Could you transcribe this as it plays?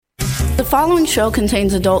The following show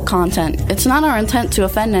contains adult content. It's not our intent to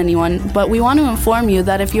offend anyone, but we want to inform you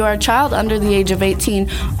that if you are a child under the age of 18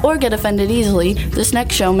 or get offended easily, this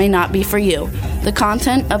next show may not be for you. The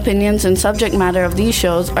content, opinions, and subject matter of these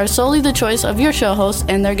shows are solely the choice of your show hosts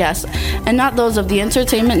and their guests, and not those of the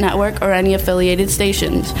Entertainment Network or any affiliated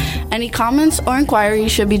stations. Any comments or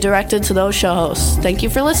inquiries should be directed to those show hosts. Thank you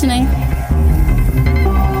for listening.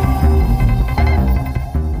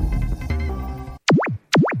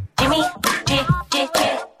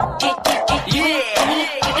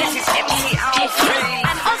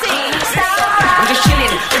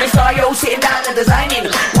 Sitting down and designing,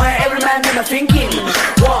 where every man never thinking,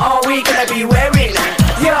 what are we gonna be wearing?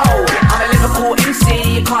 Yo, I'm a Liverpool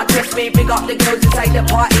MC, you can't trust me. Big up the girls inside the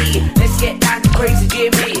party. Let's get down to crazy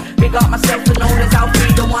Jimmy. Big up myself and known as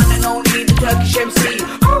Alfie, the one and only, the Turkish MC.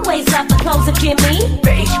 Always love the clothes of Jimmy.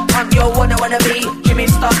 Bitch, I'm your wanna be Jimmy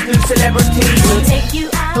Star, new celebrity. We'll take you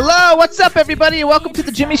out. Hello, what's up, everybody? Welcome to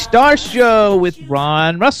the Jimmy Star Show with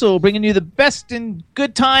Ron Russell, bringing you the best in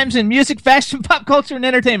good times in music, fashion, pop culture, and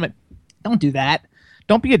entertainment. Don't do that.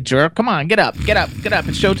 Don't be a jerk. Come on, get up. It's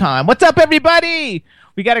showtime. What's up, everybody?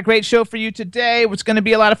 We got a great show for you today. It's going to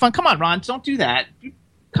be a lot of fun. Come on, Ron. Don't do that.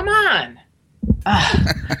 Come on.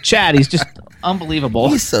 Chad, he's just unbelievable.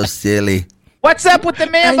 He's so silly. What's up with the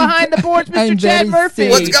man behind the boards, Mr. Chad Murphy?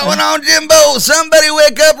 What's going on, Jimbo? Somebody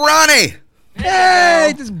wake up Ronnie.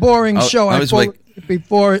 Hey, this boring show. I fall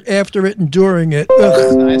before, after it, and during it.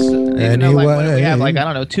 That's nice. Anyway. We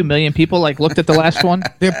have 2 million people looked at the last one.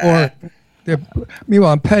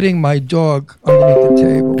 Meanwhile, I'm petting my dog underneath the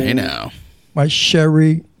table. Hey now. My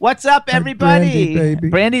Sherry. What's up, everybody? Brandy, baby.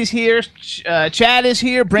 Brandy's here. Chad is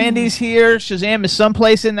here. Brandy's here. Shazam is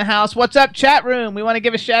someplace in the house. What's up, chat room? We want to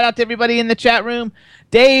give a shout out to everybody in the chat room.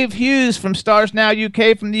 Dave Hughes from Stars Now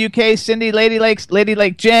UK from the UK. Cindy, Lady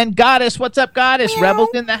Lake Jen. Goddess, what's up, Goddess? Meow. Rebels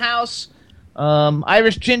in the house.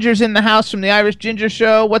 Irish Ginger's in the house from the Irish Ginger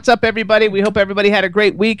Show. What's up, everybody? We hope everybody had a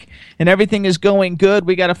great week and everything is going good.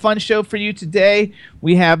 We got a fun show for you today.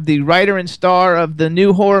 We have the writer and star of the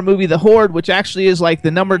new horror movie, The Horde, which actually is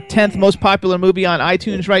the number 10th most popular movie on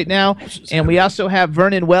iTunes right now. And we also have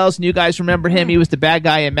Vernon Wells, and you guys remember him. He was the bad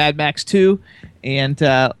guy in Mad Max 2. And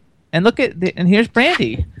look at and here's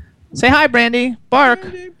Brandy. Say hi, Brandy. Bark.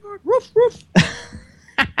 Brandy, bark. Roof, roof.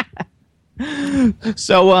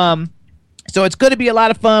 So it's going to be a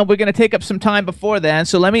lot of fun. We're going to take up some time before then.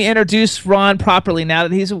 So let me introduce Ron properly now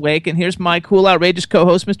that he's awake. And here's my cool, outrageous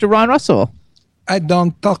co-host, Mr. Ron Russell. I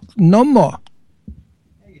don't talk no more.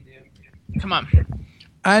 Yeah, you do. Come on.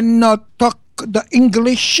 I not talk the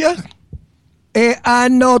English. I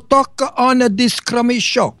no talk on this crummy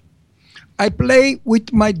show. I play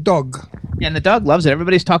with my dog. Yeah, and the dog loves it.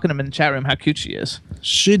 Everybody's talking to him in the chat room how cute she is.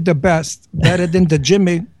 She the best. Better than the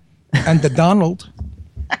Jimmy and the Donald.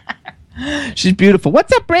 She's beautiful.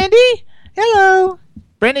 What's up, Brandy? Hello.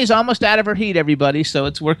 Brandy's almost out of her heat, everybody, so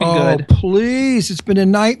it's working good. Oh, please. It's been a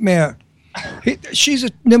nightmare. She's a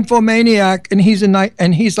nymphomaniac, and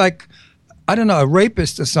he's like, I don't know, a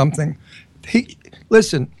rapist or something. He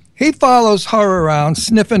follows her around,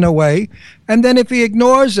 sniffing away, and then if he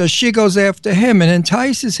ignores her, she goes after him and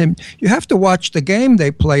entices him. You have to watch the game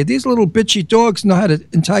they play. These little bitchy dogs know how to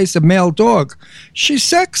entice a male dog. She's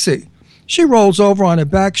sexy. She rolls over on her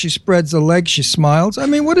back. She spreads her legs. She smiles. I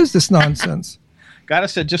mean, what is this nonsense?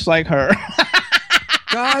 Goddess said just like her.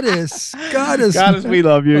 Goddess, we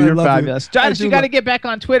love you. You're fabulous. You. Goddess, you got to get back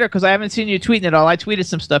on Twitter because I haven't seen you tweeting at all. I tweeted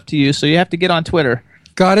some stuff to you, so you have to get on Twitter.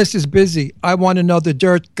 Goddess is busy. I want to know the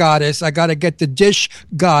dirt, Goddess. I got to get the dish,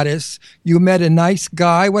 Goddess. You met a nice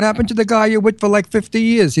guy. What happened to the guy you're with for 50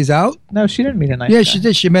 years? He's out? No, she didn't meet a nice guy. Yeah, she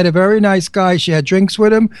did. She met a very nice guy. She had drinks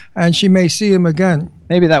with him, and she may see him again.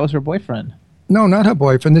 Maybe that was her boyfriend. No, not her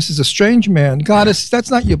boyfriend. This is a strange man. Goddess,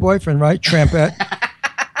 that's not your boyfriend, right, Trampette?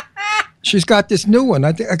 She's got this new one.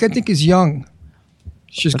 I think he's young.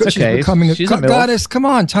 She's becoming she's a Goddess, come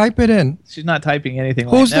on, type it in. She's not typing anything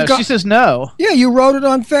she says no. Yeah, you wrote it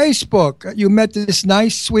on Facebook. You met this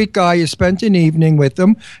nice, sweet guy. You spent an evening with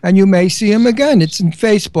him, and you may see him again. It's in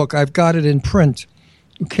Facebook. I've got it in print.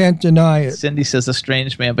 You can't deny it. Cindy says a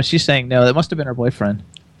strange man, but she's saying no. That must have been her boyfriend.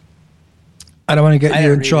 I don't want to get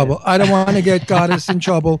you in trouble. I don't want to get Goddess in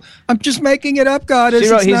trouble. I'm just making it up, Goddess. She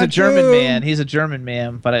wrote, he's a German man. He's a German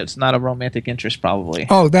man, but it's not a romantic interest, probably.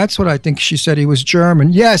 Oh, that's what I think. She said he was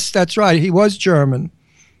German. Yes, that's right. He was German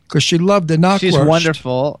because she loved the knockwurst. She's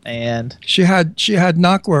wonderful, and she had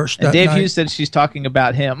knockwurst. And that Dave night. Hughes said she's talking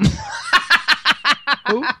about him.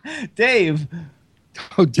 Who? Dave.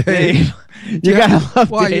 Oh, Dave. You gotta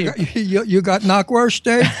love Dave. You got knockwurst,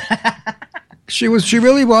 Dave? She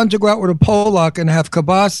really wanted to go out with a Polak and have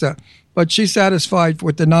kielbasa. but she's satisfied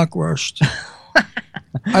with the knockwurst.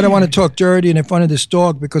 I don't want to talk dirty in front of this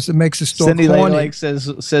dog because it makes this dog Cindy horny. like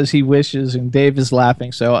says he wishes, and Dave is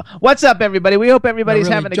laughing. So, what's up, everybody? We hope everybody's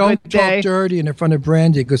having a good day. Don't talk dirty in front of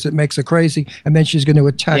Brandy because it makes her crazy, and then she's going to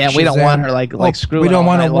attack. Yeah, we don't Shazam. want her like screwing. We don't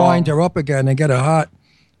want to all night wind long. her up again and get her hot.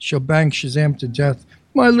 She'll bang Shazam to death.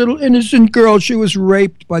 My little innocent girl, she was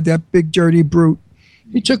raped by that big dirty brute.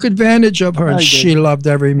 He took advantage of her, and she loved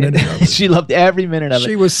every minute of it. She loved every minute of it.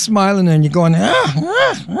 She was smiling, and you're going,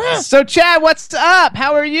 So, Chad, what's up?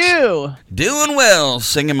 How are you? Doing well,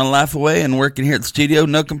 singing my life away and working here at the studio.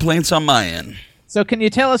 No complaints on my end. So, can you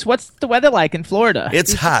tell us what's the weather like in Florida?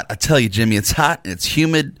 It's hot. I tell you, Jimmy, it's hot. It's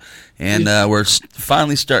humid. And we're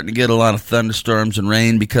finally starting to get a lot of thunderstorms and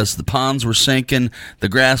rain because the ponds were sinking. The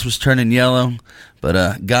grass was turning yellow.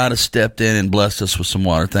 But God has stepped in and blessed us with some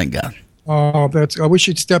water. Thank God. oh, I wish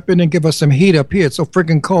you'd step in and give us some heat up here. It's so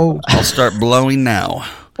freaking cold. I'll start blowing now.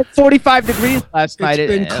 45 degrees last night.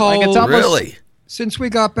 It's been Like, cold. it's almost, Really? Since we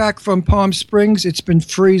got back from Palm Springs, it's been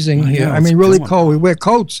freezing here. yeah, I mean, it's really going. cold. We wear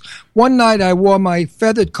coats. One night I wore my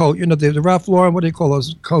feathered coat, the Ralph Lauren, what do you call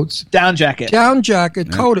those coats? down jacket. Down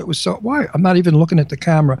jacket coat. It was so, why? I'm not even looking at the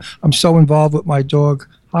camera. I'm so involved with my dog.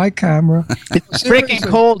 Hi, camera. It's freaking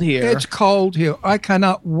cold here. It's cold here. I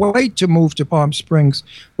cannot wait to move to Palm Springs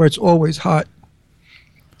where it's always hot.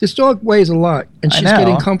 This dog weighs a lot, and I she's know.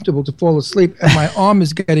 getting comfortable to fall asleep, and my arm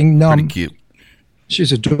is getting numb. Pretty cute.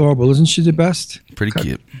 She's adorable. Isn't she the best? Pretty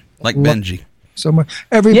cute. Like Lo- Benji. So much.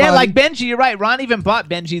 Everybody, Yeah, like Benji, you're right. Ron even bought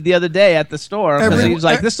Benji the other day at the store because he was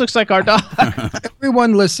like, this looks like our dog.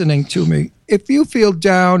 everyone listening to me, if you feel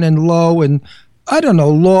down and low and, I don't know,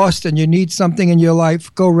 lost and you need something in your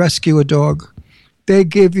life, go rescue a dog. They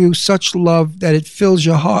give you such love that it fills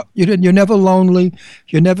your heart. You're never lonely.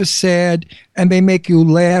 You're never sad. And they make you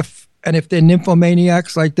laugh. And if they're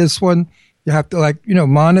nymphomaniacs like this one, you have to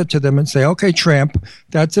monitor them and say, okay, tramp,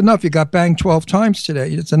 that's enough. You got banged 12 times today.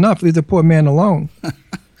 It's enough. Leave the poor man alone.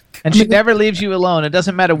 And she never leaves you alone. It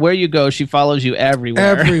doesn't matter where you go. She follows you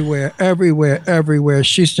everywhere. Everywhere.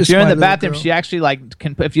 She's just If you're in my the little bathroom, girl. she actually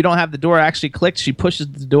can. If you don't have the door actually clicked, she pushes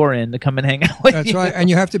the door in to come and hang out with That's you. right. And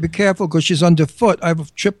you have to be careful because she's underfoot.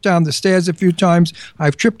 I've tripped down the stairs a few times.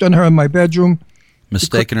 I've tripped on her in my bedroom.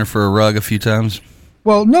 Mistaken her for a rug a few times.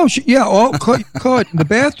 Well, no, caught in the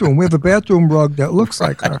bathroom. We have a bathroom rug that looks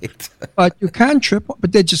like her. But you can trip,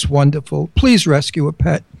 but they're just wonderful. Please rescue a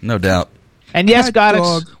pet. No doubt. And yes, Cat Goddess,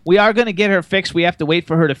 dog. we are going to get her fixed. We have to wait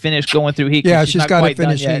for her to finish going through heat. 'cause Yeah, she's she's not gotta quite done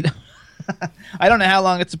finish yet. heat. I don't know how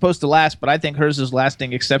long it's supposed to last, but I think hers is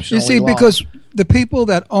lasting exceptionally You see, long. because the people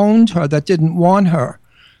that owned her, that didn't want her,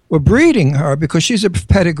 were breeding her because she's a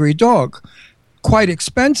pedigree dog. Quite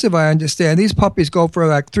expensive, I understand. These puppies go for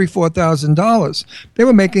like $3,000-4,000. They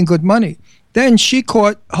were making good money. Then she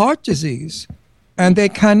caught heart disease, and they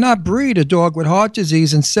cannot breed a dog with heart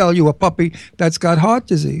disease and sell you a puppy that's got heart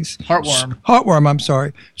disease. Heartworm, I'm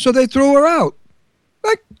sorry. So they threw her out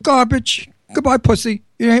like garbage. Goodbye, pussy.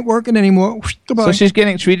 You ain't working anymore. Goodbye. So she's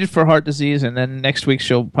getting treated for heart disease, and then next week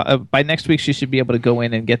by next week she should be able to go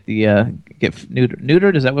in and get the get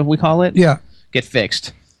neutered. Is that what we call it? Yeah. Get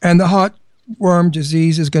fixed. And the heartworm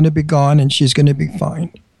disease is going to be gone, and she's going to be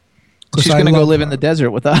fine. She's going to go live in the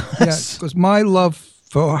desert with us. Yes, because my love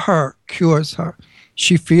for her cures her.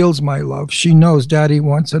 She feels my love. She knows Daddy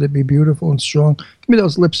wants her to be beautiful and strong. Give me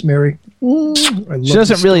those lips, Mary. I love She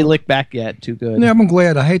doesn't this really dog. lick back yet too good. Yeah, I'm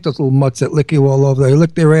glad. I hate those little mutts that lick you all over. They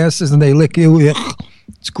lick their asses and they lick you. Ugh.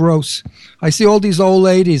 It's gross. I see all these old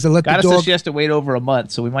ladies that let Gotta the says dog. she has to wait over a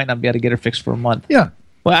month, so we might not be able to get her fixed for a month. Yeah.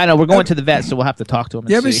 Well, I know we're going to the vet, so we'll have to talk to him.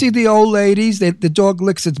 And You ever see the old ladies? The dog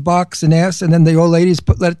licks its box and ass, and then the old ladies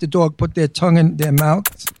let the dog put their tongue in their mouth.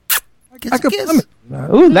 I could promise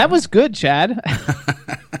that. Ooh, that was good, Chad.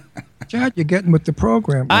 Chad, you're getting with the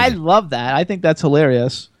program. I love that. I think that's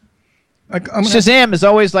hilarious. I'm gonna- Shazam is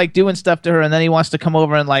always like doing stuff to her, and then he wants to come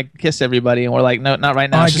over and like kiss everybody, and we're like, no, not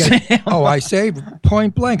right now. I get, Shazam. oh, I say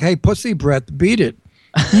point blank, hey, pussy breath, beat it.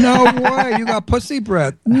 No way, you got pussy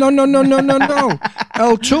breath. No.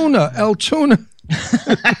 El Tuna. Hell,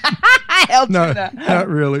 No, Tuna. not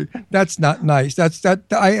really. That's not nice.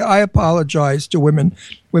 I apologize to women.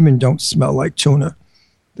 Women don't smell like tuna.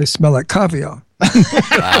 They smell like caviar.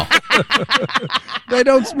 They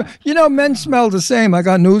don't smell. You know, men smell the same. I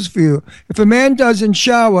got news for you. If a man doesn't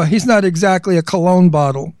shower, he's not exactly a cologne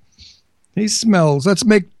bottle. He smells. Let's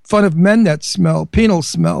make fun of men that smell. Penal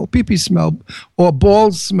smell, pee-pee smell, or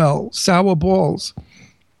balls smell, sour balls.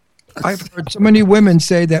 I've heard so many women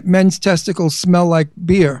say that men's testicles smell like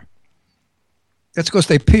beer. That's because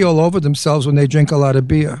they pee all over themselves when they drink a lot of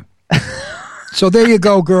beer. So there you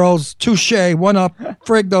go, girls. Touche. One up.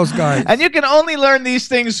 Frig those guys. And you can only learn these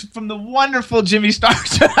things from the wonderful Jimmy Star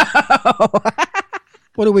Show.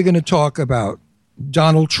 What are we going to talk about?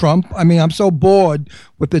 Donald Trump? I mean, I'm so bored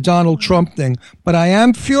with the Donald Trump thing, but I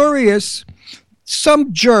am furious.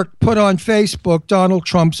 Some jerk put on Facebook Donald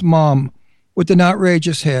Trump's mom with an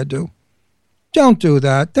outrageous hairdo. Don't do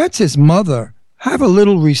that. That's his mother. Have a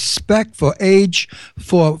little respect for age,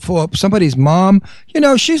 for somebody's mom. You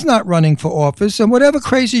know, she's not running for office, and whatever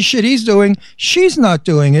crazy shit he's doing, she's not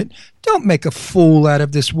doing it. Don't make a fool out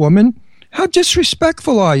of this woman. How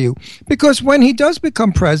disrespectful are you? Because when he does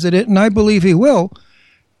become president, and I believe he will,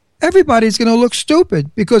 everybody's going to look stupid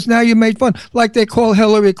because now you made fun. Like they call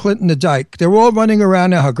Hillary Clinton a dyke. They're all running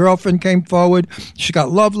around now. Her girlfriend came forward. She got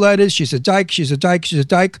love letters. She's a dyke. She's a dyke. She's a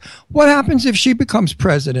dyke. What happens if she becomes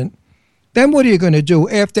president? Then what are you going to do?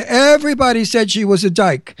 After everybody said she was a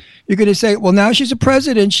dyke, you're going to say, well, now she's a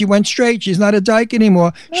president. She went straight. She's not a dyke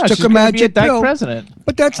anymore. She took a magic be a dyke pill. president.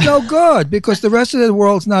 But that's no good because the rest of the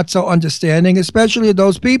world's not so understanding, especially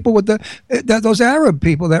those people with those Arab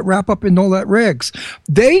people that wrap up in all that rags.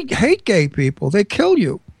 They hate gay people. They kill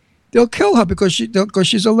you. They'll kill her because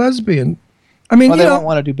she's a lesbian. I mean, well, they don't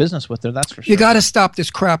want to do business with her, that's for sure. You got to stop this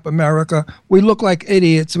crap, America. We look like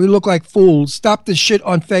idiots. We look like fools. Stop this shit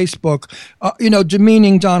on Facebook,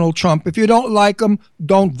 demeaning Donald Trump. If you don't like him,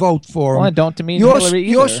 don't vote for him. Well, don't demean Hillary either.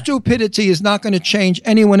 Your stupidity is not going to change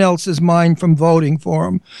anyone else's mind from voting for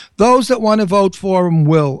him. Those that want to vote for him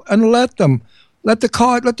will. And let them. Let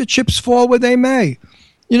the chips fall where they may.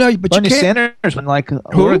 You know, but Bernie you can't. Sanders won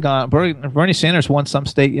Oregon. Bernie Sanders won some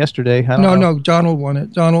state yesterday. I don't know. No, Donald won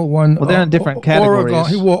it. Donald won. Well, they're in different categories.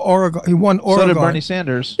 Oregon. He won Oregon. He won Oregon. So did Bernie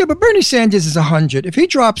Sanders. Yeah, but Bernie Sanders is 100. If he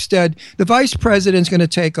drops dead, the vice president's going to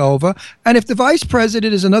take over. And if the vice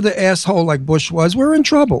president is another asshole like Bush was, we're in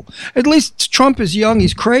trouble. At least Trump is young.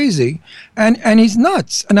 He's crazy, and he's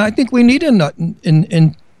nuts. And I think we need a nut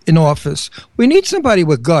in office. We need somebody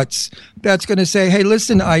with guts that's going to say, hey,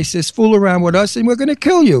 listen, ISIS, fool around with us and we're going to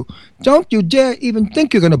kill you. Don't you dare even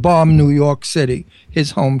think you're going to bomb New York City,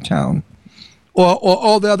 his hometown. Or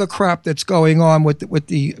all the other crap that's going on with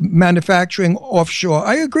the manufacturing offshore.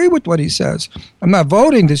 I agree with what he says. I'm not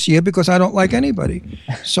voting this year because I don't like anybody.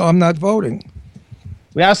 So I'm not voting.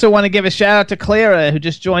 We also want to give a shout out to Clara, who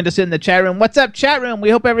just joined us in the chat room. What's up, chat room? We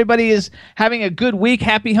hope everybody is having a good week.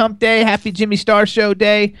 Happy Hump Day. Happy Jimmy Star Show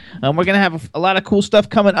Day. We're going to have a lot of cool stuff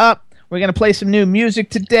coming up. We're going to play some new music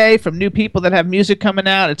today from new people that have music coming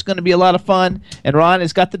out. It's going to be a lot of fun. And Ron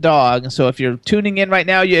has got the dog. And so if you're tuning in right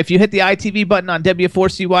now, if you hit the ITV button on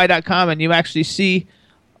W4CY.com and you actually see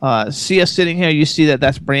us sitting here, you see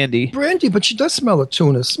that's Brandy. Brandy, but she does smell a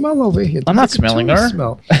tuna. Smell over here. I'm not smelling her.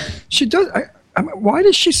 Smell. She does. Why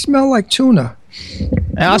does she smell like tuna?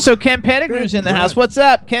 And also, Ken Pettigrew's in the house. What's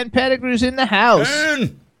up? Ken Pettigrew's in the house.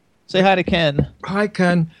 Ken. Say hi to Ken. Hi,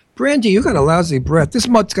 Ken. Brandy, you got a lousy breath. This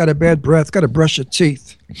mutt's got a bad breath. Got to brush your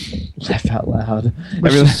teeth. Laugh out loud.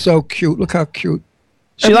 She's so cute. Look how cute.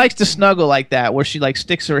 She likes to snuggle like that, where she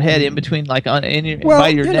sticks her head in between, by your neck.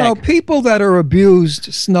 Well, people that are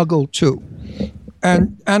abused snuggle too.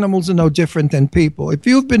 And animals are no different than people. If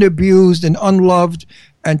you've been abused and unloved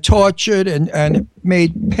and tortured and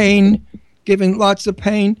made pain, given lots of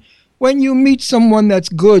pain, when you meet someone that's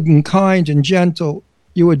good and kind and gentle,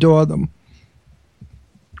 you adore them.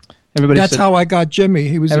 That's how I got Jimmy.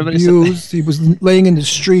 He was abused. He was laying in the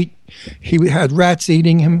street. He had rats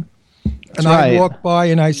eating him. And I walked by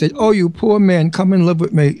and I said, oh, you poor man, come and live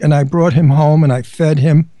with me. And I brought him home and I fed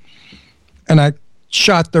him. And I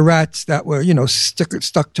shot the rats that were,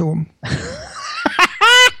 stuck to him.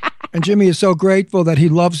 And Jimmy is so grateful that he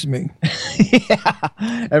loves me. Yeah.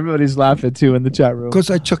 Everybody's laughing, too, in the chat room. Because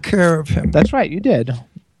I took care of him. That's right. You did.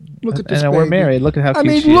 Look at this baby. And we're married. Look at how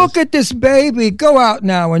cute she is. Look at this baby. Go out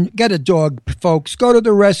now and get a dog, folks. Go to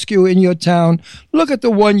the rescue in your town. Look at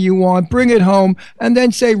the one you want. Bring it home. And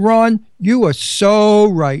then say, Ron, you are so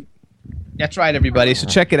right. That's right, everybody. So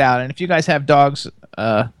check it out. And if you guys have dogs...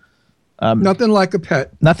 nothing like a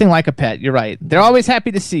pet. Nothing like a pet. You're right. They're always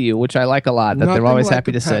happy to see you, which I like a lot. That they're always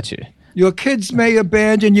happy to set you. Your kids may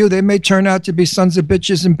abandon you. They may turn out to be sons of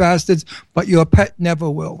bitches and bastards, but your pet never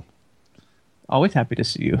will. Always happy to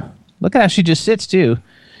see you. Look at how she just sits, too.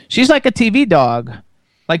 She's like a TV dog.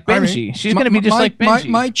 Like Benji. She's going to be just like Benji.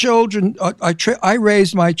 My children, I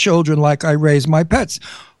raise my children like I raise my pets.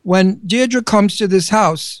 When Deirdre comes to this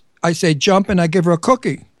house, I say jump and I give her a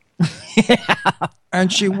cookie. Yeah.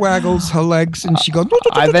 And she waggles her legs and she goes...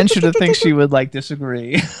 I venture to think she would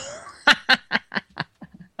disagree.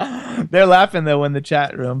 They're laughing, though, in the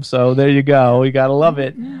chat room. So there you go. We got to love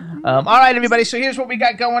it. All right, everybody. So here's what we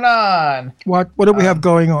got going on. What do we have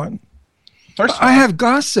going on? First of I all- have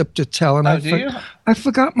gossip to tell, and do you? I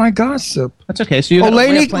forgot my gossip. That's okay. So you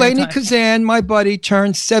Laney Kazan, my buddy,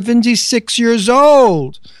 turned 76 years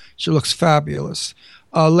old. She looks fabulous.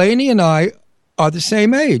 Laney and I are the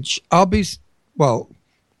same age. I'll be,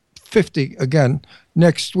 50 again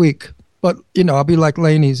next week. But, I'll be like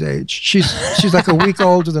Laney's age. She's like a week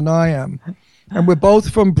older than I am. And we're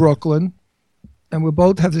both from Brooklyn. And we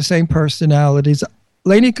both have the same personalities.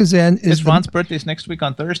 Laney Kazan is... Ron's birthday's next week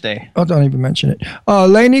on Thursday. Oh, don't even mention it.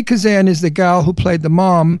 Laney Kazan is the gal who played the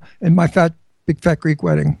mom in My Big Fat Greek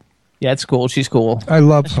Wedding. Yeah, it's cool. She's cool. I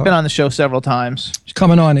love her. She's been on the show several times. She's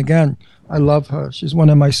coming on again. I love her. She's one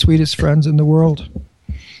of my sweetest friends in the world.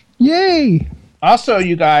 Yay! Also,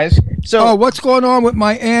 you guys. So, what's going on with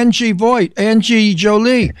my Angie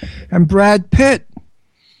Jolie, and Brad Pitt?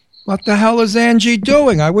 What the hell is Angie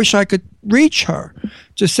doing? I wish I could reach her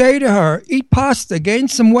to say to her, eat pasta, gain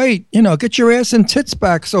some weight, get your ass and tits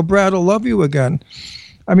back so Brad will love you again.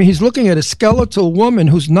 I mean, he's looking at a skeletal woman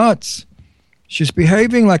who's nuts. She's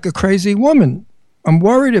behaving like a crazy woman. I'm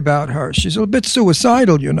worried about her. She's a bit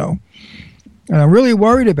suicidal, And I'm really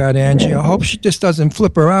worried about Angie. I hope she just doesn't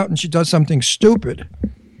flip her out and she does something stupid.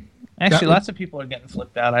 Actually, lots of people are getting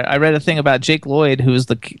flipped out. I read a thing about Jake Lloyd, who's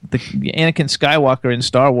the Anakin Skywalker in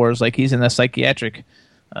Star Wars. Like, he's in a psychiatric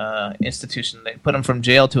institution. They put him from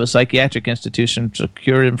jail to a psychiatric institution to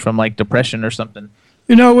cure him from, like, depression or something.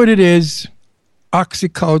 You know what it is?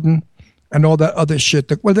 Oxycodone and all that other shit.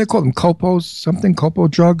 What do they call them? Copo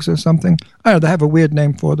drugs or something? I don't know. They have a weird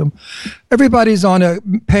name for them. Everybody's on a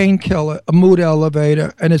painkiller, a mood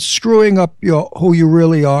elevator, and it's screwing up who you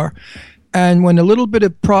really are. And when a little bit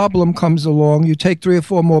of problem comes along, you take 3 or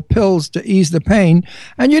 4 more pills to ease the pain,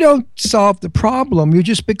 and you don't solve the problem. You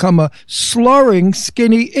just become a slurring,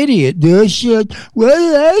 skinny idiot. This shit, well,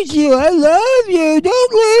 I love you. I love you.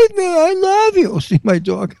 Don't leave me. I love you. See my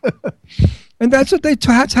dog. And that's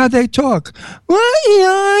how they talk. What did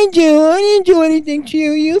I do? I didn't do anything to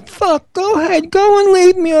you. You fuck. Go ahead. Go and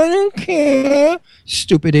leave me. I don't care.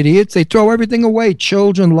 Stupid idiots. They throw everything away.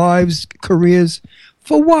 Children, lives, careers.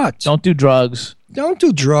 For what? Don't do drugs. Don't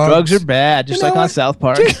do drugs. Drugs are bad, just like on South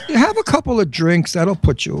Park. Just have a couple of drinks. That'll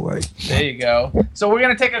put you away. There you go. So we're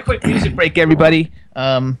going to take a quick music break, everybody.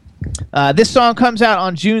 This song comes out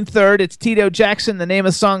on June 3rd. It's Tito Jackson. The name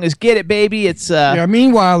of the song is Get It, Baby. It's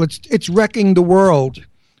meanwhile, it's wrecking the world.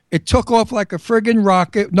 It took off like a friggin'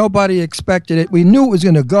 rocket. Nobody expected it. We knew it was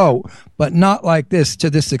going to go, but not like this, to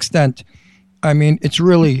this extent. I mean, it's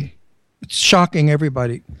shocking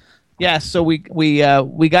everybody. Yeah, so we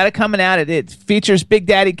got it coming out. It features Big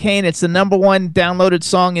Daddy Kane. It's the #1 downloaded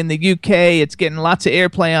song in the UK. It's getting lots of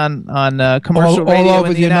airplay on commercial radio all over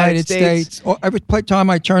in the United States. Every time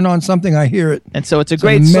I turn on something, I hear it. And so it's a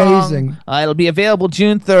great amazing song. It'll be available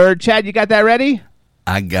June 3rd. Chad, you got that ready?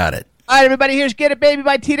 I got it. All right, everybody, here's Get It Baby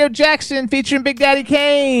by Tito Jackson featuring Big Daddy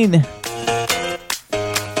Kane.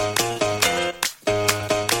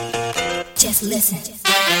 Just listen.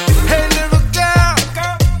 Hey, little girl.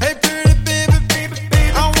 Hey, pretty baby.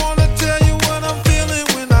 I wanna tell you what I'm feeling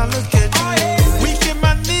when I look at you. Weak in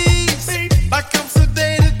my knees, like I'm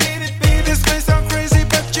sedated. This may sound crazy,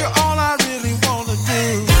 but you're all I really wanna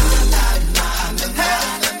do.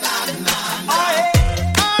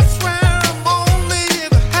 I swear I'm only here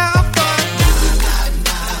to have fun.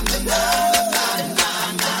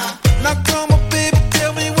 Now come on, baby,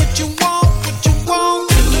 tell me what you want.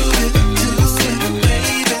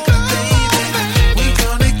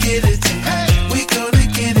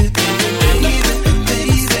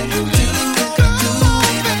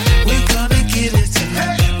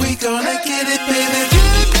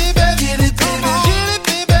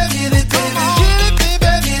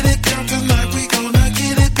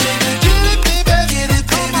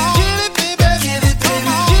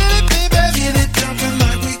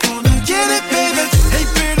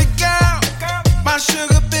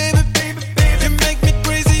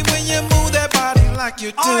 You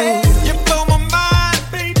do. You blow my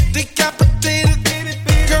mind, decapitated.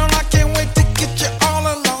 Girl, I can't wait to get you all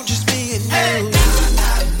alone, just me and you.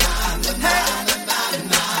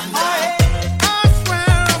 I swear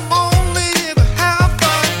I'm only here to have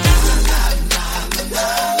fun.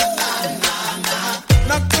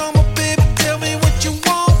 Now come on, baby, tell me what you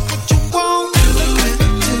want, what you want.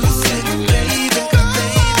 Baby,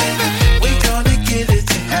 we gonna get it,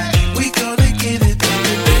 we gonna get it, baby.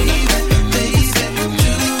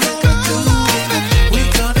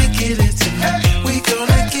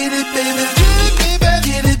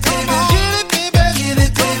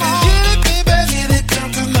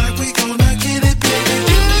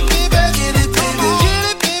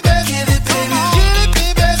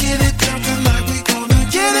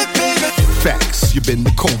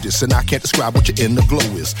 this, and I can't describe what your inner glow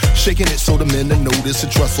is. Shaking it so the men to notice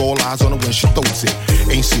and trust all eyes on her when she throws it.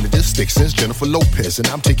 Ain't seen a this stick since Jennifer Lopez, and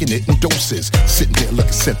I'm taking it in doses. Sitting here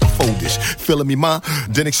looking centerfoldish, feeling me, ma,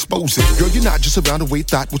 then expose it. Girl, you're not just around the way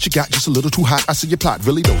thought. What you got just a little too hot. I see your plot,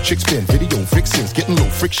 really though. Chicks spin, video fixins, getting low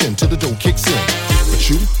friction till the dough kicks in.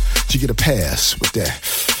 But you get a pass with that.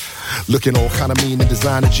 Looking all kind of mean in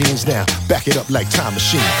designer jeans now. Back it up like time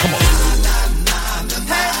machine. Come on.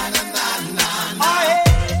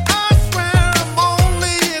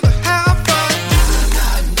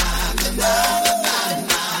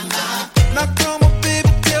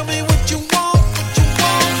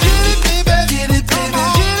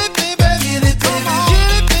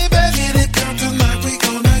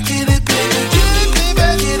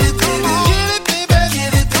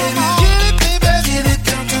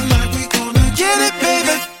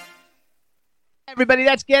 Everybody,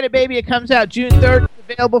 that's Get It Baby. It comes out June 3rd. It's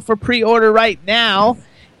available for pre-order right now.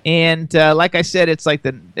 And like I said, it's at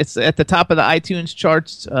the top of the iTunes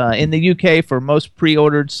charts in the UK for most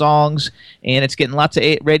pre-ordered songs, and it's getting lots of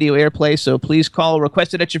radio airplay. So please call,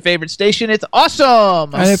 request it at your favorite station. It's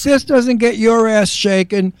awesome. And if this doesn't get your ass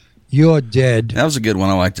shaken, you're dead. That was a good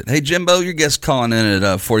one. I liked it. Hey, Jimbo, your guest calling in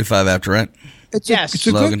at 45 after, right? It's yes,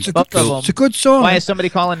 Logan. It's a good song. Why is somebody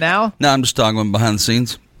calling now? No, I'm just talking behind the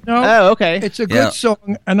scenes. No, oh, okay. It's a good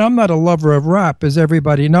song, and I'm not a lover of rap, as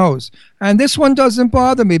everybody knows. And this one doesn't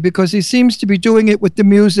bother me because he seems to be doing it with the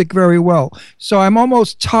music very well. So I'm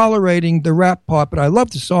almost tolerating the rap part, but I love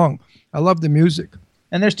the song. I love the music.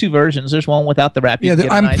 And there's two versions. There's one without the rap. Yeah,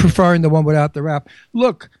 I'm preferring the one without the rap.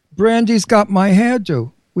 Look, Brandy's got my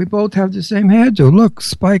hairdo. We both have the same hairdo. Look,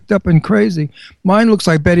 spiked up and crazy. Mine looks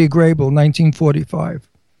like Betty Grable, 1945.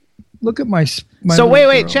 Look at my so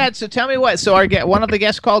wait, Chad. So tell me what. So one of the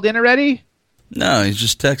guests called in already? No, he's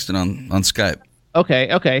just texting on Skype.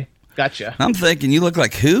 Okay, gotcha. I'm thinking, you look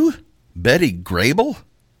like who? Betty Grable?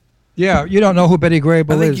 Yeah, you don't know who Betty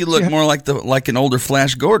Grable is. I think you look more like an older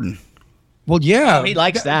Flash Gordon. Well, yeah. Oh, he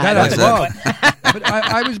likes that. That I love. But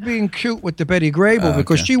I was being cute with the Betty Grable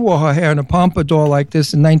because she wore her hair in a pompadour like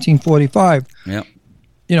this in 1945. Yep.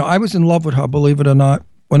 You know, I was in love with her, believe it or not.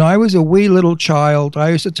 When I was a wee little child,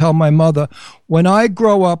 I used to tell my mother, when I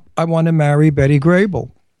grow up, I want to marry Betty Grable.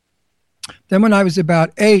 Then when I was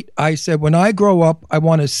about 8, I said, when I grow up, I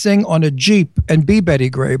want to sing on a Jeep and be Betty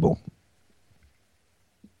Grable.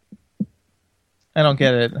 I don't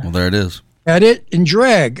get it. Well, there it is. Edit and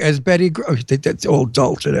drag as Betty Grable. That's all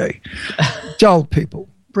dull today. Dull people.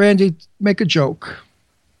 Brandy, make a joke.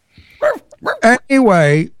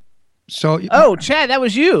 Anyway, so... Oh, Chad, that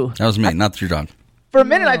was you. That was me, not your dog. For a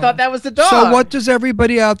minute, I thought that was the dog. So what does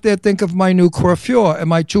everybody out there think of my new coiffure?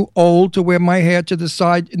 Am I too old to wear my hair to the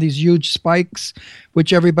side in these huge spikes,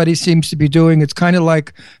 which everybody seems to be doing? It's kind of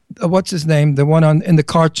like, what's his name? The one in the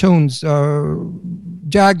cartoons,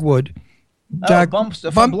 Dagwood.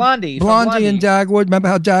 From Blondie. Blondie and Dagwood. Remember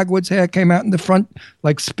how Dagwood's hair came out in the front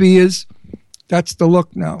like spears? That's the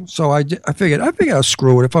look now. So I figured I'll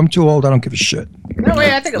screw it. If I'm too old, I don't give a shit. No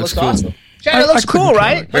way, I think it looks awesome. Chad, it looks cool,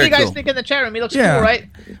 right? What do you guys think in the chat room? He looks cool, right?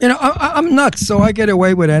 You know, I'm nuts, so I get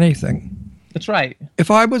away with anything. That's right. If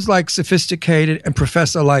I was like sophisticated and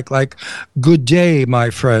professor like, good day, my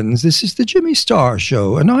friends. This is the Jimmy Star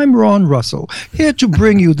Show, and I'm Ron Russell, here to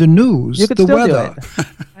bring you the news, the weather,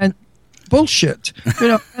 and bullshit. You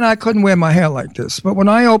know, and I couldn't wear my hair like this. But when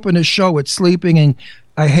I open a show, it's sleeping and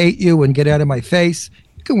I hate you and get out of my face.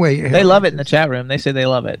 You can wear your hair. They love it in the chat room. They say they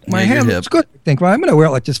love it. My hair looks good, I think. Well, I'm going to wear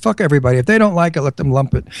it like this. Fuck everybody. If they don't like it, let them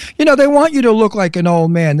lump it. You know, they want you to look like an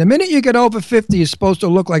old man. The minute you get over 50, you're supposed to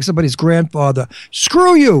look like somebody's grandfather.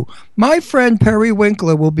 Screw you. My friend Perry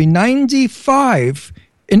Winkler will be 95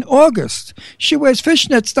 in August. She wears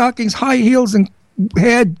fishnet stockings, high heels, and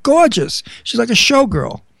hair gorgeous. She's like a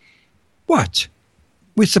showgirl. What?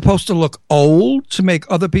 We're supposed to look old to make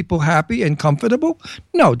other people happy and comfortable?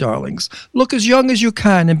 No, darlings. Look as young as you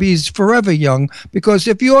can and be forever young, because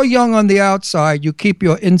if you're young on the outside, you keep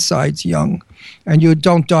your insides young and you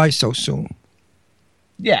don't die so soon.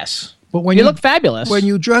 Yes. But when you look fabulous. When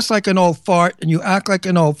you dress like an old fart and you act like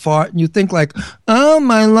an old fart and you think like, oh,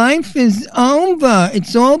 my life is over.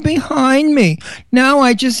 It's all behind me. Now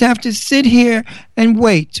I just have to sit here and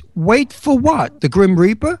wait. Wait for what? The Grim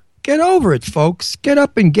Reaper? Get over it, folks. Get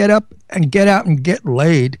up and get out and get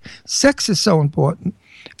laid. Sex is so important.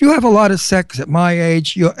 If you have a lot of sex at my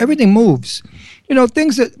age, everything moves. You know,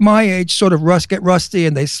 things at my age sort of get rusty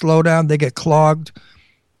and they slow down, they get clogged.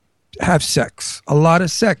 Have sex. A lot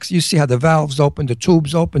of sex. You see how the valves open, the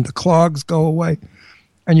tubes open, the clogs go away,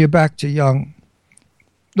 and you're back to young.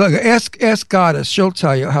 Look, ask Goddess. She'll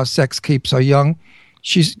tell you how sex keeps her young.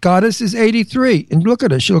 Goddess is 83, and look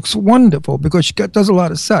at her. She looks wonderful because she does a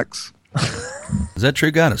lot of sex. Is that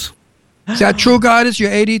true, Goddess? Is that true, Goddess?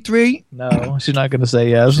 You're 83? No, she's not going to say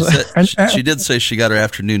yes. She did say she got her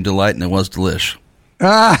afternoon delight, and it was delish.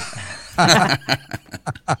 I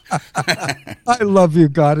love you,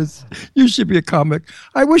 Goddess. You should be a comic.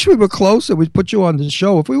 I wish we were closer. We'd put you on the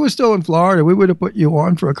show. If we were still in Florida, we would have put you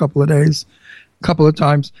on for a couple of days, a couple of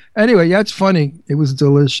times. Anyway, that's funny. It was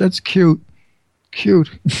delish. That's cute. Cute.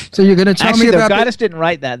 So you're going to tell me about... Goddess didn't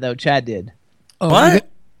write that, though. Chad did. What?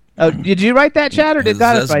 Oh, did you write that, Chad, or did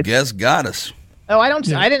Goddess write that? Guess Goddess. Oh, I didn't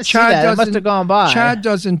see that. It must have gone by. Chad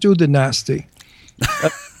doesn't do the nasty.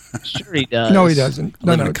 Sure he does. No, he doesn't.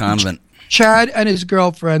 Live in a convent. Chad and his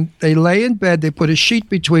girlfriend, they lay in bed, they put a sheet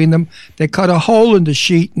between them, they cut a hole in the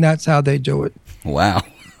sheet, and that's how they do it. Wow.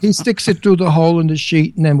 He sticks it through the hole in the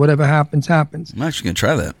sheet, and then whatever happens, happens. I'm actually going to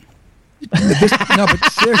try that. No, but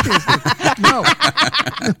seriously, no.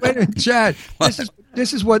 Wait a minute, Chad.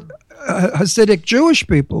 This is what Hasidic Jewish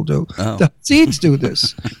people do. Oh. The Hasids do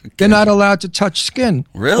this. They're not allowed to touch skin.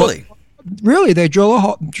 Really? Really, they drill a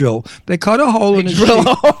hole. They cut a hole in the sheet.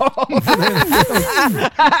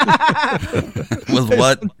 With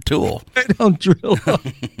what tool? They don't drill.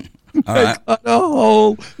 They cut a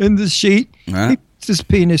hole in the sheet. He puts his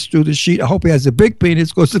penis through the sheet. I hope he has a big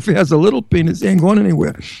penis, because if he has a little penis, he ain't going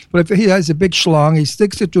anywhere. But if he has a big schlong, he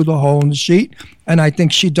sticks it through the hole in the sheet, and I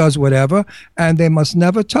think she does whatever, and they must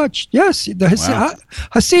never touch. Yes, the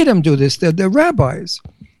Hasidim do this. They're rabbis.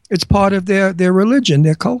 It's part of their religion,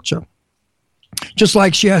 their culture. Just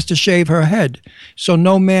like she has to shave her head, so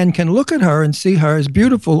no man can look at her and see her as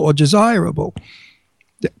beautiful or desirable.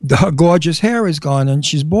 Her gorgeous hair is gone and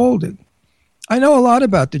she's balding. I know a lot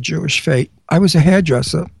about the Jewish faith. I was a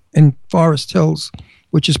hairdresser in Forest Hills,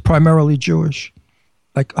 which is primarily Jewish,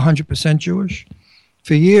 like 100% Jewish,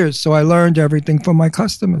 for years. So I learned everything from my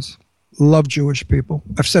customers. Love Jewish people.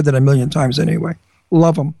 I've said that a million times anyway.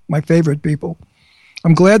 Love them. My favorite people.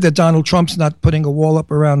 I'm glad that Donald Trump's not putting a wall up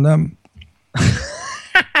around them.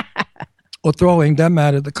 Or throwing them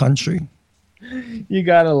out of the country. You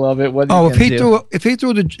gotta love it. If he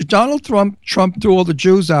threw Donald Trump threw all the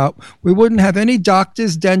Jews out, we wouldn't have any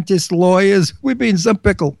doctors, dentists, lawyers. We'd be in some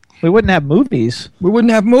pickle. We wouldn't have movies. We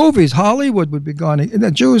wouldn't have movies. Hollywood would be gone. And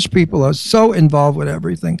the Jewish people are so involved with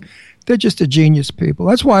everything. They're just a genius people.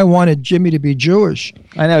 That's why I wanted Jimmy to be Jewish.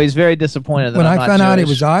 I know, he's very disappointed that when I'm I found not out he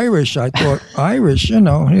Jewish. was Irish, I thought Irish,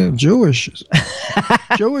 Jewish.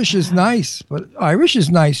 Jewish is nice, but Irish is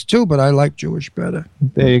nice too. But I like Jewish better.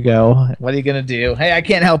 There you go. What are you gonna do? Hey, I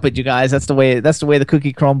can't help it, you guys. That's the way the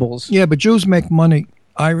cookie crumbles. Yeah, but Jews make money.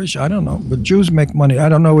 Irish, I don't know, but Jews make money. I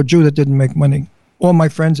don't know a Jew that didn't make money. All my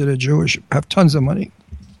friends that are Jewish have tons of money,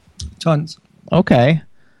 tons. Okay,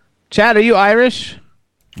 Chad, are you Irish?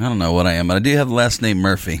 I don't know what I am, but I do have the last name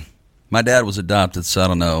Murphy. My dad was adopted, so I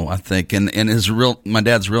don't know. I think, and my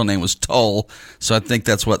dad's real name was Toll, so I think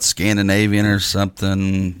that's what, Scandinavian or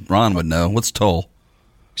something. Ron would know. What's Toll?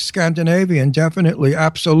 Scandinavian, definitely,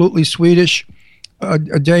 absolutely. Swedish,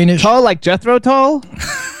 Danish. Toll, like Jethro Tull?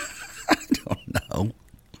 I don't know.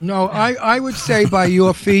 No, I would say by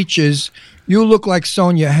your features, you look like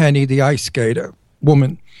Sonia Henney, the ice skater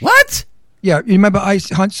woman. What? Yeah, you remember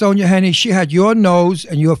Sonia Henney? She had your nose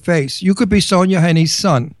and your face. You could be Sonia Henny's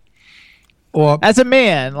son. Or as a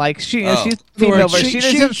man, like she's female, but she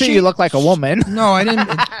doesn't see you look like a woman. No, I didn't.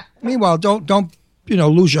 Meanwhile, don't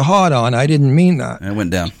lose your heart on. I didn't mean that. It went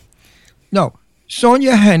down. No,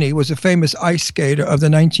 Sonia Henney was a famous ice skater of the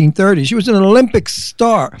 1930s. She was an Olympic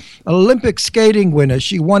star, an Olympic skating winner.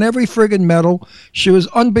 She won every friggin' medal. She was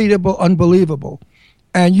unbeatable, unbelievable.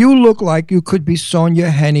 And you look like you could be Sonia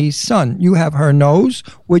Henney's son. You have her nose,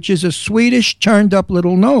 which is a Swedish turned-up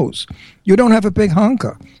little nose. You don't have a big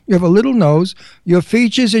honker. You have a little nose. Your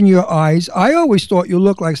features and your eyes. I always thought you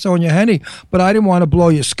looked like Sonia Henney, but I didn't want to blow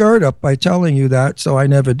your skirt up by telling you that, so I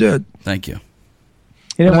never did. Thank you.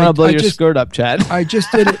 You didn't want to blow your skirt up, Chad. I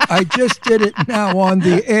just did it. I just did it now on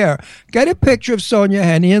the air. Get a picture of Sonia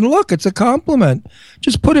Henney and look. It's a compliment.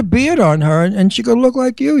 Just put a beard on her, and she could look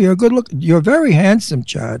like you. You're a good look. You're very handsome,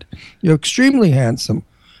 Chad. You're extremely handsome,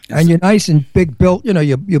 and you're nice and big built.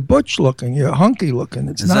 You're butch looking. You're hunky looking.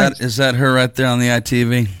 It's nice. Is that her right there on the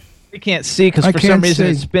ITV? We can't see because for some reason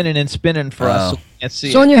it's spinning and spinning for us. So we can't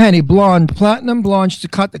see Sonia Henney, blonde, platinum blonde. She's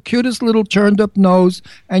got the cutest little turned-up nose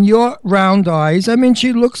and your round eyes. I mean,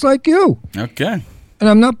 she looks like you. Okay. And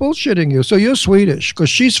I'm not bullshitting you. So you're Swedish because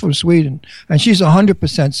she's from Sweden, and she's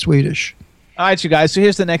 100% Swedish. All right, you guys. So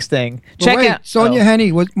here's the next thing. Check Wait, out Sonia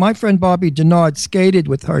Henney was my friend. Bobby Denard skated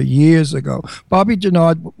with her years ago. Bobby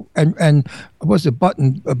Denard and was it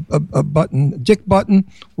Button, Dick Button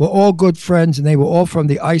were all good friends, and they were all from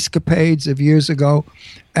the Ice Capades of years ago.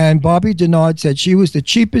 And Bobby Denard said she was the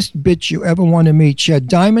cheapest bitch you ever want to meet. She had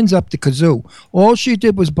diamonds up the kazoo. All she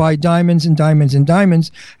did was buy diamonds and diamonds and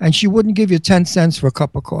diamonds, and she wouldn't give you 10 cents for a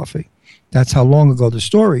cup of coffee. That's how long ago the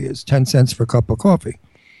story is. 10 cents for a cup of coffee.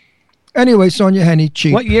 Anyway, Sonia Henney,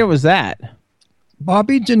 cheap. What year was that?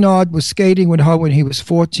 Bobby Denard was skating with her when he was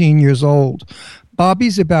 14 years old.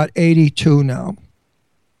 Bobby's about 82 now.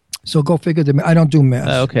 So go figure the math. I don't do math.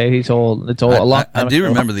 Okay, he's old. It's old. I do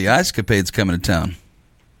remember the Ice Capades coming to town.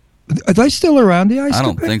 Are they still around, the Ice I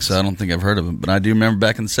don't Capades? think so. I don't think I've heard of them, but I do remember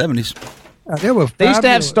back in the 70s. They were They used to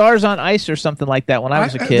have fabulous. Stars on Ice or something like that when I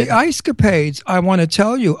was a kid. The Ice Capades, I want to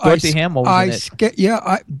tell you. Dorothy Hamill was in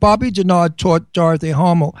it. Bobby Denard taught Dorothy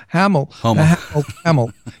Hamill.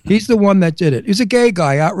 He's the one that did it. He's a gay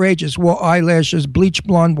guy, outrageous, wore eyelashes, bleach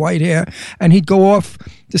blonde, white hair, and he'd go off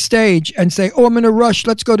the stage and say, "Oh, I'm in a rush.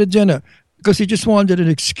 Let's go to dinner," because he just wanted an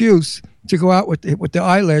excuse to go out with the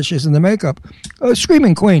eyelashes and the makeup.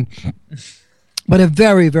 Screaming Queen. But a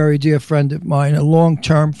very, very dear friend of mine, a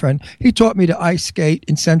long-term friend, he taught me to ice skate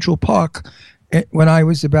in Central Park when I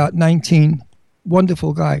was about 19.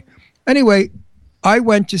 Wonderful guy. Anyway, I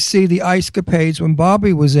went to see the Ice Capades when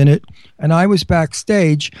Bobby was in it, and I was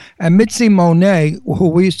backstage, and Mitzi Monet, who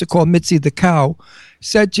we used to call Mitzi the Cow,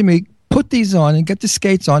 said to me, "Put these on and get the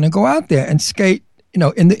skates on and go out there and skate,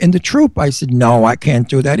 in the troupe." I said, "No, I can't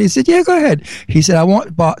do that." He said, "Yeah, go ahead." He said, "I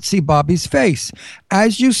want to see Bobby's face.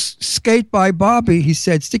 As you skate by Bobby," he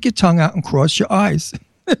said, "stick your tongue out and cross your eyes."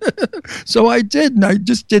 So I did, and I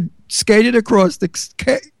just skated across the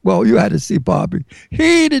skate. Well, you had to see Bobby.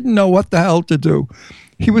 He didn't know what the hell to do.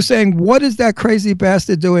 He was saying, "What is that crazy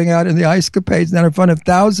bastard doing out in the Ice Capades now in front of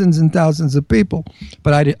thousands and thousands of people?"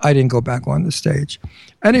 But I didn't go back on the stage.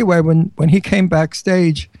 Anyway, when he came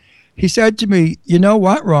backstage, he said to me, "You know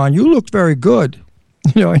what, Ron? You looked very good."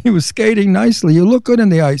 He was skating nicely. "You look good in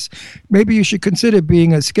the ice. Maybe you should consider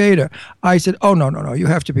being a skater." I said, "Oh, no. You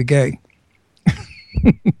have to be gay."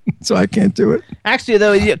 So I can't do it. Actually,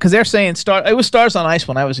 though, because they're saying it was Stars on Ice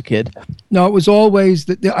when I was a kid. No, it was always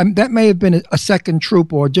that may have been a second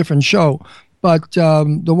troupe or a different show, but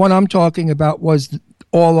the one I'm talking about was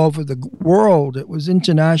all over the world. It was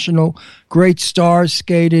international. Great stars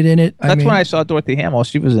skated in it. That's when I saw Dorothy Hamill.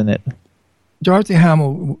 She was in it. Dorothy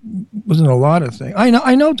Hamill was in a lot of things.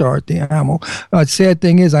 I know Dorothy Hamill. Sad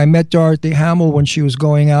thing is, I met Dorothy Hamill when she was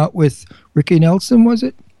going out with Ricky Nelson, was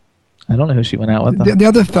it? I don't know who she went out with. The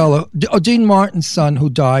other fellow, Dean Martin's son, who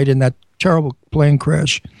died in that terrible plane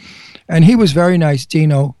crash. And he was very nice,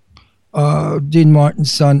 Dino. Dean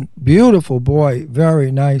Martin's son, beautiful boy,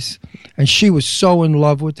 very nice. And she was so in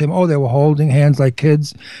love with him. Oh, they were holding hands like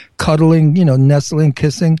kids, cuddling, nestling,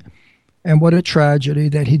 kissing. And what a tragedy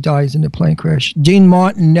that he dies in the plane crash. Dean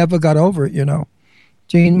Martin never got over it,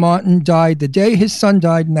 Dean Martin died the day his son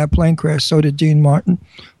died in that plane crash. So did Dean Martin.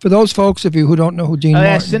 For those folks of you who don't know who Dean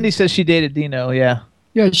Martin is. Cindy says she dated Dino, yeah.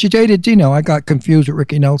 Yeah, she dated Dino. I got confused with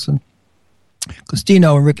Ricky Nelson. Because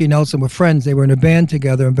Dino and Ricky Nelson were friends. They were in a band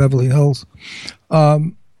together in Beverly Hills.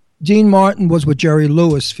 Dean Martin was with Jerry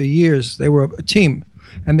Lewis for years. They were a team.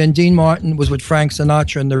 And then Dean Martin was with Frank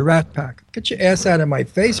Sinatra and the Rat Pack. Get your ass out of my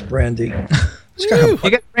face, Brandy. You got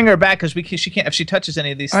to bring her back because she can't if she touches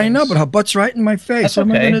any of these things. I know, but her butt's right in my face. That's What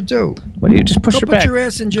am I okay. going to do? What do you just push her back? Put your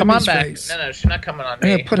ass in Jimmy's Come on back. face. No, she's not coming on I'm me.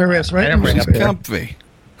 going to put her ass right in my She's face. comfy.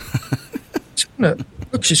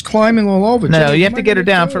 Look, she's climbing all over. No, Jimmy, you have what to am get I her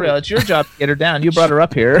down gonna for do? real. It's your job to get her down. You brought her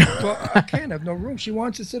up here. Well, I can't have no room. She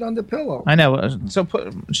wants to sit on the pillow. I know. So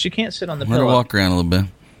she can't sit on the Let her pillow. walk around a little bit.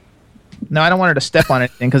 No, I don't want her to step on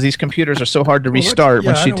anything because these computers are so hard to restart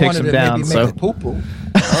when she takes them down. So poo-poo.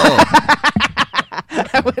 I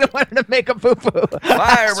don't want her to make a poo-poo.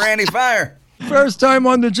 Fire, Brandy, fire. First time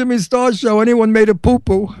on the Jimmy Star Show, anyone made a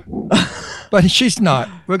poo-poo. But she's not.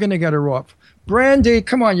 We're going to get her off. Brandy,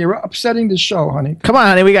 come on. You're upsetting the show, honey. Come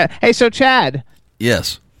on, honey. Hey, so Chad,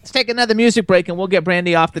 Yes. let's take another music break and we'll get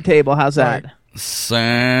Brandy off the table. How's that? Right.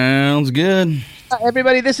 Sounds good.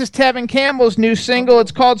 Everybody, this is Tevin Campbell's new single.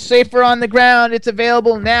 It's called Safer on the Ground. It's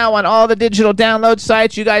available now on all the digital download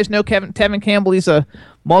sites. You guys know Tevin Campbell. He's a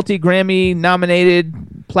multi-Grammy nominated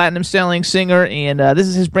platinum selling singer, and this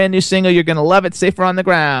is his brand new single. You're going to love it, Safer on the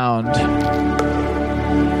Ground.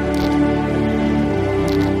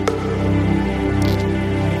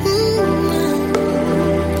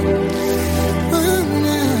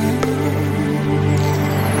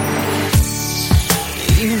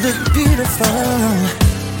 You look beautiful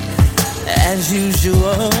as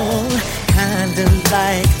usual.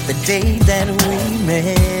 like the day that we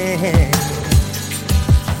met.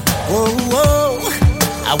 Whoa,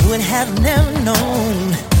 I would have never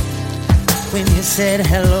known when you said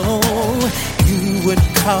hello, you would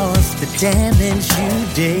cause the damage you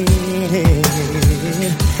did.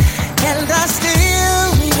 And I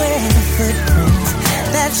still wear the footprints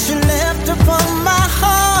that you left upon my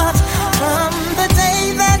heart from the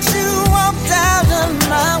day that you walked out of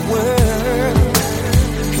my world.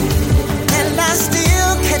 And I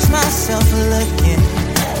still catch myself looking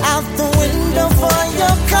out the window for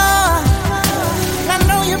your car. I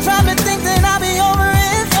know you probably think that I'll be over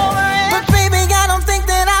it, but baby, I don't think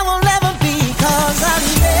that I will ever be, 'cause I've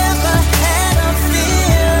never had a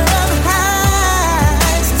fear of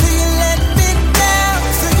heights till you let me down,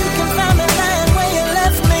 so you can find me lying where you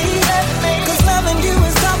left me, 'cause loving you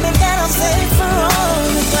is something that I'm safer on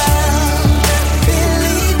the ground.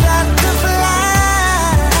 Believe I could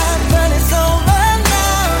fly, but it's over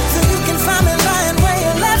now, so you can find me lying where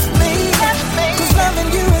you left me, 'cause loving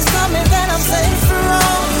you is something that I'm safer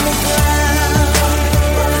on the ground.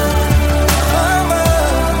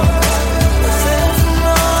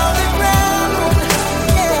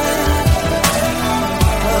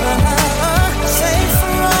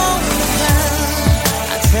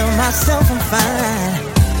 Myself I'm fine,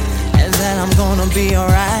 and that I'm gonna be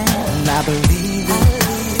alright, and I believe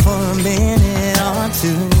it for a minute or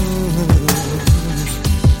two.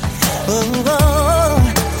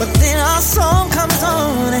 But then our song comes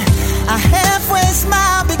on, I halfway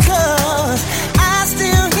smile because I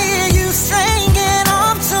still hear you singing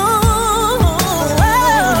on tune.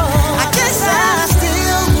 I guess I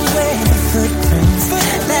still wear the footprints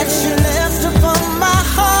that you left upon my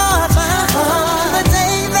heart on the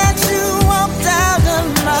day that you walked out of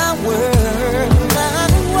my world.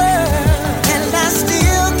 And I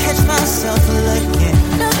still catch myself looking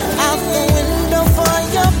out the window for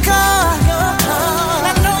your car.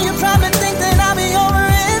 I know you probably think that I'll be over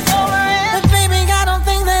it, but baby, I don't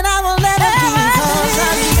think that I will let it be, 'cause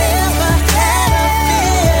I've never had a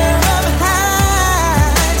fear of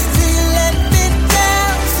heights till you let me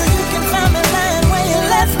down, so you can find me lying where you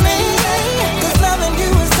left me, 'cause loving you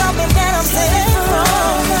is something that I'm safer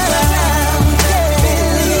on the ground.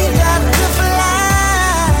 Believe I could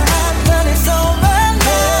fly, but it's over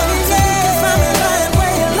now, so you can find me lying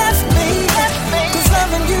where you left me, 'cause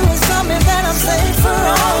loving you is something that I'm safer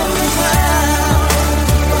on the ground.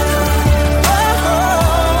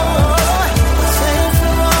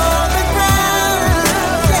 Safer on the ground,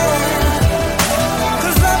 yeah.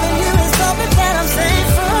 'Cause loving you is something that I'm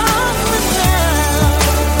safer on the ground.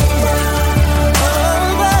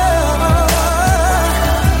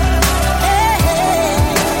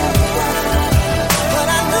 But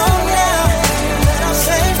I know now that I'm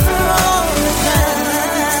safer on the ground.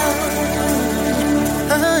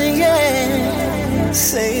 Yeah,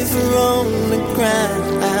 safer on the ground.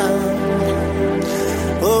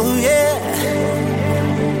 Oh yeah,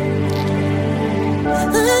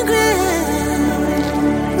 the ground.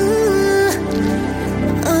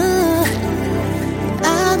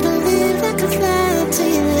 I believe I could fly till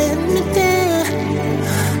you let me down.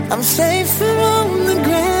 I'm safer on the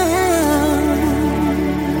ground.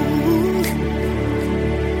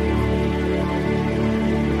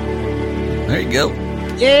 There you go.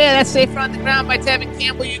 Yeah, that's Safer on the Ground by Tevin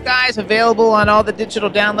Campbell, you guys. Available on all the digital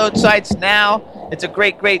download sites now. It's a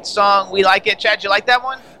great, great song. We like it. Chad, you like that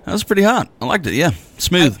one? That was pretty hot. I liked it. Yeah,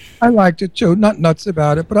 smooth. I liked it too. Not nuts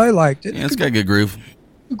about it, but I liked it. Yeah, it's got a good groove.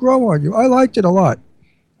 To grow on you. I liked it a lot.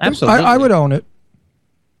 Absolutely. I would own it.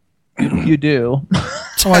 You do.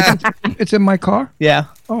 Oh, it's in my car? Yeah.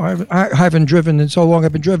 Oh, I haven't driven in so long.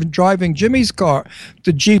 I've been driving Jimmy's car,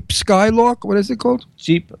 the Jeep Skylark. What is it called?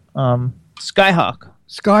 Jeep Skyhawk.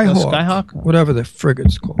 Skyhawk. No, Skyhawk? Whatever the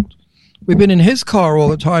frigate's called. We've been in his car all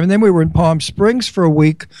the time, and then we were in Palm Springs for a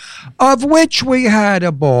week, of which we had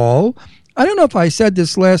a ball. I don't know if I said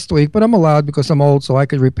this last week, but I'm allowed because I'm old, so I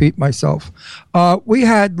could repeat myself. We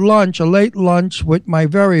had lunch, a late lunch, with my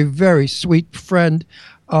very, very sweet friend,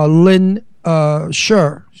 Lynn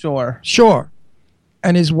Sure,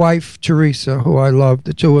 and his wife, Teresa, who I love,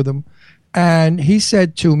 the two of them. And he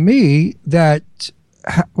said to me that,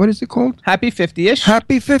 what is it called? Happy 50-ish.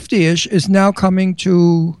 Happy 50-ish is now coming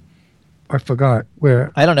to, I forgot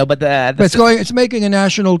where. I don't know, but it's making a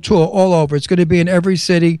national tour all over. It's going to be in every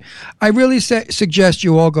city. I really suggest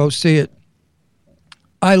you all go see it.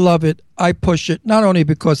 I love it. I push it, not only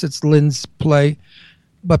because it's Lynn's play,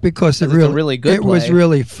 but because it was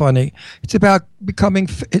really funny. It's about becoming.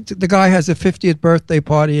 The guy has a 50th birthday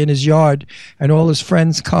party in his yard, and all his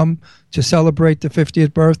friends come to celebrate the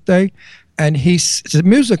 50th birthday. and it's a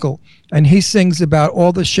musical, and he sings about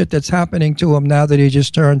all the shit that's happening to him now that he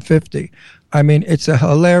just turned 50. I mean, it's a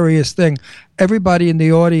hilarious thing. Everybody in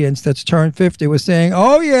the audience that's turned 50 was saying,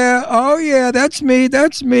 oh yeah, that's me.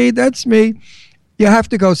 You have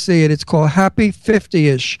to go see it. It's called Happy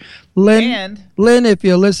 50-ish. Lynn, if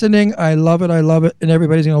you're listening, I love it, and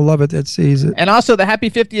everybody's going to love it that sees it. And also, the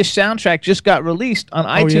Happy 50-ish soundtrack just got released on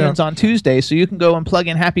iTunes on Tuesday, so you can go and plug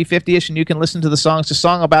in Happy 50-ish, and you can listen to the songs. The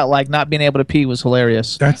song about, like, not being able to pee was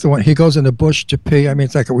hilarious. That's the one. He goes in the bush to pee. I mean,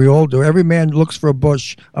 it's like we all do. Every man looks for a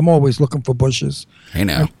bush. I'm always looking for bushes. Hey,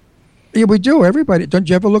 now. Yeah, we do. Everybody. Don't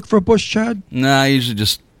you ever look for a bush, Chad? Nah, I usually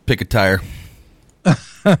just pick a tire.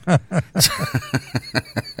 Hey,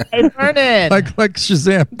 Vernon. Like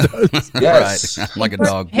Shazam does. Yes. Right. Like a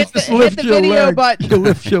dog. Hit the video button. You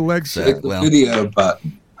lift your legs. Hit the video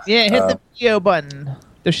button. Yeah, hit the video button.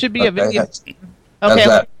 There should be a video. Okay,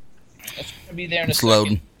 that? it's gonna be there in a It's second.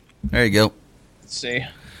 loading. There you go. Let's see.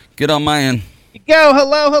 Get on my end. Here you go.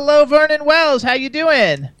 Hello, Vernon Wells. How you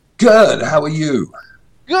doing? Good. How are you?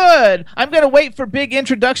 Good. I'm going to wait for big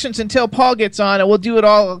introductions until Paul gets on, and we'll do it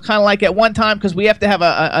all kind of like at one time because we have to have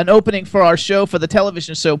an opening for our show for the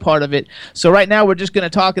television show part of it. So right now we're just going to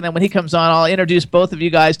talk, and then when he comes on, I'll introduce both of you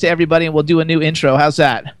guys to everybody, and we'll do a new intro. How's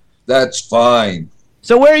that? That's fine.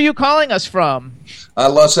 So where are you calling us from?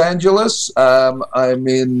 Los Angeles. I'm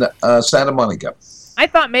in Santa Monica. I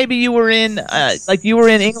thought maybe you were in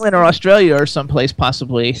England or Australia or someplace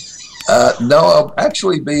possibly. No, I'll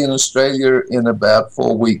actually be in Australia in about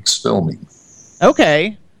 4 weeks filming.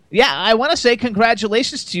 Okay. Yeah, I want to say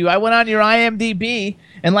congratulations to you. I went on your IMDb,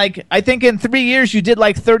 and I think in 3 years you did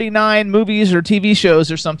 39 movies or TV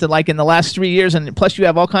shows or something in the last 3 years, and plus you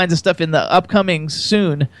have all kinds of stuff in the upcoming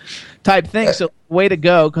soon type thing. So way to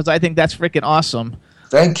go, because I think that's freaking awesome.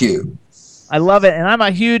 Thank you. I love it, and I'm not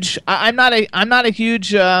a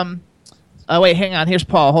huge. Wait, hang on. Here's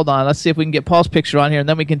Paul. Hold on. Let's see if we can get Paul's picture on here, and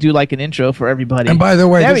then we can do an intro for everybody. And by the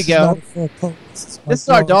way, there we go. This is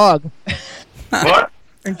our dog. What?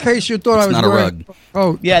 In case you thought I was not a rug.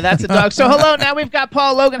 Oh, yeah, that's a dog. So hello. Now we've got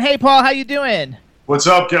Paul Logan. Hey, Paul. How you doing? What's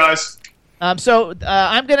up, guys? I'm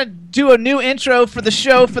gonna do a new intro for the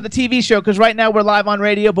show, for the TV show, because right now we're live on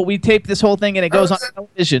radio, but we tape this whole thing and it goes on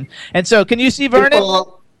television. And so, can you see Vernon?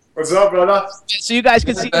 What's up, brother? So you guys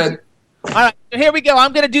can see. All right, so here we go.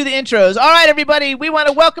 I'm going to do the intros. All right, everybody, we want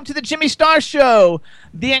to welcome to the Jimmy Star Show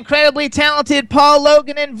the incredibly talented Paul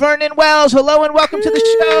Logan and Vernon Wells. Hello and welcome to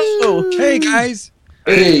the show. Hey, guys.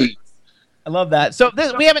 Hey. I love that. So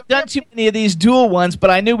we haven't done too many of these dual ones,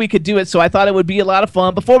 but I knew we could do it, so I thought it would be a lot of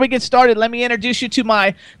fun. Before we get started, let me introduce you to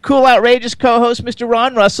my cool, outrageous co-host, Mr.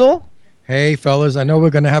 Ron Russell. Hey, fellas, I know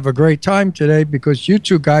we're going to have a great time today because you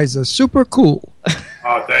two guys are super cool.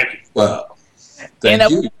 Oh, thank you. Well,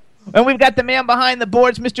 thank you. And we've got the man behind the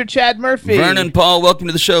boards, Mr. Chad Murphy. Vernon, Paul, welcome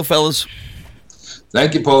to the show, fellas.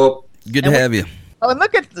 Thank you, Paul. Good to have you. Oh, and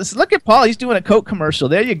look at this! Look at Paul. He's doing a Coke commercial.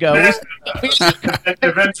 There you go.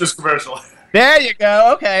 Adventures commercial. There you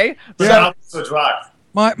go. Okay. So dry.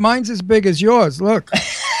 Mine's as big as yours. Look.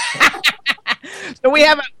 So we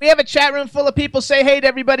have a chat room full of people. Say hey to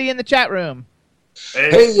everybody in the chat room.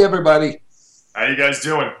 Hey, everybody. How you guys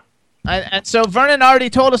doing? And so Vernon already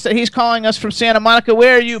told us that he's calling us from Santa Monica.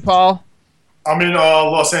 Where are you, Paul? I'm in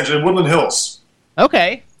Los Angeles, Woodland Hills.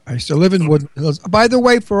 Okay. I used to live in Woodland Hills. By the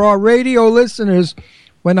way, for our radio listeners,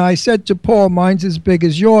 when I said to Paul, mine's as big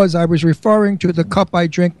as yours, I was referring to the cup I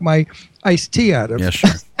drink my iced tea out of. Yeah,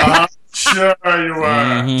 sure. Sure you were.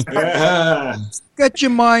 Mm-hmm. Yeah. Get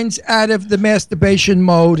your minds out of the masturbation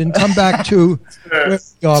mode and come back to where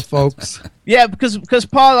we are, folks. Yeah, because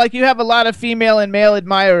Paul, you have a lot of female and male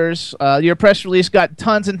admirers. Your press release got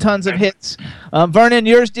tons and tons of hits. Vernon,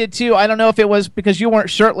 yours did too. I don't know if it was because you weren't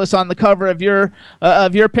shirtless on the cover of your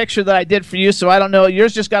picture that I did for you, so I don't know.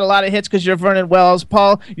 Yours just got a lot of hits because you're Vernon Wells.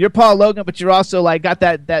 Paul, you're Paul Logan, but you're also got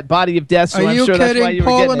that body of death. So Are I'm you sure kidding? that's why you were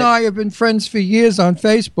Paul getting and it. I have been friends for years on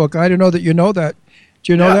Facebook. I don't know that you know that.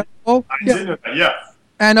 Do you know that, Paul? I did know that, yeah.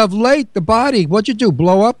 And of late, the body, what'd you do,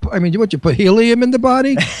 blow up? I mean, what, you put helium in the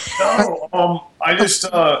body? No, I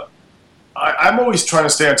just, I'm always trying to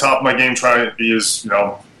stay on top of my game, trying to be as, in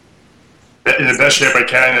the best shape I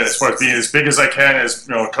can, as far as being as big as I can, as,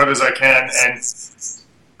 cut as I can, and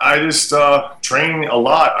I just train a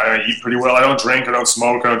lot. I eat pretty well. I don't drink, I don't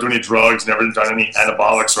smoke, I don't do any drugs, never done any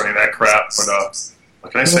anabolics or any of that crap, but,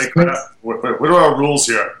 what can I say, crap? What are our rules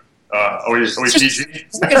here? Are we PG?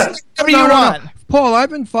 Whatever you want. Paul, I've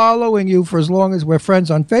been following you for as long as we're friends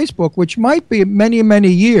on Facebook, which might be many, many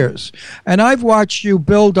years. And I've watched you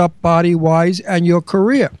build up body-wise and your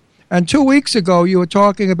career. And 2 weeks ago, you were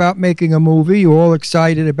talking about making a movie. You were all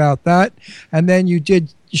excited about that. And then you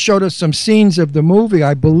showed us some scenes of the movie,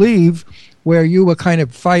 I believe, where you were kind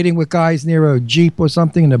of fighting with guys near a Jeep or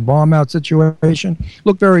something in a bomb-out situation.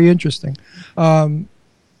 Looked very interesting.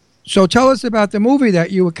 So tell us about the movie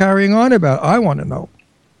that you were carrying on about. I want to know.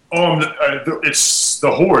 It's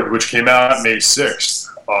The Horde, which came out May 6th.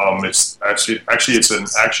 It's actually it's an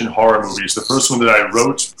action horror movie. It's the first one that I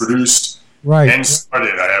wrote, produced, and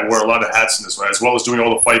started. I wore a lot of hats in this one, as well as doing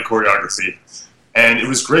all the fight choreography. And it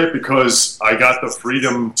was great because I got the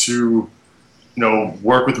freedom to,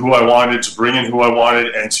 work with who I wanted, to bring in who I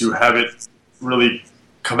wanted, and to have it really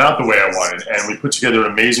come out the way I wanted. And we put together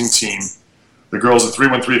an amazing team. The girls at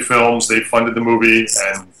 313 Films, they funded the movie,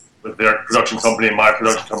 and with their production company and my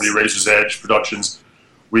production company, Razor's Edge Productions,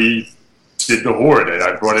 we did The Horde. And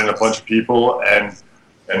I brought in a bunch of people, and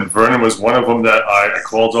Vernon was one of them that I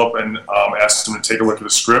called up and asked him to take a look at the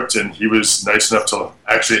script, and he was nice enough to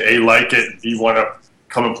actually A, like it, and B, want to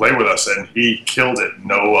come and play with us, and he killed it.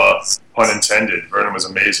 No pun intended. Vernon was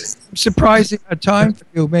amazing. Surprising a time for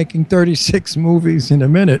you, making 36 movies in a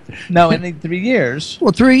minute. No, in the 3 years.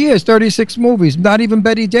 Well, 3 years, 36 movies. Not even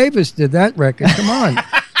Betty Davis did that record. Come on.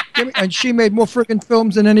 And she made more freaking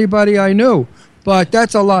films than anybody I knew. But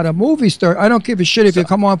that's a lot of movie stars. I don't give a shit if you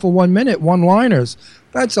come on for 1 minute, one-liners.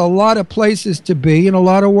 That's a lot of places to be and a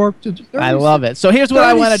lot of work to do. I love it. So here's what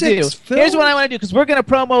I want to do. Here's what I want to do, because we're going to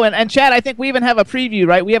promo, and Chad, I think we even have a preview,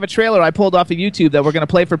 right? We have a trailer I pulled off of YouTube that we're going to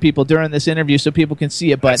play for people during this interview so people can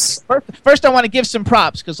see it. But first I want to give some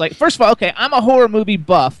props, because, first of all, okay, I'm a horror movie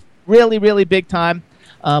buff. Really, really big time.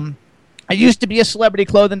 I used to be a celebrity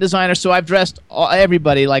clothing designer, so I've dressed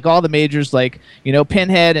everybody, like all the majors, like,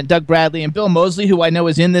 Pinhead and Doug Bradley and Bill Moseley, who I know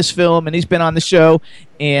is in this film, and he's been on the show.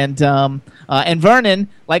 And Vernon,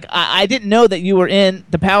 I didn't know that you were in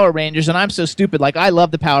the Power Rangers, and I'm so stupid. I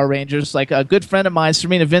love the Power Rangers. A good friend of mine,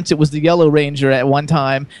 Serena Vincent, was the Yellow Ranger at one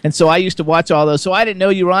time, and so I used to watch all those. So I didn't know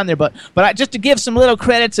you were on there, but just to give some little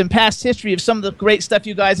credits and past history of some of the great stuff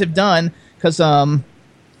you guys have done, because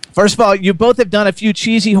first of all, you both have done a few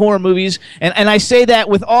cheesy horror movies, and I say that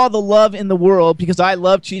with all the love in the world because I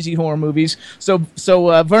love cheesy horror movies. So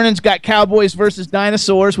Vernon's got Cowboys versus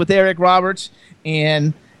Dinosaurs with Eric Roberts,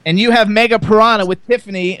 and you have Mega Piranha with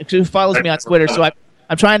Tiffany, who follows me on Twitter. So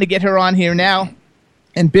I'm trying to get her on here now.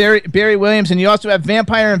 And Barry Williams, and you also have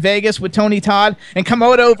Vampire in Vegas with Tony Todd, and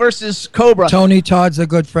Komodo versus Cobra. Tony Todd's a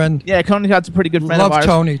good friend. Yeah, Tony Todd's a pretty good friend of ours.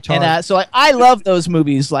 Love Tony Todd. And so I love those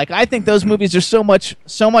movies. I think those movies are so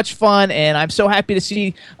much fun, and I'm so happy to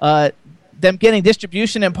see them getting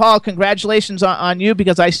distribution. And Paul, congratulations on you,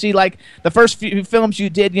 because I see the first few films you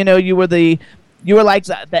did. You were like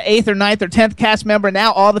the 8th or 9th or 10th cast member.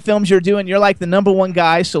 Now all the films you're doing, you're like the number one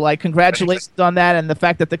guy. So congratulations on that, and the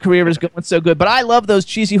fact that the career is going so good. But I love those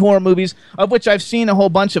cheesy horror movies, of which I've seen a whole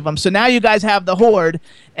bunch of them. So now you guys have The Horde,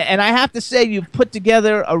 and I have to say you've put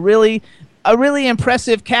together a really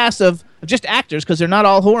impressive cast of just actors, because they're not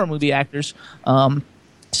all horror movie actors.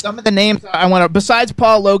 Some of the names I want to, besides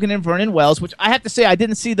Paul, Logan, and Vernon Wells, which I have to say I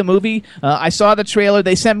didn't see the movie. I saw the trailer.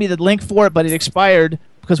 They sent me the link for it, but it expired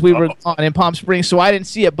because we were on in Palm Springs, so I didn't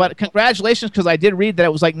see it. But congratulations, because I did read that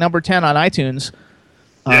it was number 10 on iTunes.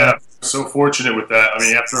 Yeah, so fortunate with that. I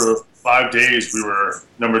mean, after 5 days, we were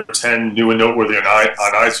number 10 new and noteworthy on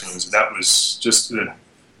iTunes, and that was just,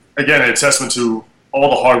 again, a testament to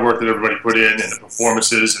all the hard work that everybody put in, and the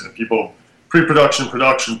performances, and the people, pre-production,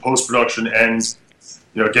 production, post-production, and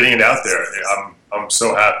getting it out there. I'm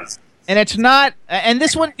so happy. And it's not, and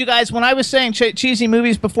this one, you guys, when I was saying cheesy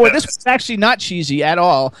movies before, this was actually not cheesy at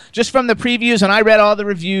all. Just from the previews, and I read all the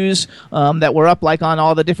reviews that were up on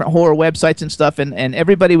all the different horror websites and stuff, and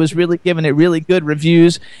everybody was really giving it really good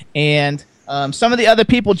reviews. And some of the other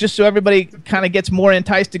people, just so everybody kind of gets more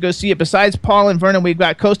enticed to go see it, besides Paul and Vernon, we've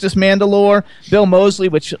got Costas Mandylor, Bill Moseley,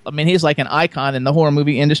 which, he's like an icon in the horror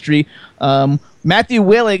movie industry. Matthew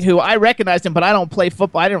Willig, who I recognized him, but I don't play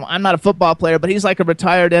football. I'm not a football player, but he's like a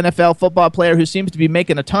retired NFL football player who seems to be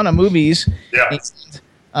making a ton of movies. Yeah.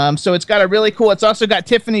 So it's got a really cool. It's also got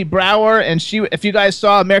Tiffany Brower, and she, if you guys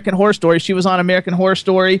saw American Horror Story, she was on American Horror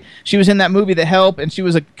Story. She was in that movie The Help, and she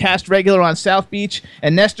was a cast regular on South Beach.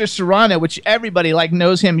 And Nestor Serrano, which everybody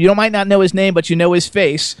knows him. You might not know his name, but you know his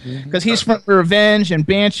face because he's from Revenge and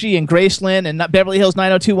Banshee and Graceland and Beverly Hills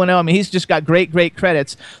 90210. He's just got great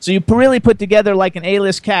credits. So you really put together an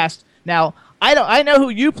A-list cast. Now, I know who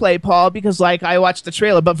you play, Paul, because I watched the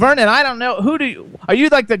trailer. But Vernon, I don't know. Are you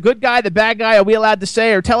the good guy, the bad guy? Are we allowed to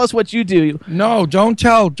say, or tell us what you do? No, don't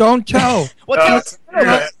tell. Don't tell.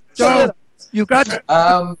 You got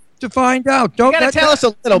to find out. Don't you got to tell us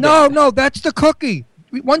a little bit. No, that's the cookie.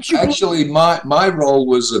 once you Actually, my role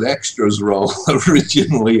was an extras role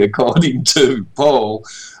originally, according to Paul.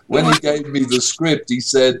 When he gave me the script, he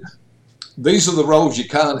said, "These are the roles you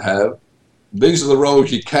can't have. These are the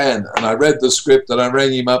roles you can." And I read the script and I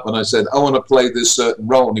rang him up and I said, "I want to play this certain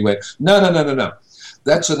role." And he went, No.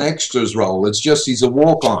 That's an extras role. It's just he's a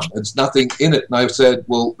walk-on. It's nothing in it." And I said,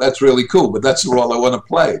 "Well, that's really cool, but that's the role I want to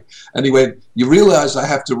play." And he went, "You realize I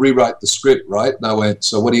have to rewrite the script, right?" And I went,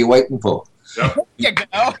 "So what are you waiting for?" Yep. You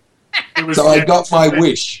go. So I got my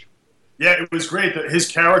wish. Yeah, it was great. His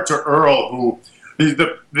character Earl, who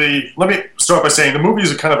let me start by saying the movie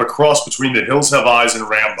is a kind of a cross between The Hills Have Eyes and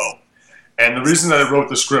Rambo. And the reason that I wrote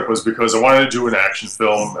the script was because I wanted to do an action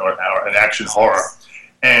film or an action horror,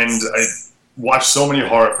 and I watched so many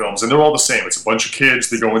horror films, and they're all the same. It's a bunch of kids.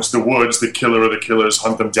 They go into the woods. The killer or the killers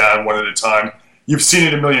hunt them down one at a time. You've seen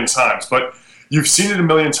it a million times, but you've seen it a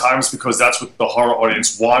million times because that's what the horror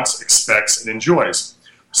audience wants, expects, and enjoys.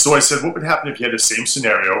 So I said, what would happen if you had the same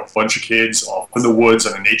scenario, a bunch of kids off in the woods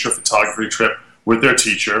on a nature photography trip with their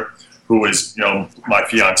teacher, who is, my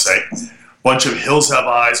fiance, bunch of Hills Have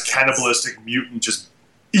Eyes, cannibalistic, mutant, just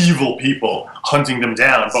evil people hunting them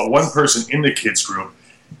down, but one person in the kids group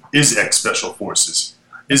is ex-special forces,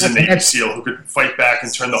 is a Navy SEAL who could fight back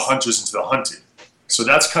and turn the hunters into the hunted. So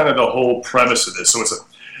that's kind of the whole premise of this. So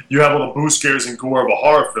you have all the boo scares and gore of a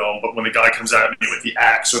horror film, but when the guy comes at me with the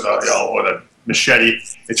axe or the machete,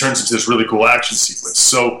 it turns into this really cool action sequence.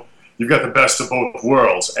 So you've got the best of both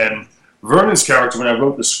worlds. And Vernon's character, when I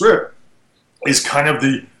wrote the script, is kind of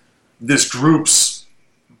this group's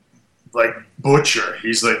like butcher.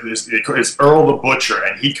 He's like it's Earl the Butcher,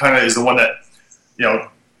 and he kind of is the one that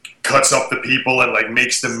cuts up the people and like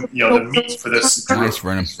makes them the meat for this. Nice,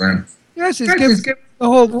 Vernon. Yes, he's giving the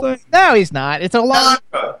whole thing. No, he's not. It's a lot.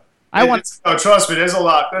 Trust me, there's a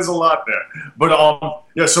lot there.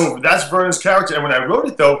 But so that's Vernon's character. And when I wrote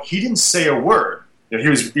it, though, he didn't say a word.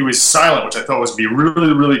 He was silent, which I thought was be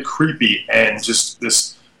really, really creepy, and just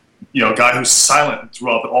this guy who's silent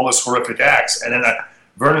throughout all this horrific acts. And then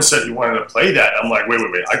Vernon said he wanted to play that. I'm like, wait,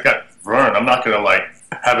 I got Vernon. I'm not gonna like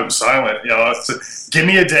have him silent. So give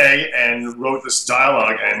me a day, and wrote this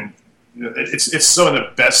dialogue, and it's some of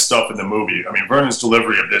the best stuff in the movie. I mean, Vernon's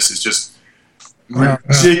delivery of this is just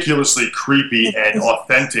ridiculously creepy and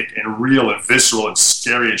authentic and real and visceral and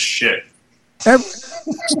scary as shit.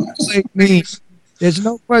 Mean. There's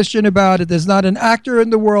no question about it. There's not an actor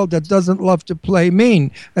in the world that doesn't love to play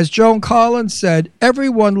mean. As Joan Collins said,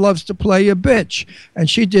 everyone loves to play a bitch, and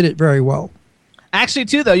she did it very well. Actually,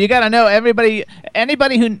 too, though, you got to know anybody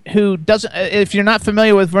who doesn't. If you're not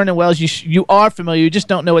familiar with Vernon Wells, you are familiar. You just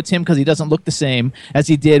don't know it's him because he doesn't look the same as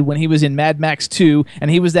he did when he was in Mad Max 2,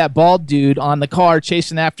 and he was that bald dude on the car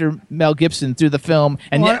chasing after Mel Gibson through the film.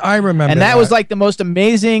 And I remember. And that was like the most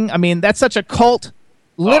amazing. I mean, that's such a cult.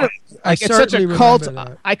 Literally, it's such a cult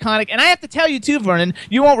iconic. And I have to tell you too, Vernon,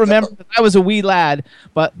 you won't remember because I was a wee lad,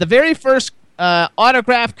 but the very first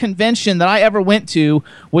autograph convention that I ever went to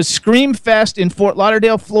was Scream Fest in Fort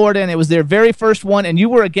Lauderdale, Florida, and it was their very first one, and you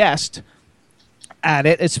were a guest at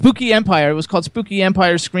it. It's Spooky Empire. It was called Spooky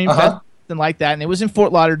Empire Scream Fest, something like that, and it was in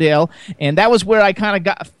Fort Lauderdale, and that was where I kind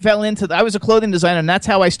of fell into. I was a clothing designer, and that's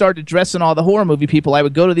how I started dressing all the horror movie people. I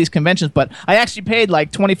would go to these conventions, but I actually paid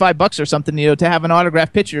like $25 or something, to have an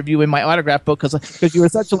autographed picture of you in my autograph book because you were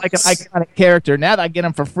such an iconic character. Now that I get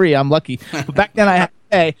them for free, I'm lucky. But back then I had to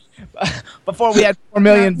pay. Before we had 4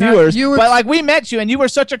 million viewers, but like we met you, and you were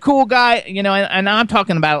such a cool guy, and I'm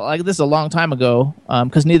talking about like this is a long time ago,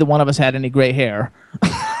 because neither one of us had any gray hair.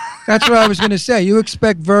 That's what I was going to say. You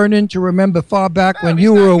expect Vernon to remember far back when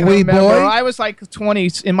you were a wee boy? I was like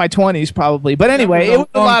 20s, in my 20s probably. But anyway,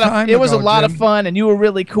 it was a lot of fun, and you were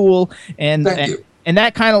really cool, and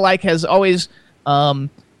that kind of like has always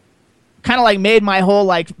kind of like made my whole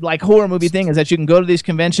like horror movie thing is that you can go to these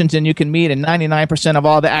conventions and you can meet, and 99% of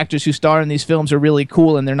all the actors who star in these films are really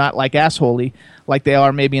cool, and they're not like assholey like they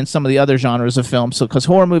are maybe in some of the other genres of films. So because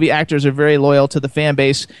horror movie actors are very loyal to the fan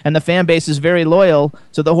base, and the fan base is very loyal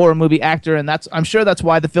to the horror movie actor, and I'm sure that's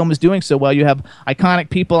why the film is doing so well. You have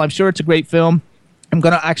iconic people. I'm sure it's a great film. I'm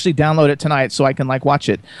going to actually download it tonight so I can like watch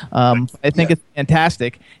it. I think it's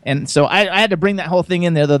fantastic. And so I had to bring that whole thing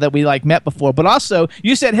in there, though, that we like met before. But also,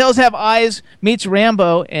 you said Hills Have Eyes meets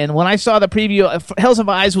Rambo. And when I saw the preview, Hills Have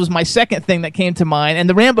Eyes was my second thing that came to mind. And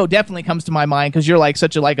the Rambo definitely comes to my mind because you're like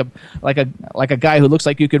such a guy who looks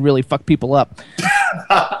like you could really fuck people up.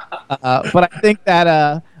 But I think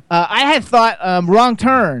that I had thought Wrong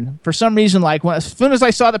Turn for some reason. Like as soon as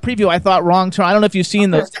I saw the preview, I thought Wrong Turn. I don't know if you've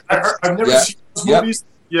seen those. I've never seen those movies.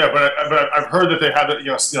 Yeah, but I've heard that they have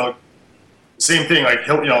it. Same thing, like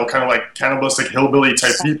kind of like cannibalistic hillbilly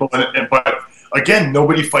type people. But again,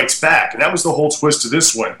 nobody fights back. And that was the whole twist to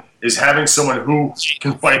this one, is having someone who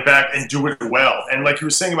can fight back and do it well. And like you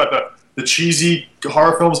were saying about the cheesy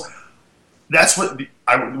horror films, that's what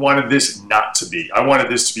I wanted this not to be. I wanted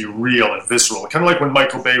this to be real and visceral. Kind of like when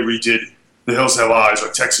Michael Bay redid The Hills Have Eyes or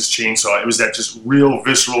Texas Chainsaw. It was that just real,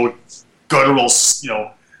 visceral, guttural,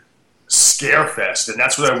 scare fest. And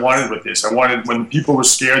that's what I wanted with this. I wanted, when people were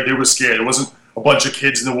scared, they were scared. It wasn't a bunch of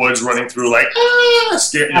kids in the woods running through like,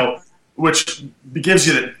 scared, which gives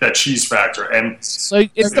you that cheese factor. And so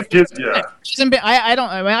it's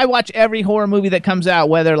I watch every horror movie that comes out,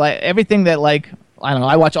 whether like everything that like, I don't know.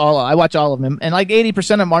 I watch all of them, and like 80%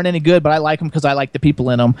 of them aren't any good, but I like them because I like the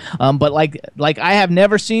people in them. But like I have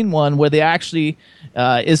never seen one where they actually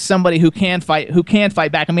is somebody who can fight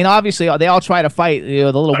back. I mean, obviously they all try to fight. The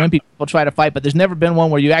little wimpy people try to fight, but there's never been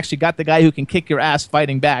one where you actually got the guy who can kick your ass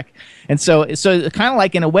fighting back. And so kind of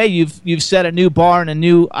like in a way you've set a new bar and a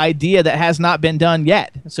new idea that has not been done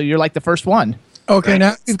yet. So you're like the first one. Okay,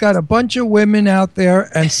 now you've got a bunch of women out there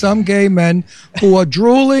and some gay men who are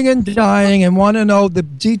drooling and dying and want to know the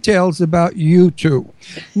details about you two.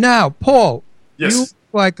 Now, Paul, Yes. you look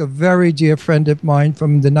like a very dear friend of mine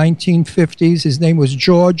from the 1950s. His name was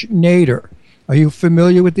George Nader. Are you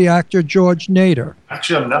familiar with the actor George Nader?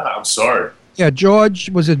 Actually, I'm not. I'm sorry. Yeah, George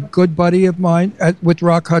was a good buddy of mine with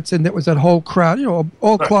Rock Hudson. There was that whole crowd,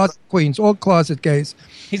 all closet queens, all closet gays.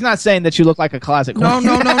 He's not saying that you look like a closet queen.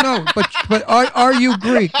 No. But are you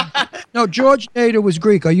Greek? No, George Nader was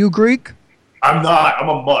Greek. Are you Greek? I'm not. I'm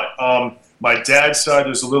a mutt. My dad's side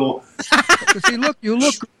is a little. See, you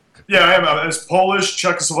look. Yeah, I am. I'm Polish,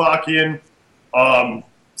 Czechoslovakian,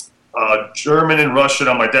 German, and Russian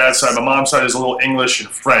on my dad's side. My mom's side is a little English and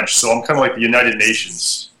French, so I'm kind of like the United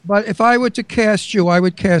Nations. But if I were to cast you, I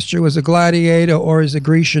would cast you as a gladiator or as a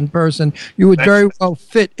Grecian person. You would very well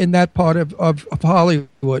fit in that part of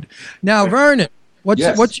Hollywood. Now, Vernon, what's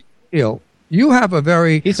your deal? You have a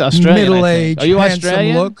very middle-aged,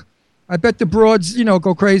 handsome look. I bet the broads,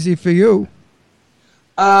 go crazy for you.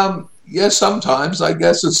 Yes, sometimes. I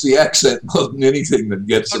guess it's the accent more than anything that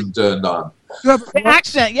gets them turned on. You have the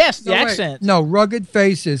accent, yes, the accent. No, rugged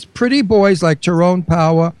faces. Pretty boys like Tyrone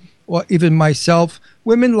Power or even myself,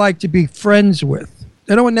 women like to be friends with.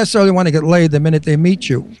 They don't necessarily want to get laid the minute they meet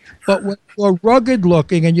you. But when you're rugged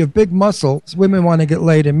looking and you have big muscles, women want to get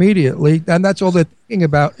laid immediately. And that's all they're thinking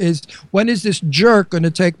about is, when is this jerk going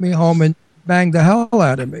to take me home and bang the hell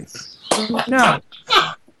out of me? Now,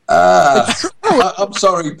 I'm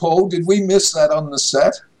sorry, Paul. Did we miss that on the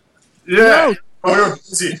set? Yeah, we were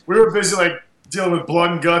busy. We were busy like dealing with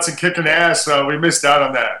blood and guts and kicking ass, so we missed out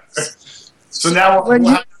on that. So now we'll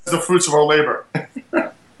have the fruits of our labor.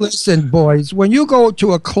 Listen, boys, when you go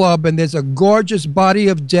to a club and there's a gorgeous body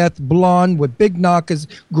of death, blonde with big knockers,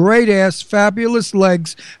 great ass, fabulous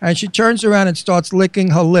legs, and she turns around and starts licking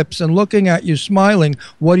her lips and looking at you, smiling,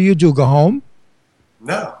 what do? Go home?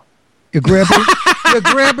 No. You grab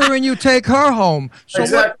her and you take her home. So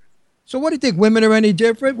exactly. So what do you think? Women are any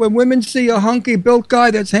different? When women see a hunky built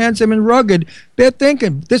guy that's handsome and rugged, they're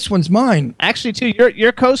thinking, this one's mine. Actually, too,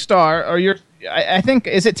 your co-star or I think,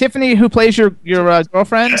 is it Tiffany who plays your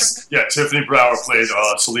girlfriend? Yes. Yeah, Tiffany Brower played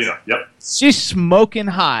Selena. Yep. She's smoking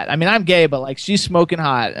hot. I mean, I'm gay, but like she's smoking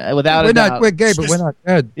hot without a doubt. We're gay, but we're not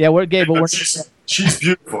dead. Yeah, we're gay, but she's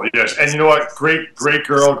beautiful. Yes, and you know what? Great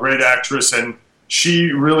girl, great actress, and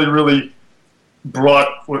she really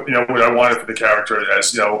brought what I wanted for the character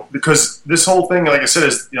as, because this whole thing, like I said,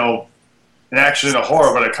 is an action and a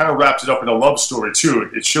horror, but I kind of wrapped it up in a love story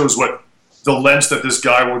too. It shows what the lengths that this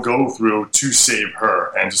guy will go through to save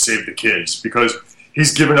her and to save the kids, because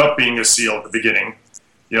he's given up being a SEAL at the beginning,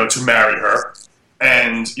 to marry her,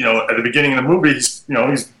 and at the beginning of the movie, he's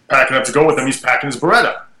packing up to go with him. He's packing his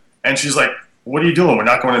Beretta, and she's like, what are you doing? We're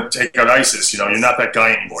not going to take out ISIS. You're not that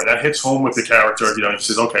guy anymore. That hits home with the character. He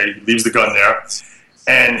says, okay, he leaves the gun there.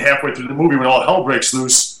 And halfway through the movie, when all hell breaks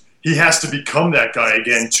loose, he has to become that guy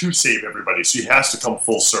again to save everybody. So he has to come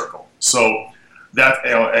full circle. So that,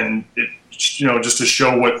 and it, just to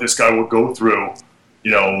show what this guy will go through,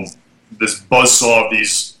 this buzzsaw of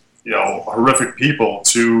these, horrific people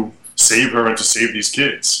to save her and to save these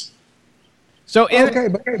kids. So, okay,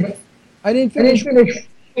 but I didn't finish.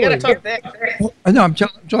 You gotta talk back. No, I'm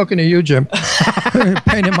talking to you, Jim.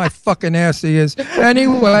 Pain in my fucking ass he is.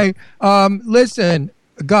 Anyway, listen,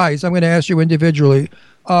 guys, I'm going to ask you individually.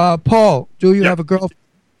 Paul, do you have a girl?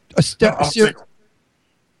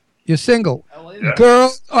 You're single. Yeah.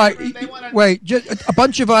 Girl, wait, a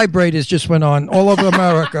bunch of vibrators just went on all over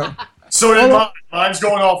America. So did mine's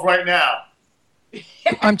going off right now.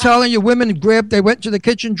 I'm telling you, women they went to the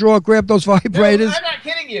kitchen drawer, grabbed those vibrators. No, I'm not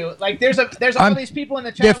kidding you. Like, there's all these people in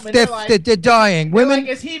the chat room, and they're dying. they're Women. like,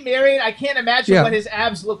 is he married? I can't imagine what his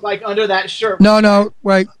abs look like under that shirt. No,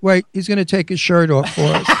 wait. He's going to take his shirt off for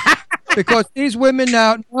us. Because these women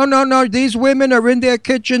now, no, these women are in their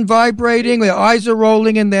kitchen vibrating, their eyes are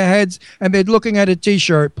rolling in their heads, and they're looking at a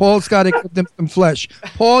T-shirt. Paul's got to give them some flesh.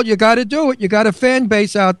 Paul, you got to do it. You got a fan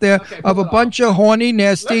base out there of a bunch of horny,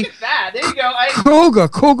 nasty, Look at that. There you go.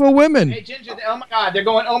 cougar women. Hey, Ginger, oh my God, they're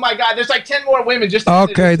going, oh my God, there's like 10 more women just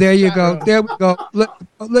Okay, there you go. There we go.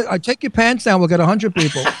 I take your pants down, we'll get 100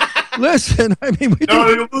 people. Listen, I mean,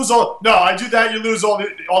 you lose all. No, I do that. You lose all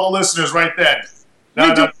the listeners right then.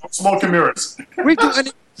 No, smoke and mirrors. We do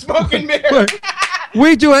smoke and mirrors.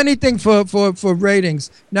 We do anything for ratings.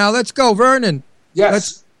 Now let's go, Vernon.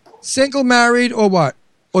 Yes. Single, married, or what?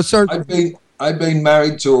 Or certain? I've been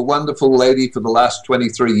married to a wonderful lady for the last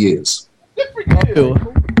 23 years. Good for you.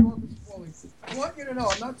 I want you to know,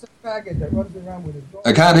 I'm not some faggot that runs around with a dog.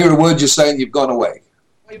 I can't hear a word you're saying. You've gone away.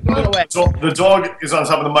 The dog is on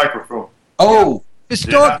top of the microphone. Oh, this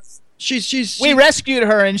dog. She's. We rescued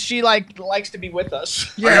her, and she likes to be with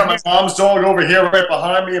us. I got my mom's dog over here right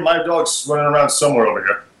behind me, and my dog's running around somewhere over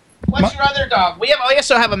here. What's your other dog? We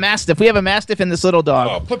also have a Mastiff. We have a Mastiff and this little dog.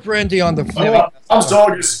 Oh, put Brandy on the floor. My mom's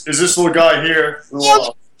dog is this little guy here.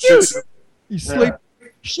 He's sleeping.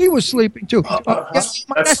 She was sleeping too. That's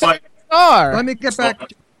fine. Let me get back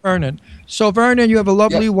to Vernon. So, Vernon, you have a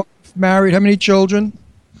lovely wife, married. How many children?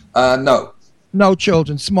 No. No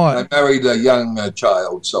children. Smart. I married a young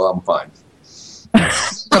child, so I'm fine.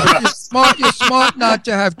 You're smart not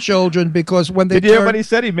to have children because when they Did you hear what he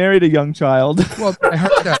said? He married a young child. Well, I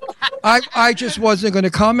heard that. I just wasn't going to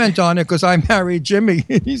comment on it because I married Jimmy.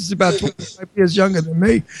 He's about 25 years younger than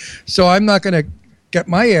me. So I'm not going to get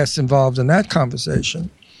my ass involved in that conversation.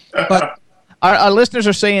 But our listeners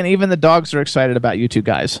are saying even the dogs are excited about you two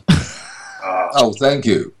guys. Oh, thank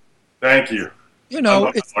you. Thank you. You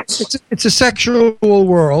know, it's a sexual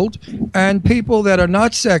world, and people that are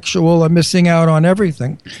not sexual are missing out on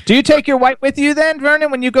everything. Do you take your wife with you then,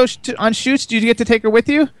 Vernon, when you go on shoots? Do you get to take her with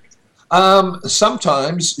you?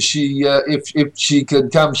 Sometimes she, if she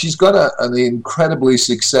could come, she's got an incredibly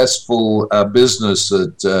successful business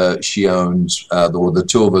that she owns, or the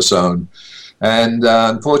two of us own. And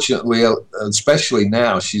unfortunately, especially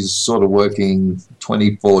now, she's sort of working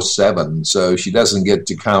 24/7, so she doesn't get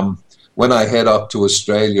to come. When I head up to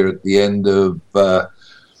Australia at the end of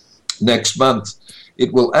next month,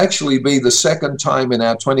 it will actually be the second time in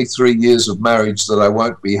our 23 years of marriage that I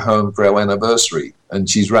won't be home for our anniversary, and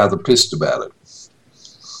she's rather pissed about it.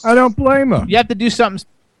 I don't blame her. You have to do something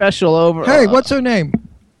special over. Hey, what's her name?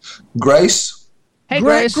 Grace. Hey,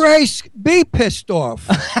 Grace. Grace, be pissed off.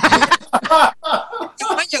 I'll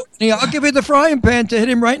give you the frying pan to hit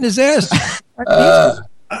him right in his ass.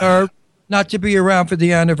 Not to be around for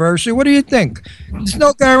the anniversary. What do you think? There's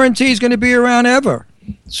no guarantee he's going to be around ever.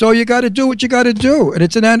 So you got to do what you got to do. And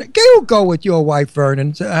it's you go with your wife,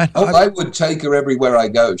 Vernon. I would take her everywhere I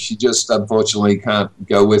go. She just unfortunately can't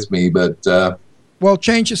go with me. But well,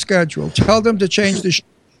 change your schedule. Tell them to change the.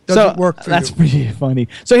 Doesn't work for that's you. pretty funny.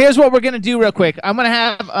 So here's what we're going to do real quick. I'm going to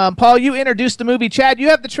have Paul. You introduce the movie. Chad, you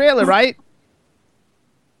have the trailer, right?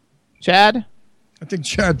 Chad. I think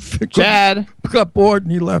Chad got bored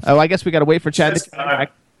and he left. Oh, I guess we got to wait for Chad to come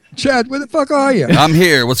back. Chad, where the fuck are you? I'm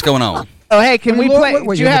here. What's going on? Oh, hey, can we play?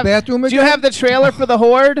 Do you have the trailer for The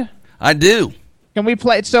Horde? I do. Can we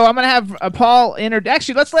play? So I'm going to have Paul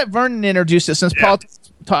Actually, let's let Vernon introduce it since Paul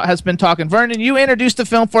has been talking. Vernon, you introduce the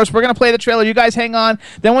film for us. We're going to play the trailer. You guys hang on.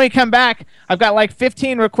 Then when we come back, I've got like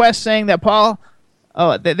 15 requests saying that Paul...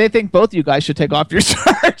 Oh, they think both you guys should take off your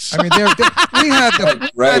shirts. I mean,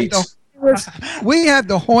 we have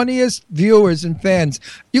the horniest viewers and fans.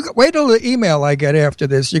 You wait till the email I get after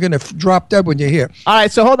this. You're going to drop dead when you're here. All right,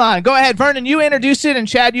 so hold on. Go ahead, Vernon. You introduce it, and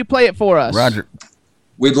Chad, you play it for us. Roger.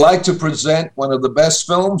 We'd like to present one of the best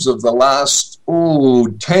films of the last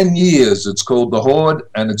 10 years. It's called The Horde,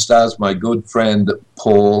 and it stars my good friend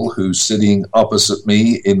Paul, who's sitting opposite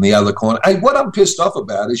me in the other corner. Hey, what I'm pissed off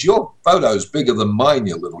about is your photo's bigger than mine,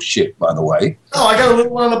 you little shit, by the way. Oh, I got a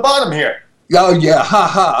little one on the bottom here. Oh, yeah,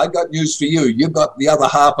 I got news for you. You got the other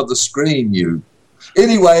half of the screen, you.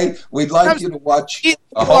 Anyway, we'd like you to watch The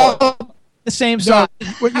Horde. The same song.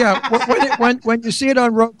 Well, yeah, when you see it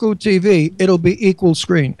on Roku TV, it'll be equal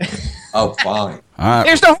screen. Oh, fine. All right.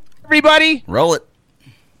 Here's The Horde, everybody. Roll it.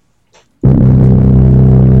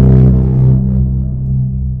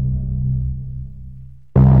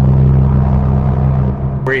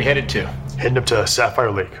 Where are you headed to? Heading up to Sapphire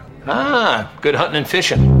Lake. Ah, good hunting and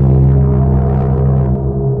fishing.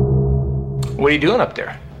 What are you doing up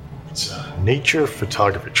there? It's a nature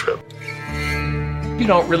photography trip. You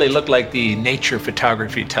don't really look like the nature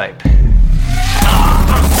photography type.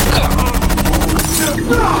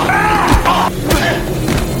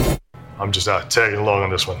 I'm just tagging along on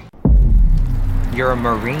this one. You're a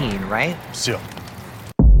Marine, right? Still.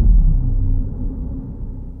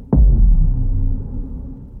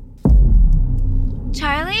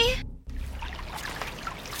 Charlie?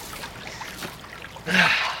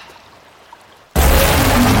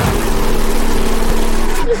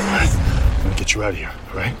 I'm gonna get you out of here,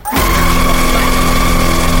 all right?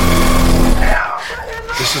 Now,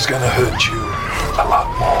 this is gonna hurt you a lot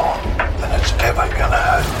more than it's ever gonna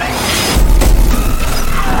hurt me.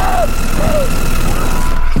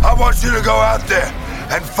 I want you to go out there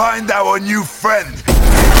and find our new friend.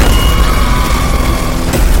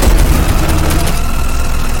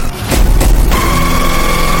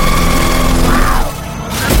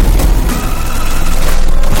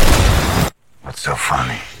 What's so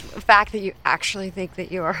funny? The fact that you actually think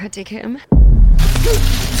that you are hunting him.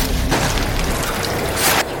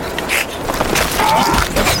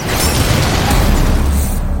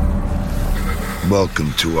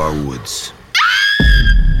 Welcome to our woods.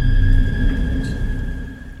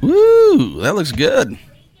 Woo, that looks good.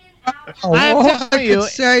 All I can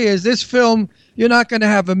say is this film, you're not going to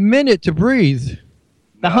have a minute to breathe.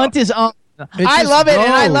 The hunt is on. I love it,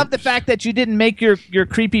 and I love the fact that you didn't make your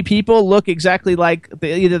creepy people look exactly like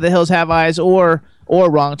either The Hills Have Eyes or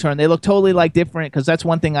Wrong Turn. They look totally like different, because that's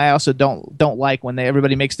one thing I also don't like when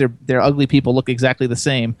everybody makes their ugly people look exactly the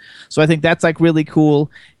same. So I think that's like really cool.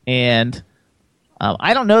 And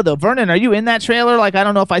I don't know though, Vernon, are you in that trailer? Like, I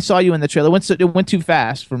don't know if I saw you in the trailer. It went too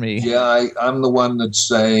fast for me. Yeah, I'm the one that's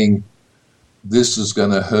saying this is going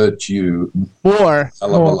to hurt you more. A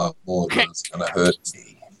lot more than it's going to hurt me.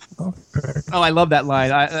 Oh, I love that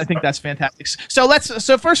line. I think that's fantastic. So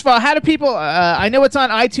first of all, how do people? I know it's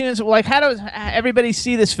on iTunes. Like, how does everybody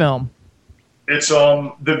see this film? It's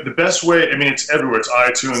the best way. I mean, it's everywhere. It's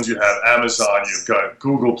iTunes. You have Amazon. You've got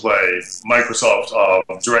Google Play, Microsoft,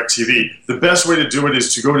 DirecTV. The best way to do it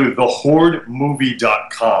is to go to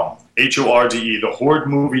thehordemovie.com. HORDE.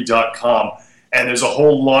 Thehordemovie.com, and there's a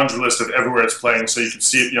whole laundry list of everywhere it's playing, so you can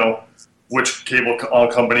see it. Which cable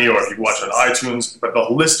company, or if you watch it on iTunes, but the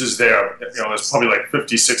list is there. There's probably like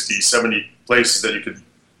 50, 60, 70 places that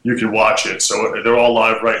you can watch it. So they're all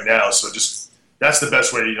live right now. So just that's the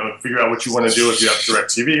best way to figure out what you want to do. If you have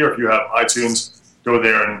DirecTV or if you have iTunes, go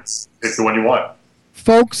there and pick the one you want.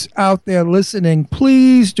 Folks out there listening,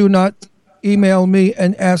 please do not email me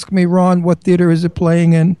and ask me, Ron, what theater is it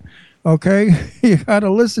playing in? Okay? You got to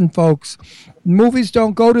listen, folks. Movies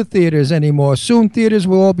don't go to theaters anymore. Soon theaters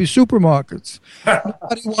will all be supermarkets.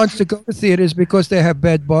 Nobody wants to go to theaters because they have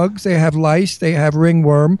bed bugs, they have lice, they have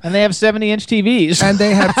ringworm, and they have 70-inch TVs, and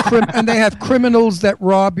they have criminals that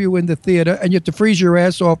rob you in the theater, and you have to freeze your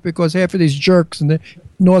ass off because half of these jerks in the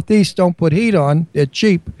Northeast don't put heat on. They're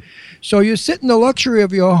cheap. So you sit in the luxury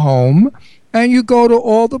of your home, and you go to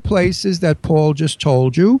all the places that Paul just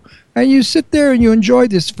told you, and you sit there and you enjoy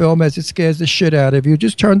this film as it scares the shit out of you.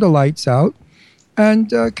 Just turn the lights out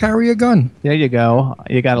and carry a gun. There you go.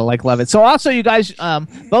 You gotta love it. So also, you guys,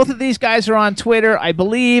 both of these guys are on Twitter. I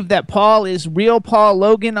believe that Paul is Real Paul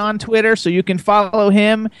Logan on Twitter, so you can follow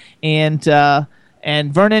him. And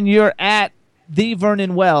Vernon, you're at the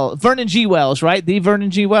Vernon G Wells, right? The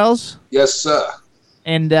Vernon G Wells. Yes, sir.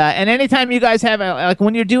 And anytime you guys have like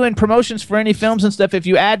when you're doing promotions for any films and stuff, if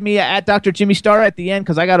you add me at Dr. Jimmy Star at the end,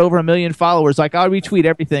 because I got over 1 million followers, like I'll retweet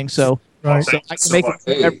everything. So, right. So I can make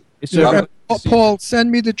it. Paul,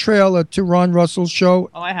 send me the trailer to Ron Russell's show.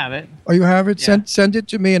 Oh, I have it. Oh, you have it? Yeah. Send it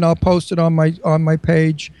to me, and I'll post it on my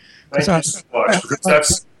page. Thank you so much. Because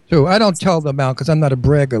that's I don't tell them out because I'm not a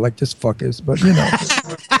bragger like this fuck is, but No,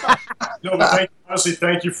 but honestly,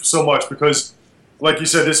 thank you so much, because, like you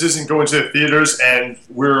said, this isn't going to the theaters, and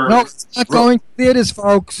we're it's not going to theaters,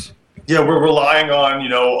 folks. Yeah, we're relying on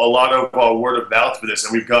a lot of word of mouth for this,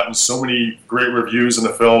 and we've gotten so many great reviews in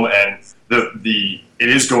the film, and it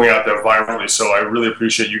is going out there virally. So I really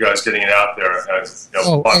appreciate you guys getting it out there. And,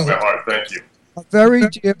 bottom of my heart, thank you. A very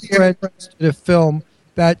dear friend to the film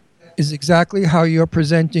that is exactly how you're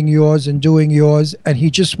presenting yours and doing yours, and he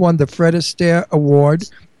just won the Fred Astaire Award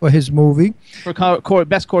for his movie. For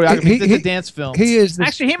best choreography, it's a dance film. He is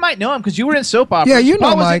actually, he might know him because you were in soap operas. Yeah, you know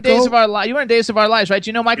Paul was Michael. In Days of Our you were in Days of Our Lives, right? Do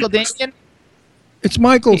you know Michael Damian? It's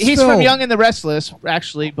Michael. He's still. from Young and the Restless,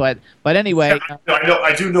 actually, but anyway.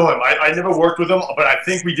 I do know him. I never worked with him, but I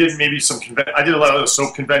think we did maybe some. I did a lot of those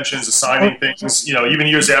soap conventions, assigning things. Even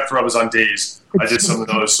years after I was on Days, I did some of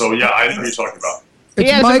those. So yeah, I know what you're talking about.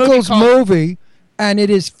 It's Michael's movie, and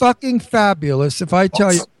it is fucking fabulous. If I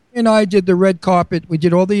tell you, and I did the red carpet. We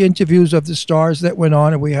did all the interviews of the stars that went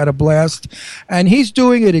on, and we had a blast. And he's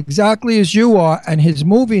doing it exactly as you are. And his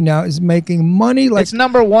movie now is making money like it's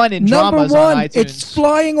 #1 in dramas on iTunes. It's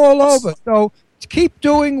flying all over. So keep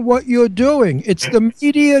doing what you're doing. It's the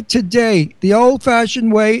media today. The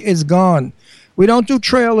old-fashioned way is gone. We don't do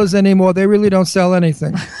trailers anymore. They really don't sell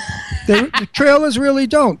anything. The trailers really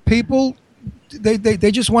don't. People,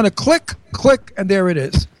 they just want to click, and there it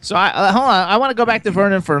is. So hold on. I want to go back to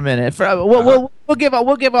Vernon for a minute. We'll give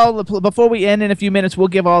all the before we end in a few minutes. We'll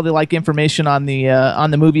give all the information on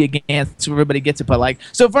the movie again, so everybody gets it. But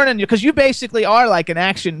so Vernon, because you basically are like an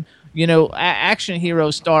action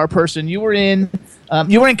hero star person. You were in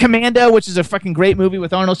Commando, which is a fucking great movie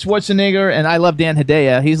with Arnold Schwarzenegger, and I love Dan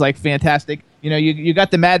Hedaya. He's like fantastic. You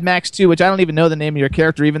got the Mad Max 2, which I don't even know the name of your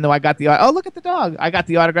character, even though I got look at the dog. I got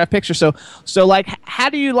the autographed picture. So like, how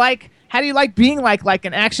do you like being like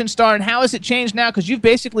an action star, and how has it changed now? Because you've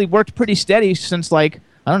basically worked pretty steady since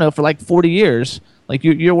for 40 years. Like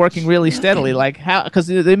you're working really steadily. Like how? Because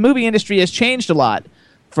the movie industry has changed a lot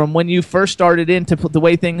from when you first started into the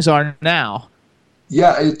way things are now.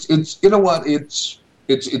 Yeah, it's you know what, it's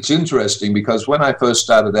interesting because when I first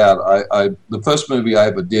started out, the first movie I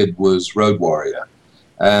ever did was Road Warrior,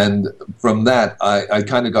 and from that I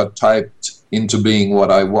kind of got typed into being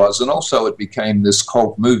what I was, and also it became this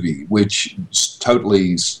cult movie which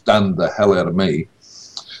totally stunned the hell out of me.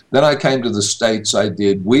 Then I came to the States. I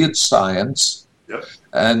did Weird Science. Yep.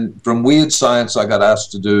 And from Weird Science, I got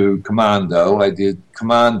asked to do Commando. I did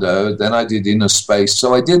Commando. Then I did Inner Space.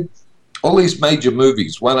 So I did all these major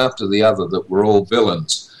movies, one after the other, that were all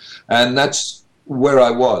villains. And that's where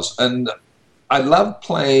I was. And I love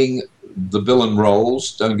playing the villain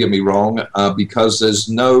roles, don't get me wrong, because there's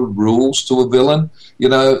no rules to a villain.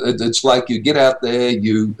 It's like you get out there,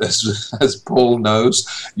 as Paul knows,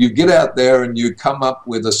 you get out there and you come up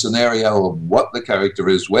with a scenario of what the character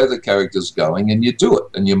is, where the character's going, and you do it,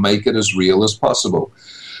 and you make it as real as possible.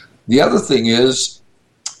 The other thing is,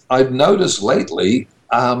 I've noticed lately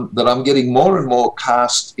that I'm getting more and more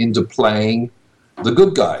cast into playing the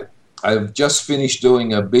good guy. I've just finished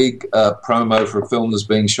doing a big promo for a film that's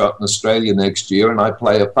being shot in Australia next year, and I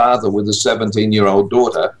play a father with a 17-year-old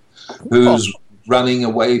daughter who's running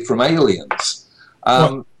away from aliens.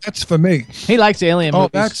 Well, that's for me. He likes alien movies. Oh,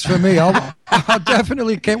 that's for me. I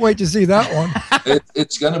definitely can't wait to see that one.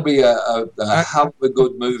 It's going to be a hell of a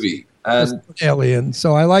good movie. And alien,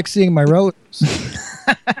 so I like seeing my relatives.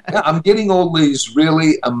 Yeah, I'm getting all these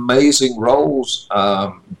really amazing roles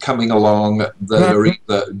coming along that are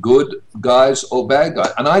either good guys or bad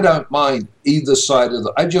guys. And I don't mind either side of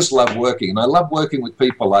I just love working. And I love working with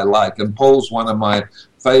people I like. And Paul's one of my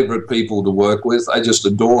favorite people to work with. I just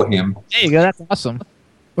adore him. There you go. That's awesome.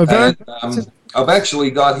 And, I've actually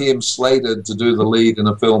got him slated to do the lead in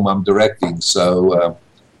a film I'm directing. So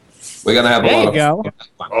we're going to have a lot of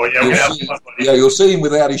fun. Oh, yeah, you'll see him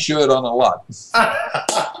without his shirt on a lot.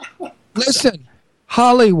 Listen,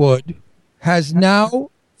 Hollywood has now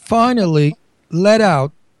finally let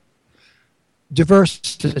out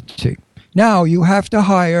diversity. Now you have to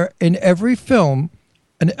hire in every film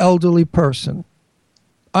an elderly person.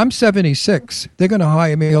 I'm 76. They're going to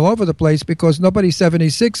hire me all over the place because nobody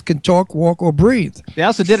 76 can talk, walk, or breathe. They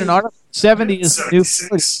also did an article. 70 is the new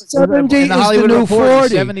 40. 70 is the new 40.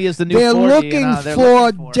 70 is the new they're 40. Looking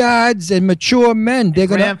for dads and mature men. They're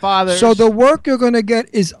grandfathers. So the work you're going to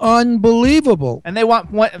get is unbelievable. And they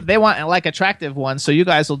want like attractive ones, so you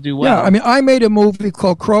guys will do well. Yeah, I mean, I made a movie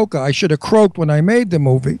called Croaker. I should have croaked when I made the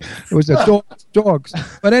movie. It was a dogs.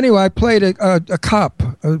 But anyway, I played a cop,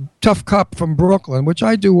 a tough cop from Brooklyn, which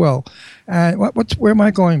I do well. And where am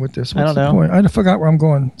I going with this? I don't know. Point? I forgot where I'm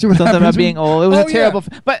going. See what Something happens about being old. It was a terrible.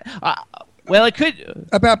 But well, it could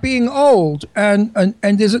about being old, and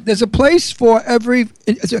there's a place for every.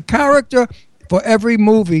 It's a character for every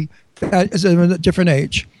movie that is a different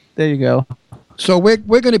age. There you go. So we're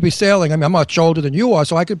going to be sailing. I mean, I'm much older than you are,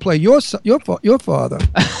 so I could play your father.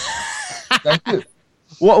 Thank you.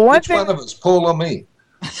 Which one of us, Paul or me?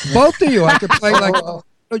 Both of you. I could play like.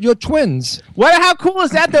 You're twins. How cool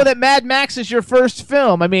is that, though, that Mad Max is your first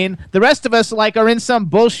film? I mean, the rest of us are in some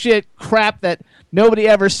bullshit crap that nobody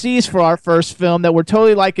ever sees for our first film that we're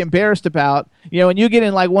totally embarrassed about. And you get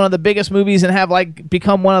in one of the biggest movies and have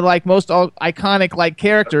become one of the most iconic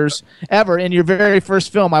characters ever in your very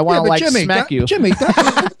first film. I want to smack you. Jimmy,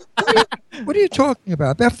 what are you talking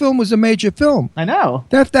about? That film was a major film. I know.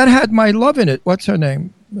 That had my love in it. What's her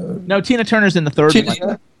name? No, Tina Turner's in the third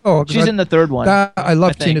one. Oh, she's in the third one. I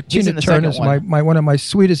love Tina. Tina Turner's my one of my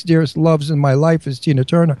sweetest, dearest loves in my life is Tina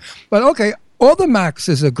Turner. But okay, All the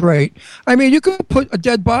Maxes are great. I mean, you could put a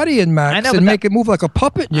dead body in Max and make it move like a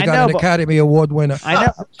puppet, and you got an Academy Award winner. I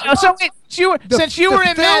know. So wait, since you were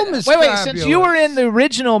in the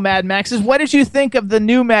original Mad Maxes, what did you think of the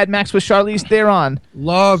new Mad Max with Charlize Theron?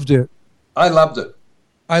 Loved it. I loved it.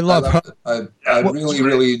 I loved her. I really,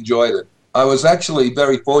 really enjoyed it. I was actually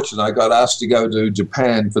very fortunate. I got asked to go to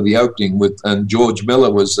Japan for the opening and George Miller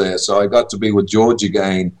was there, so I got to be with George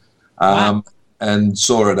again, and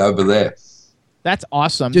saw it over there. That's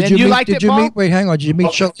awesome. Did you meet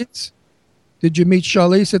Charlize? Did you meet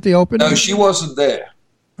Charlize at the opening? No, she wasn't there.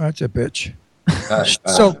 That's a bitch. She's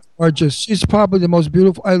so gorgeous. She's probably the most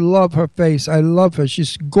beautiful. I love her face. I love her.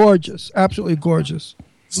 She's gorgeous. Absolutely gorgeous.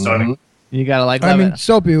 Stunning. You gotta I mean,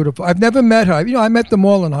 so beautiful. I've never met her. I met them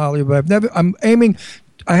all in Hollywood. I'm aiming.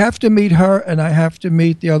 I have to meet her, and I have to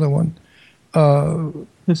meet the other one.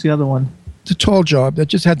 Who's the other one? The tall job that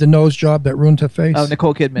just had the nose job that ruined her face. Oh,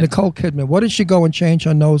 Nicole Kidman. Nicole Kidman. What did she go and change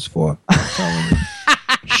her nose for? I'm telling you.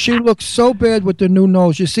 She looks so bad with the new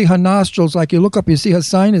nose. You see her nostrils, like you look up, you see her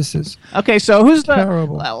sinuses. Okay, so who's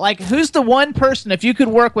Terrible. who's the one person, if you could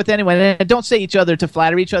work with anyone, and don't say each other to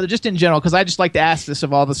flatter each other, just in general, because I just like to ask this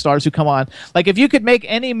of all the stars who come on. Like, if you could make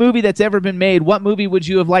any movie that's ever been made, what movie would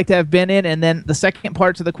you have liked to have been in? And then the second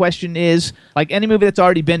part to the question is, like, any movie that's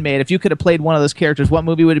already been made, if you could have played one of those characters, what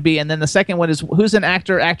movie would it be? And then the second one is, who's an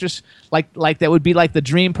actor, actress, like that would be like the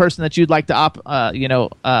dream person that you'd like to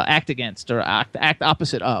act against or act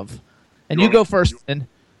opposite of? And you go first,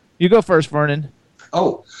 Vernon.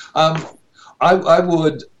 Oh, I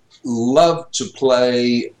would love to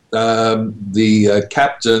play the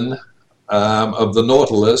captain of the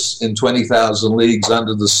Nautilus in 20,000 Leagues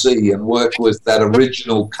Under the Sea and work with that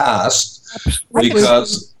original cast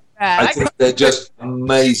because I think they're just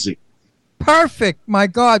amazing. Perfect. My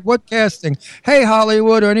God, what casting. Hey,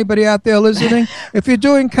 Hollywood, or anybody out there listening, if you're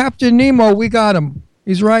doing Captain Nemo, we got him.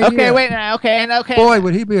 He's right here. Okay. Boy,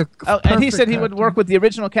 would he be and he said he would work with the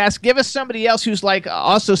original cast. Give us somebody else who's like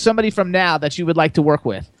also somebody from now that you would like to work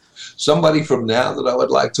with. Somebody from now that I would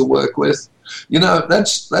like to work with. You know,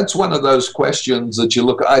 that's one of those questions that you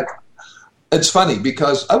look at. It's funny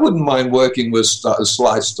because I wouldn't mind working with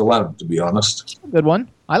Sly Stallone, to be honest. Good one.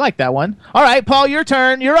 I like that one. All right, Paul, your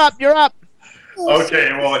turn. You're up. Okay,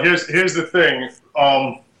 well, here's the thing.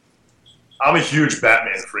 I'm a huge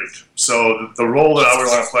Batman freak, so the role that I would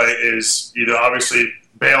want to play is either obviously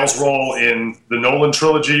Bale's role in the Nolan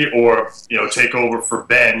trilogy, or take over for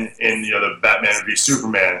Ben in the Batman v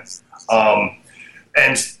Superman.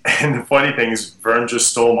 And the funny thing is, Vern just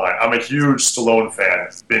stole mine. I'm a huge Stallone fan.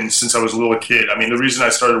 Been since I was a little kid. I mean, the reason I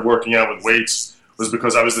started working out with weights was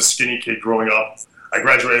because I was the skinny kid growing up. I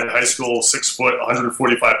graduated high school 6 foot,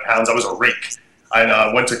 145 pounds. I was a rake.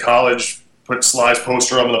 I went to college. Put Sly's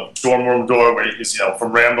poster on the dorm room door where he's,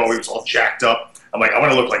 from Rambo. He was all jacked up. I'm like, I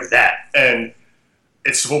want to look like that. And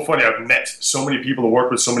it's so funny. I've met so many people,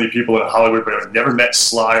 worked with so many people in Hollywood, but I've never met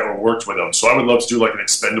Sly or worked with him. So I would love to do like an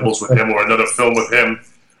Expendables with him or another film with him,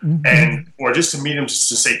 or just to meet him, just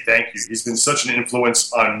to say thank you. He's been such an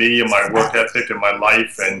influence on me and my work ethic and my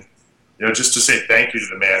life, and just to say thank you to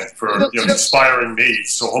the man for inspiring me.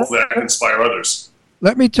 So hopefully I can inspire others.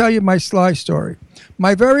 Let me tell you my Sly story.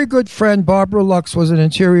 My very good friend Barbara Lux was an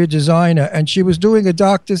interior designer, and she was doing a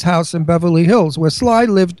doctor's house in Beverly Hills, where Sly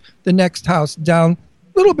lived the next house down,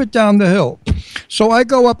 a little bit down the hill. So I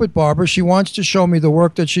go up with Barbara. She wants to show me the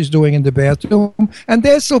work that she's doing in the bathroom, and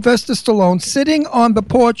there's Sylvester Stallone sitting on the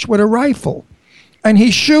porch with a rifle, and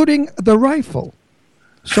he's shooting the rifle.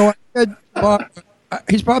 So I said, Barbara,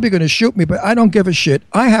 he's probably going to shoot me, but I don't give a shit.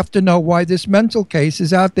 I have to know why this mental case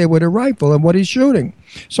is out there with a rifle and what he's shooting.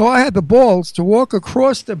 So I had the balls to walk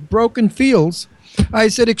across the broken fields. I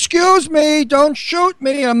said, excuse me, don't shoot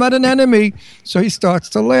me. I'm not an enemy. So he starts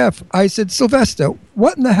to laugh. I said, Sylvester,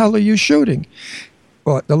 what in the hell are you shooting?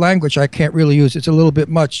 Well, the language I can't really use. It's a little bit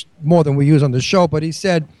much more than we use on the show. But he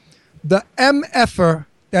said, the MFer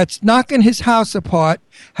that's knocking his house apart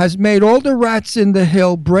has made all the rats in the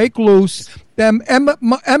hill break loose. Them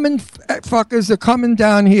fuckers are coming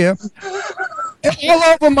down here all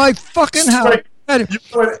over my fucking house. You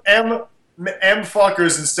put M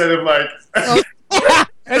fuckers instead of like.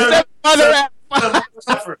 It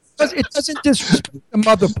doesn't disrespect the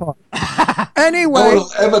mother part. Anyway, no one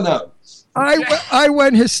will ever know. I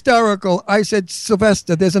went hysterical. I said,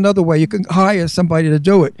 Sylvester, there's another way. You can hire somebody to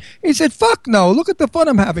do it. He said, fuck no. Look at the fun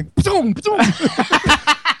I'm having. Boom, boom.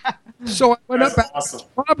 So I went up to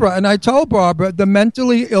Barbara, and I told Barbara the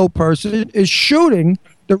mentally ill person is shooting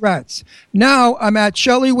the rats. Now I'm at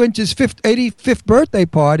Shelley Winter's 85th birthday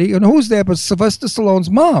party, and who's there but Sylvester Stallone's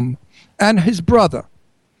mom and his brother.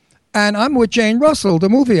 And I'm with Jane Russell, the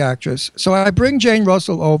movie actress. So I bring Jane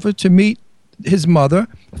Russell over to meet his mother.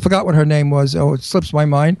 I forgot what her name was. Oh, it slips my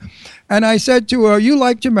mind. And I said to her, "You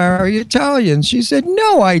like to marry Italians?" She said,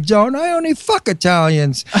 "No, I don't. I only fuck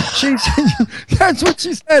Italians." She said, that's what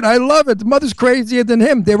she said. I love it. The mother's crazier than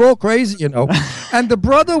him. They're all crazy, you know. And the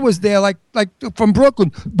brother was there, like from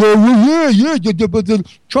Brooklyn. Yeah,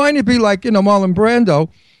 trying to be like, you know, Marlon Brando.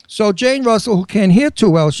 So Jane Russell, who can't hear too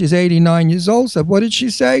well, she's 89 years old, said, "What did she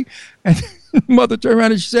say?" And mother turned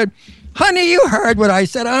around and she said, "Honey, you heard what I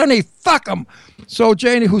said. Honey, fuck them." So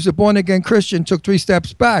Janie, who's a born-again Christian, took 3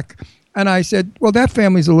 steps back. And I said, "Well, that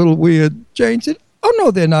family's a little weird." Jane said, "Oh,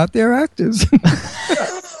 no, they're not. They're actors."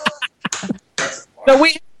 So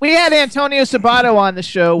we had Antonio Sabato on the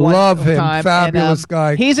show one Love him. time, Fabulous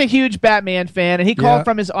guy. He's a huge Batman fan, and he called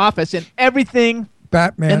from his office, and everything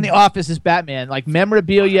Batman in the office is Batman, like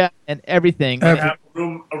memorabilia and everything. I have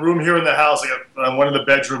a room here in the house. One of the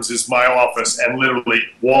bedrooms is my office, and literally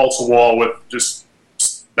wall to wall with just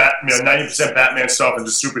 90% Batman stuff and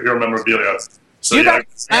just superhero memorabilia. So you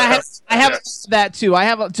guys, I have that too.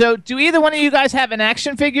 So do either one of you guys have an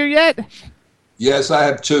action figure yet? Yes, I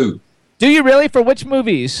have 2. Do you really? For which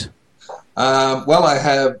movies? Well, I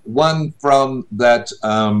have one from that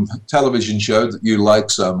television show that you like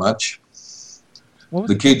so much,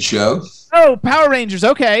 the kids show. Oh, Power Rangers.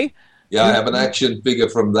 Okay. Yeah, I have an action figure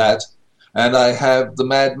from that, and I have the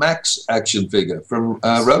Mad Max action figure from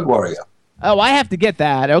Road Warrior. Oh, I have to get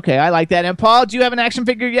that. Okay, I like that. And Paul, do you have an action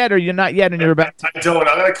figure yet, or you're not yet? And you're about I don't.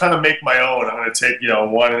 I'm going to kind of make my own. I'm going to take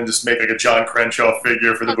one and just make like a John Crenshaw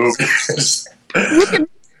figure for the movie.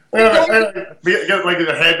 Get like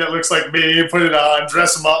a head that looks like me, put it on,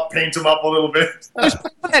 dress them up, paint them up a little bit. There's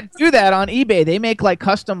people that do that on eBay. They make like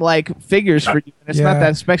custom like figures for you, and it's not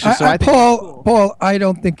that special. So I think Paul, I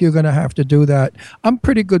don't think you're going to have to do that. I'm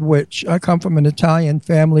pretty good witch. I come from an Italian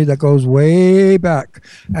family that goes way back,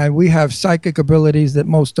 and we have psychic abilities that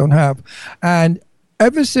most don't have. And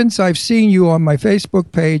ever since I've seen you on my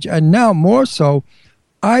Facebook page, and now more so,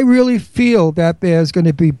 I really feel that there's going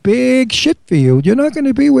to be big shit for you. You're not going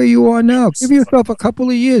to be where you are now. Give yourself a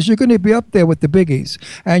couple of years. You're going to be up there with the biggies,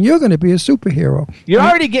 and you're going to be a superhero. You're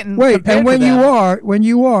already getting and when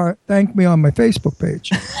you are, thank me on my Facebook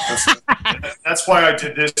page. That's why I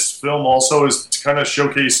did this film. Also, is to kind of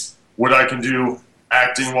showcase what I can do,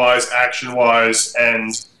 acting-wise, action-wise,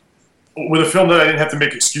 and with a film that I didn't have to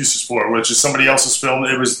make excuses for, which is somebody else's film.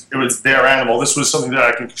 It was their animal. This was something that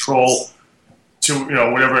I can control to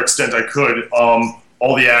whatever extent I could.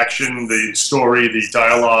 All the action, the story, the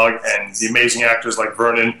dialogue, and the amazing actors like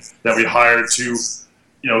Vernon that we hired to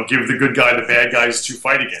give the good guy the bad guys to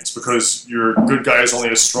fight against, because your good guy is only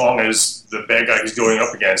as strong as the bad guy he's going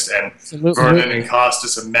up against. And Vernon and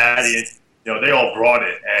Costas and Maddie, they all brought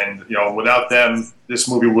it. And without them, this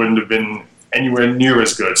movie wouldn't have been anywhere near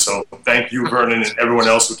as good. So thank you, Vernon, and everyone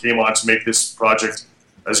else who came on to make this project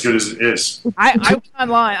as good as it is.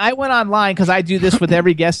 I went online because I do this with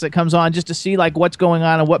every guest that comes on, just to see like what's going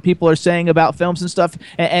on and what people are saying about films and stuff.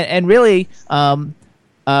 And really,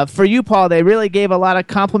 for you, Paul, they really gave a lot of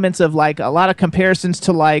compliments of like a lot of comparisons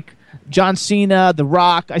to like John Cena, The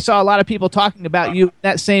Rock. I saw a lot of people talking about you in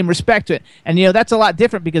that same respect to it. And, that's a lot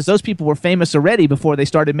different because those people were famous already before they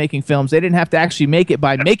started making films. They didn't have to actually make it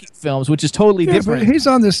by making films, which is totally different. But he's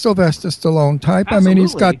on the Sylvester Stallone type. Absolutely. I mean,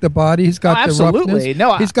 he's got the body, he's got the roughness.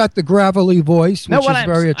 No, he's got the gravelly voice, which is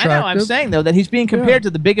very attractive. I know, I'm saying, though, that he's being compared to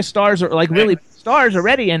the biggest stars, or like really big stars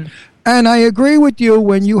already. And I agree with you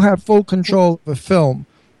when you have full control of a film.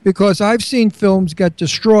 Because I've seen films get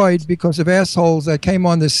destroyed because of assholes that came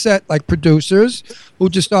on the set, like producers, who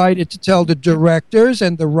decided to tell the directors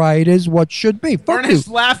and the writers what should be. Fuck you.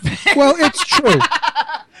 Laughing. Well, it's true.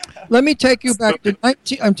 Let me take you back to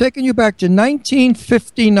I'm taking you back to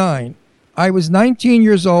 1959. I was 19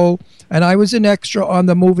 years old, and I was an extra on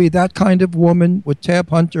the movie That Kind of Woman with Tab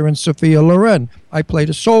Hunter and Sophia Loren. I played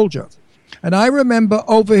a soldier. And I remember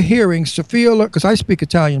overhearing Sophia, because I speak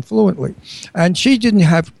Italian fluently, and she didn't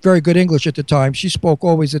have very good English at the time. She spoke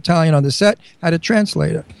always Italian on the set, had a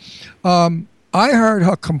translator. I heard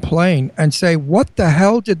her complain and say, "What the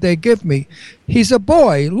hell did they give me? He's a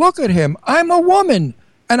boy. Look at him. I'm a woman.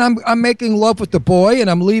 And I'm making love with the boy, and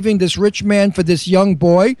I'm leaving this rich man for this young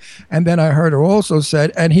boy." And then I heard her also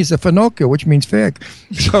said, "And he's a finocchio," which means fag.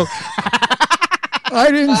 So I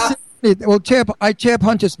didn't see. Well, Tab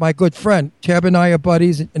Hunter's my good friend. Tab and I are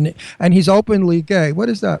buddies, and he's openly gay. What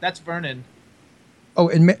is that? That's Vernon. Oh,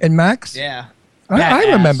 in Max? Yeah. I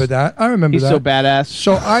remember that. He's so badass.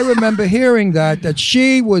 So I remember hearing that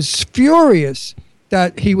she was furious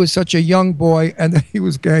that he was such a young boy and that he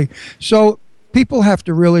was gay. So people have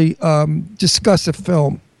to really discuss a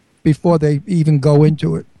film before they even go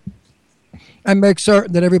into it. And make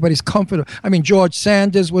certain that everybody's comfortable. I mean, George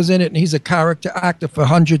Sanders was in it, and he's a character actor for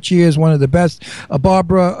 100 years, one of the best.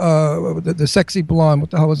 Barbara, the sexy blonde,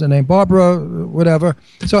 what the hell was her name? Barbara, whatever.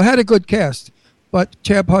 So it had a good cast. But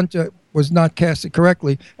Tab Hunter was not casted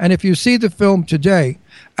correctly. And if you see the film today,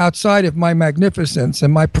 outside of my magnificence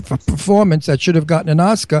and my performance that should have gotten an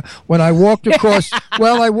Oscar, when I walked across,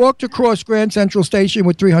 I walked across Grand Central Station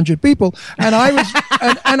with 300 people, and I was,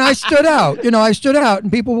 and I stood out. I stood out,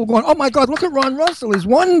 and people were going, "Oh my God, look at Ron Russell! He's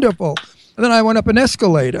wonderful." And then I went up an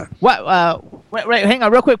escalator. What? Wait, hang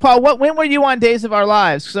on, real quick, Paul. When were you on Days of Our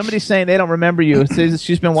Lives? Somebody's saying they don't remember you. It says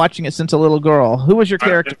she's been watching it since a little girl. Who was your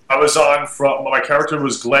character? I was on from. My character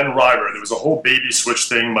was Glenn Ryder. There was a whole baby switch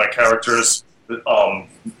thing. My character's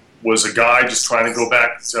was a guy just trying to go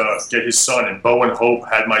back to get his son, and Bo and Hope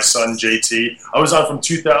had my son JT. I was on from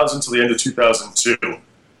 2000 till the end of 2002.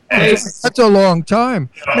 And that's a long time.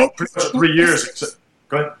 Pretty much 3 years.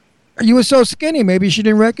 Go ahead. You were so skinny. Maybe she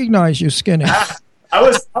didn't recognize you skinny. I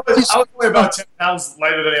was only about 10 pounds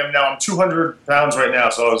lighter than I am now. I'm 200 pounds right now,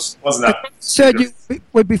 so I wasn't that. Said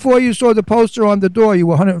before you saw the poster on the door, you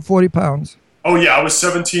were 140 pounds. Oh yeah, I was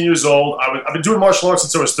 17 years old. I've been doing martial arts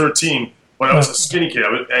since I was 13. When I was a skinny kid,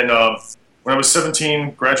 when I was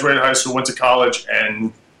 17, graduated high school, went to college,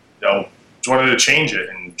 and wanted to change it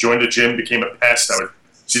and joined a gym, became a pest. I would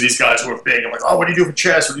see these guys who were big. I'm like, oh, what do you do for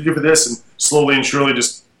chest? What do you do for this? And slowly and surely,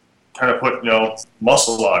 just kind of put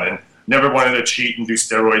muscle on, and never wanted to cheat and do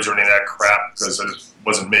steroids or any of that crap because it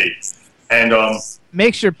wasn't me. And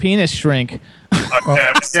makes your penis shrink.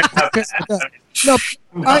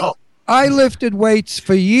 No. I lifted weights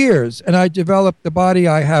for years, and I developed the body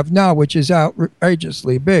I have now, which is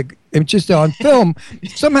outrageously big. It's just on film.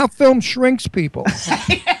 Somehow film shrinks people.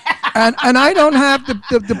 And I don't have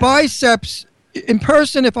the biceps. In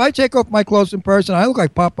person, if I take off my clothes in person, I look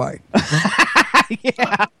like Popeye.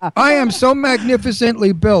 Yeah. I am so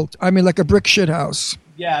magnificently built. I mean, like a brick shit house.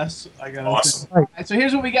 Yes, I got it. Awesome. All right, so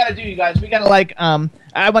here's what we got to do, you guys. We got to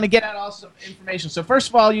I want to get out all some information. So first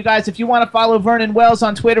of all, you guys, if you want to follow Vernon Wells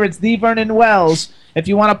on Twitter, it's the Vernon Wells. If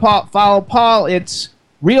you want to follow Paul, it's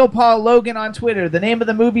Real Paul Logan on Twitter. The name of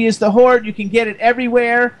the movie is The Horde. You can get it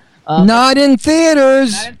everywhere. Not in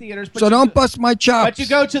theaters. Not in theaters. So don't bust my chops. But you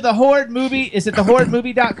go to the Horde movie. Is it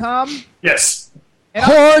theHordemovie.com? Yes.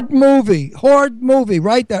 Horde movie.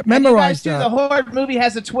 Write that. Memorize that. The Horde movie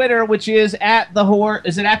has a Twitter, which is at the Horde.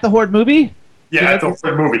 Is it at the Horde movie? Yeah, at the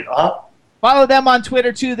Horde movie. Follow them on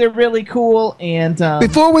Twitter too. They're really cool. And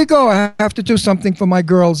before we go, I have to do something for my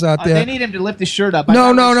girls out there. They need him to lift his shirt up.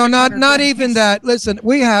 No, not even that. Listen,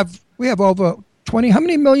 we have over 20. How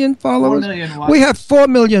many million followers? 4 million watches. We have 4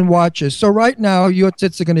 million watches. So right now, your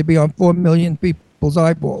tits are going to be on 4 million people's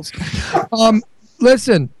eyeballs.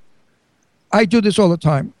 Listen. I do this all the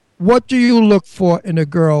time. What do you look for in a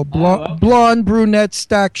girl? Blonde, brunette,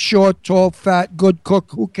 stacked, short, tall, fat, good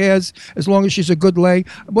cook. Who cares? As long as she's a good lay.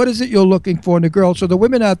 What is it you're looking for in a girl? So the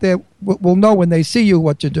women out there will know when they see you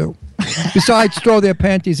what to do. Besides, throw their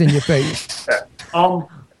panties in your face.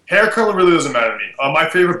 Hair color really doesn't matter to me. My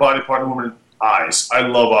favorite body part of a woman, eyes. I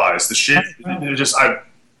love eyes. The shape,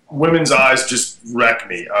 women's eyes just wreck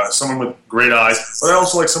me. Someone with great eyes. But I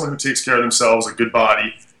also like someone who takes care of themselves, a good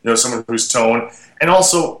body. Someone who's toned. And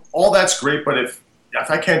also, all that's great, but if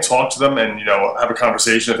I can't talk to them and, have a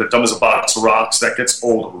conversation, if they're dumb as a box of rocks, that gets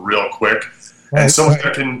old real quick. And someone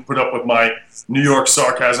that can put up with my New York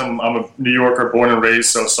sarcasm, I'm a New Yorker, born and raised,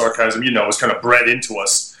 so sarcasm, is kind of bred into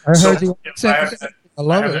us. I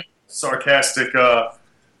love it. Sarcastic,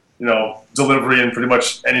 delivery in pretty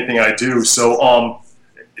much anything I do. So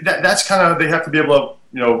that's kind of, they have to be able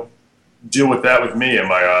to, deal with that with me and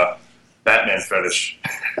my Batman fetish.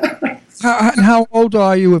 How old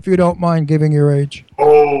are you, if you don't mind giving your age?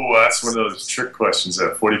 Oh, that's one of those trick questions.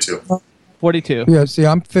 42. 42. Yeah, see,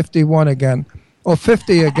 I'm 51 again. Or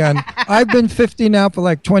 50 again. I've been 50 now for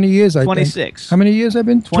like 20 years, I 26. think. How many years I've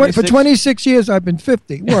been? 26. For 26 years, I've been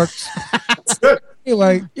 50. Works. That's good.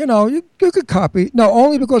 Anyway, you could copy. No,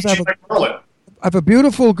 only because I have a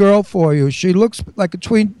beautiful girl for you. She looks like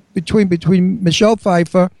between Michelle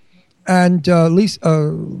Pfeiffer and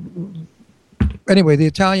Lisa... anyway, the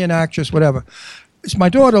Italian actress, whatever. It's my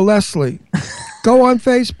daughter, Leslie. Go on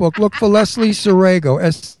Facebook. Look for Leslie Sarego,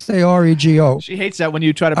 Sarego. She hates that when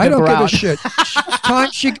you try to pimp I don't her give out. a shit. It's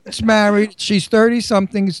time she gets married. She's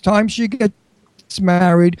 30-something. It's time she gets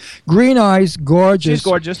married. Green eyes, gorgeous. She's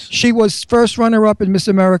gorgeous. She was first runner-up in Miss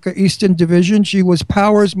America Eastern Division. She was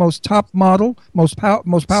Power's most top model, most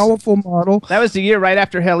powerful model. That was the year right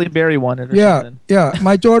after Halle Berry won it. Yeah.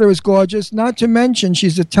 My daughter is gorgeous. Not to mention,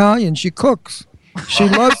 she's Italian. She cooks. She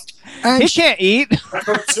loves. And he can't eat.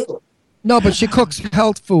 No, but she cooks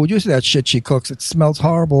health food. You see that shit she cooks. It smells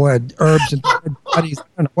horrible. And herbs and bodies. I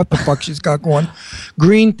don't know what the fuck she's got going.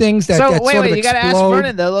 Green things that, So that wait, sort of you got to ask explode.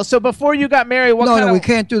 Vernon though. So before you got married, what kind No, of? we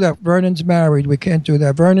can't do that. Vernon's married. We can't do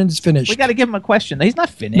that. Vernon's finished. We got to give him a question. He's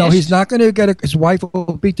not finished. No, he's not going to get his wife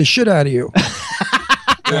will beat the shit out of you.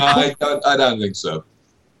 No, I don't think so.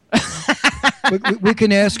 we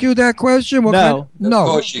can ask you that question. What No. no. Of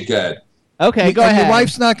course you can. Okay, go And ahead. your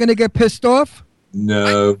wife's not going to get pissed off?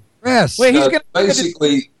 No. Yes. Wait, he's No, gonna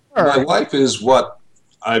basically, my wife is what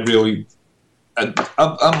I really.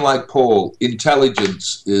 I'm like Paul.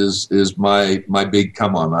 Intelligence is my big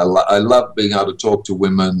come on. I love being able to talk to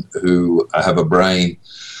women who have a brain,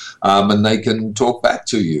 and they can talk back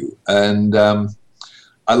to you. And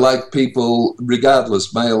I like people,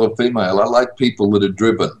 regardless, male or female. I like people that are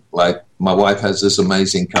driven. Like my wife has this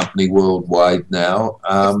amazing company worldwide now,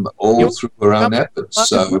 all through her own efforts.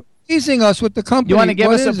 So. Teasing us with the company. You want to give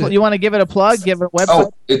What us is a? it? You want to give it a plug? Give it a website. Oh,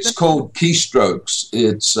 it's called Keystrokes.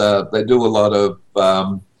 It's they do a lot of.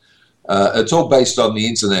 It's all based on the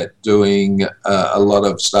internet, doing a lot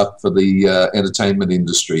of stuff for the entertainment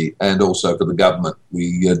industry and also for the government.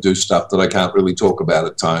 We do stuff that I can't really talk about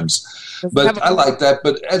at times, but I like that.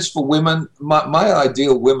 But as for women, my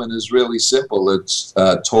ideal woman is really simple. It's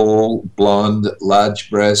tall, blonde, large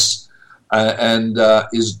breasts. And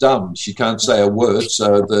is dumb. She can't say a word,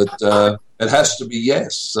 so that it has to be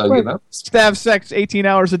yes. So you know, to have sex 18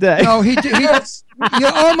 hours a day. No, he you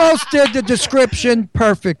almost did the description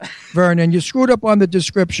perfect, Vernon. You screwed up on the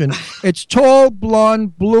description. It's tall,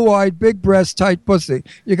 blonde, blue-eyed, big breast, tight pussy.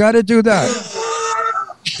 You got to do that.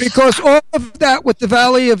 Because all of that with the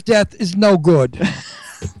Valley of Death is no good.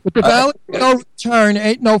 With the Valley of No Return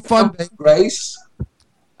ain't no fun, baby. Grace.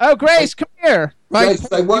 Oh, Grace, come here. Right? Grace,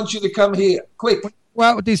 they want you to come here, quick. Go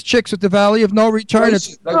out with these chicks with the Valley of No Return.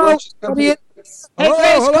 Grace, they want you to come here. Hey,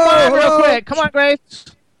 Grace, come on real quick. Come on, Grace.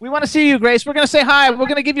 We want to see you, Grace. We're going to say hi. We're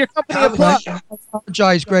going to give your company a plug. I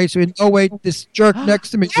apologize, Grace. Oh, wait, this jerk next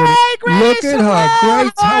to me. Hey, Grace, Look at her.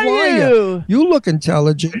 Grace, how are you? You look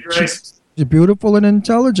intelligent. She's beautiful and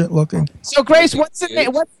intelligent looking. So, Grace, what's the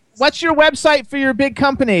name? What's your website for your big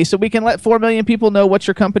company so we can let 4 million people know what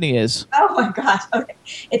your company is? Oh, my gosh. Okay.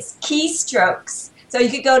 It's Keystrokes. So you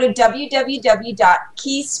could go to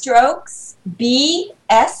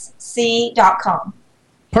www.keystrokesbsc.com.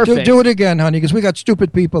 Perfect. Do it again, honey, because we got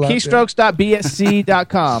stupid people out there.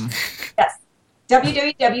 Keystrokes.bsc.com. Yes.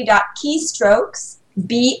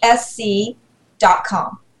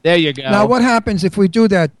 www.keystrokesbsc.com. There you go. Now, what happens if we do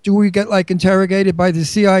that? Do we get, like, interrogated by the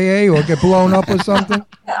CIA or get blown up or something?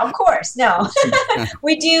 Of course, no.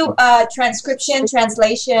 We do transcription,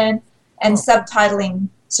 translation, and subtitling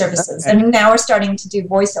services. Okay. And now we're starting to do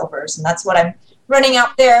voiceovers, and that's what I'm running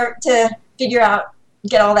out there to figure out,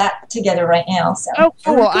 get all that together right now. So. Oh,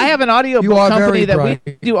 cool. I have an audiobook are company very that we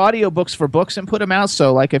bright. do audiobooks for books and put them out.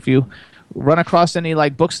 So, like, if you run across any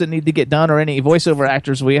like books that need to get done or any voiceover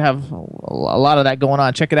actors, we have a lot of that going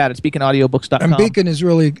on. Check it out at beaconaudiobooks.com. And Beacon is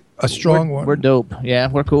really a strong one. We're dope. Yeah,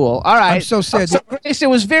 we're cool. All right. I'm so sad. So, Grace, it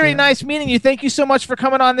was very nice meeting you. Thank you so much for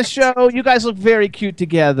coming on the show. You guys look very cute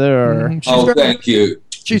together. Oh, thank you.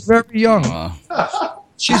 She's very young.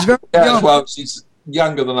 She's very young. Well, she's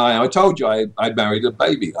younger than I am. I told you I married a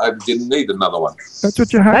baby. I didn't need another one. That's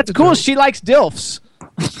what you have That's to cool. do. She likes DILFs.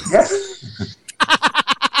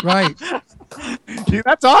 Right. Dude,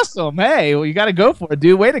 that's awesome. Hey, well, you got to go for it,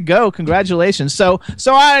 dude. Way to go. Congratulations. So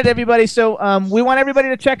all right, everybody. So we want everybody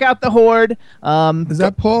to check out The Horde. Is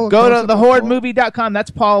that Paul? Go to thehordemovie.com. That's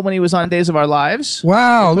Paul when he was on Days of Our Lives.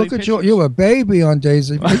 Wow, look at you. You're a baby on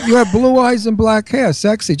Daisy. You have blue eyes and black hair.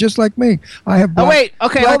 Sexy, just like me. I have black, Oh, wait.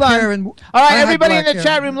 Okay, black hold on. hair and All I right, have everybody in black the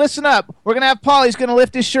hair. chat room, listen up. We're going to have Paul. He's going to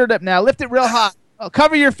lift his shirt up now. Lift it real high.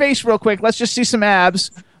 Cover your face real quick. Let's just see some abs.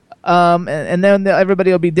 And then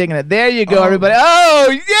everybody will be digging it. There you go, everybody.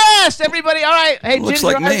 Oh, yes, everybody. All right. Hey, Looks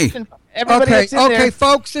Ginger, like me. Everybody Okay, that's in there.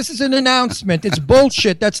 folks, this is an announcement. It's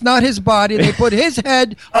bullshit. That's not his body. They put his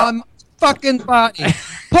head on my fucking body.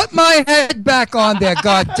 Put my head back on there,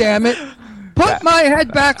 God damn it. Put my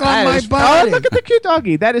head back on That my is- body. Oh, look at the cute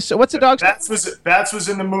doggy. That is so. What's the dog's name? Bats was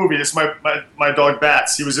in the movie. It's my dog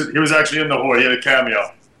Bats. He was actually in the Horde. He had a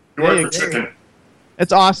cameo. He worked for Chicken.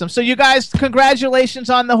 It's awesome. So you guys, congratulations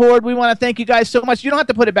on The Horde. We want to thank you guys so much. You don't have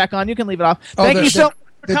to put it back on. You can leave it off. Thank you so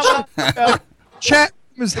much for coming on. Chat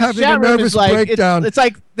is having a Chat room nervous is like, breakdown. It's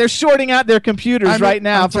like they're shorting out their computers right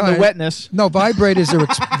now from the telling you. wetness. No,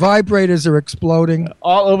 vibrators are exploding.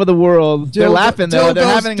 All over the world. They're laughing, though. They're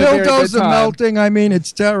having a very good dildos are time. melting. I mean,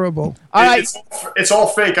 it's terrible. All right. It's all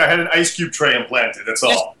fake. I had an ice cube tray implanted. That's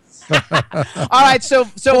all. All right, so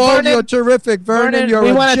Paul, Vernon, you're terrific. Vernon, you're we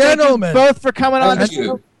a want to thank you gentleman. both for coming on the Thank you.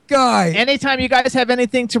 show. Guy. Anytime you guys have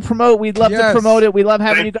anything to promote, we'd love to Yes. promote it. We love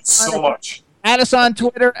having you Thank guys you on. so much. Add us on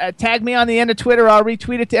Twitter. Tag me on the end of Twitter. I'll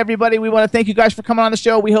retweet it to everybody. We want to thank you guys for coming on the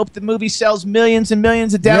show. We hope the movie sells millions and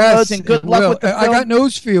millions of downloads. Yes, and good it luck will. with the I film. got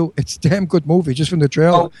news for you. It's a damn good movie, just from the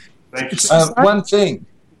trailer. Oh, Thank you so one thing.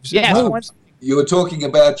 Yeah. Oh. You were talking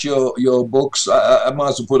about your books. I might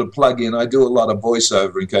as well put a plug in. I do a lot of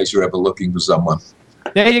voiceover in case you're ever looking for someone.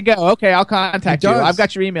 There you go. Okay, I'll contact you. does. I've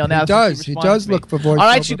got your email now. He does. He does look for voice. All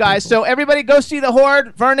right, you guys. So everybody go see The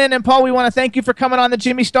Horde. Vernon and Paul, we want to thank you for coming on the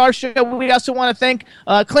Jimmy Star Show. We also want to thank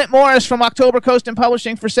Clint Morris from October Coast and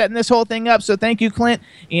Publishing for setting this whole thing up. So thank you, Clint.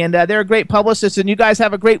 And they're a great publicist. And you guys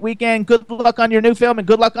have a great weekend. Good luck on your new film and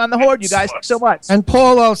good luck on The Horde, you guys. Thanks so much. And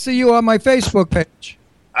Paul, I'll see you on my Facebook page.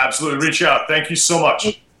 Absolutely. Reach out. Thank you so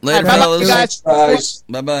much. Later, Bye-bye, fellas. you guys. Guys,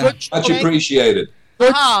 Bye-bye. much appreciated.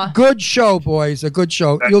 Good show, boys. A good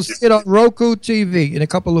show. Thank You'll you. see it on Roku TV in a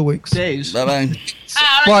couple of weeks. Days. Bye-bye. All right,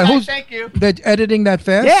 Why, guys, who's- thank you. They're editing that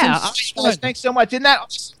fast? Yeah. Since- All right, guys, thanks so much. Isn't that,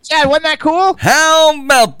 Chad, wasn't that cool? How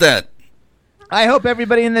about that? I hope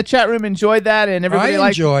everybody in the chat room enjoyed that and everybody I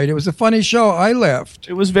liked it. enjoyed it. It was a funny show. I laughed.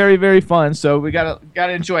 It was very, very fun. So we gotta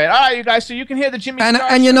enjoy it. All right, you guys. So you can hear the Jimmy And, Star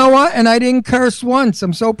and you Show. know what? And I didn't curse once.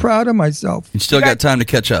 I'm so proud of myself. You still got time to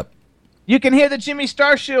catch up. You can hear the Jimmy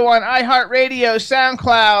Star Show on iHeartRadio,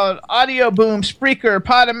 SoundCloud, Audio Boom, Spreaker,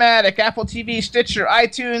 Podomatic, Apple TV, Stitcher,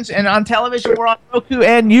 iTunes, and on television we're on Roku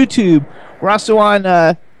and YouTube. We're also on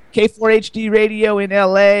K4HD Radio in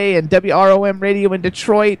LA and WROM Radio in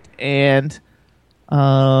Detroit and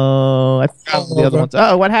I forgot the other ones.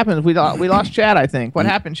 Oh, what happened? We lost Chad, I think. What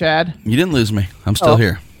happened, Chad? You didn't lose me. I'm still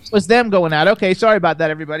here. It was them going out. Okay, sorry about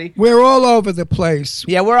that, everybody. We're all over the place.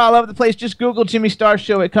 Yeah, we're all over the place. Just Google Jimmy Star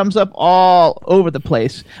Show. It comes up all over the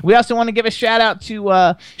place. We also want to give a shout out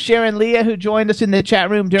to Sharon Leah, who joined us in the chat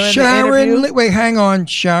room during the interview. Wait, hang on.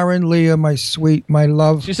 Sharon Leah, my sweet, my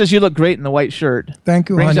love. She says you look great in the white shirt. Thank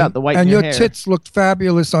you, Brings honey. out the white and in your hair. tits looked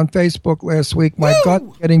fabulous on Facebook last week. My gut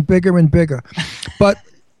getting bigger and bigger. But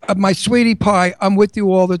my sweetie pie, I'm with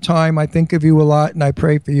you all the time. I think of you a lot, and I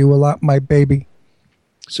pray for you a lot, my baby.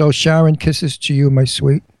 So Sharon, kisses to you, my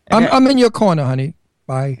sweet. I'm in your corner, honey.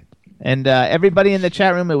 Bye. And everybody in the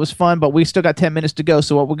chat room, it was fun, but we still got 10 minutes to go.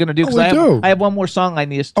 So what we're going to do, Oh, because we do. I have one more song I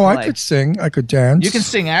need us to Oh, play. I could sing. I could dance. You can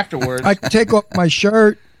sing afterwards. I could take off my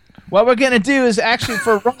shirt. What we're gonna do is actually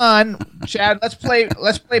for Ron, Chad. Let's play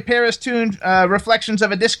Paris tune, "Reflections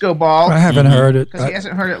of a Disco Ball." I haven't heard it. because he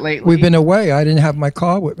hasn't heard it lately. We've been away. I didn't have my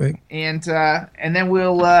car with me. and then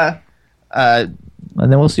we'll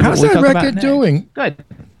see How's what we that talk about record next. doing? Good.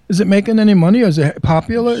 Is it making any money? Or is it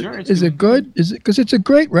popular? Sure, it's is it good? Is it because it's a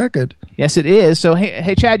great record? Yes, it is. So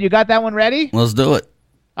hey, Chad, you got that one ready? Let's do it.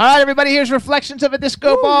 All right, everybody. Here's "Reflections of a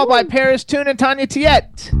Disco Ball" by Paris Tune and Tanya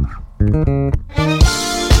Tiet.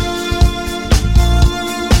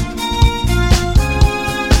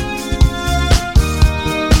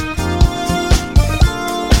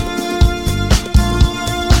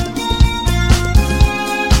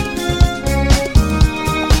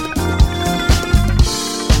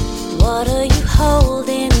 What are you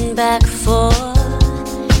holding back for?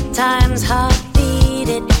 Time's heartbeat,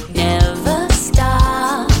 it never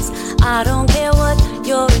stops. I don't care what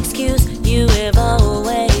your excuse, you have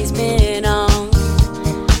always been on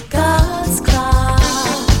God's clock.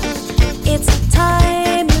 It's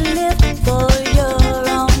time to live for your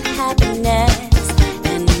own happiness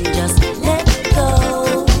and just let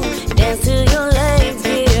go. Dance till your legs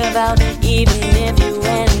give out, even if you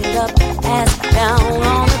end up ass down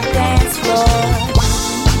on the dance floor.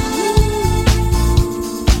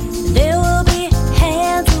 There will be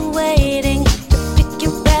hands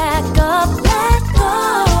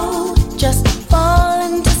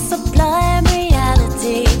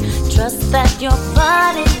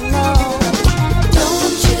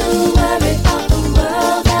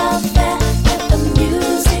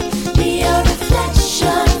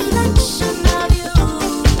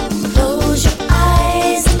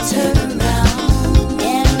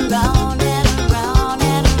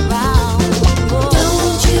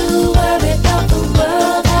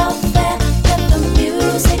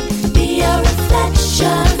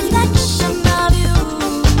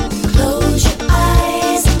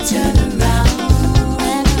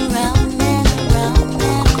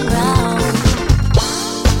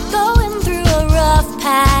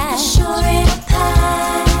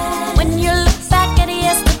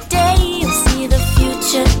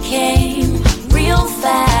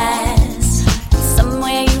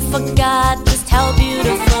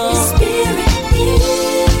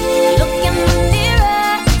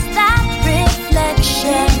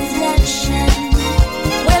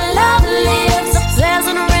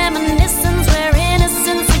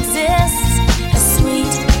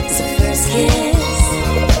kiss.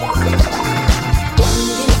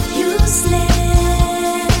 And if you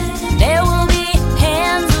slip, there will be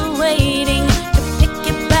hands waiting to pick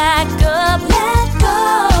you back up. Let go.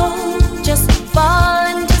 Just fall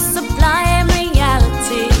into sublime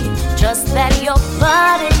reality. Trust that your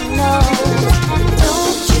body knows.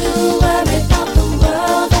 Don't you worry about the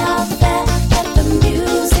world out there. Let the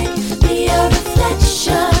music be a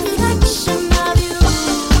reflection of you.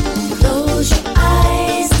 Close your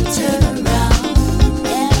eyes and turn around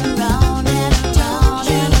and around and around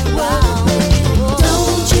and around.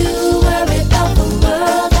 Don't you worry about the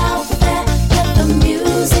world out there. Let the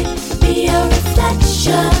music be a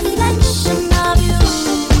reflection of you.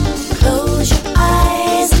 Close your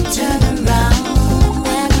eyes and turn around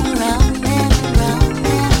and around and around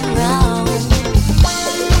and around.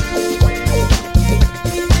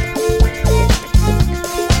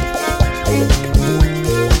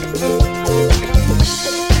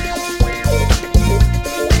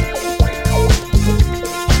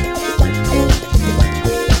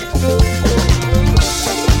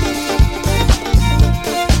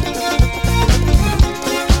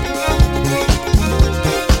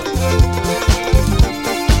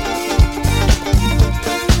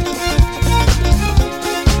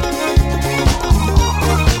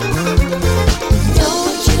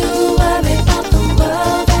 Don't you worry about the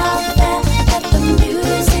world out there. Let the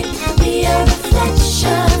music be a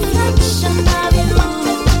reflection of you.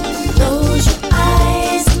 Close your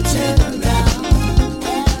eyes and turn around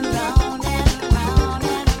and around and around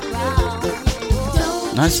and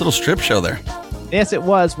around. Nice little strip show there. Yes, it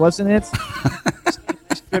was, wasn't it?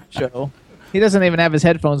 Strip show. He doesn't even have his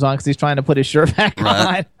headphones on because he's trying to put his shirt back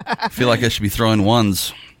Right. on. I feel like I should be throwing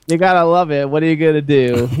ones. You gotta love it. What are you gonna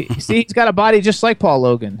do? See, he's got a body just like Paul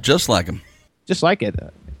Logan. Just like him. Just like it.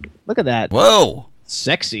 Look at that. Whoa.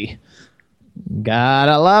 Sexy.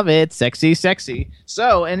 Gotta love it. Sexy, sexy.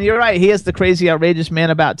 So, and you're right. He is the crazy, outrageous man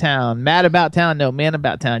about town. Mad about town. No, man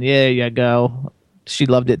about town. Yeah, there you go. She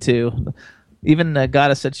loved it too. Even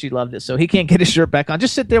Goddess said she loved it. So he can't get his shirt back on.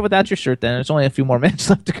 Just sit there without your shirt then. There's only a few more minutes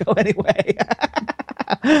left to go anyway.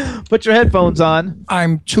 Put your headphones on.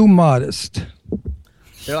 I'm too modest.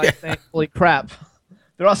 They're like saying, holy crap.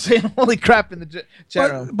 They're all saying, holy crap in the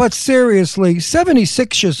chat room. But seriously,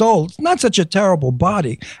 76 years old, it's not such a terrible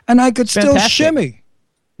body. And I could still Fantastic. shimmy.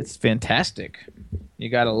 It's fantastic. You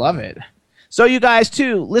got to love it. So you guys,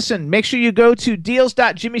 too, listen, make sure you go to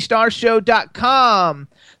deals.jimmystarshow.com.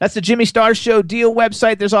 That's the Jimmy Star Show deal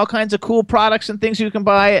website. There's all kinds of cool products and things you can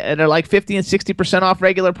buy that are like 50 and 60% off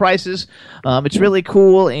regular prices. It's really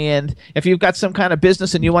cool. And if you've got some kind of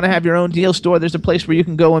business and you want to have your own deal store, there's a place where you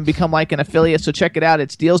can go and become like an affiliate. So check it out.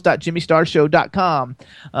 It's deals.jimmystarshow.com.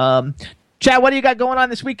 Chad, what do you got going on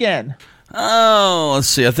this weekend? Oh, let's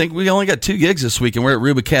see. I think we only got 2 gigs this weekend. We're at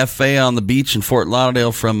Ruba Cafe on the beach in Fort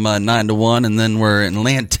Lauderdale from 9 to 1, and then we're in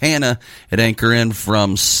Lantana at Anchor Inn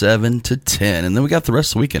from 7 to 10. And then we got the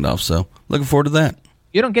rest of the weekend off, so looking forward to that.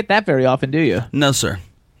 You don't get that very often, do you? No, sir.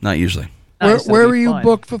 Not usually. Nice, Where that'll are be you fun.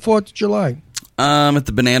 booked for 4th of July? At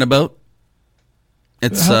the Banana Boat.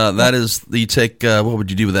 It's that is you take what would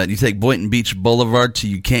you do with that? You take Boynton Beach Boulevard till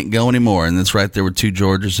you can't go anymore, and it's right there with 2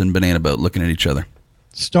 Georges and Banana Boat looking at each other.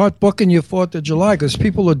 Start booking your 4th of July because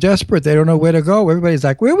people are desperate. They don't know where to go. Everybody's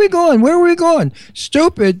like, where are we going? Where are we going?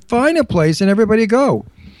 Stupid. Find a place and everybody go.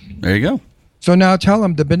 There you go. So now tell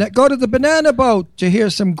them, go to the Banana Boat to hear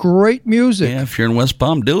some great music. Yeah, if you're in West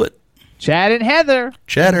Palm, do it. Chad and Heather.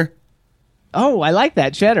 Cheddar. Oh, I like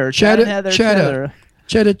that. Cheddar. Chad and Heather. Cheddar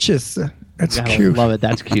Chiss. That's I cute. love it.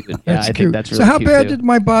 That's cute. Yeah, That's I cute. think that's really So how cute bad too. did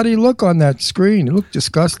my body look on that screen? It looked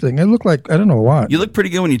disgusting. It looked like, I don't know what. You look pretty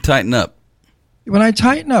good when you tighten up. When I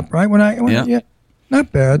tighten up, right? Yeah.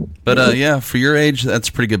 Not bad. But yeah, for your age, that's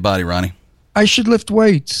a pretty good body, Ronnie. I should lift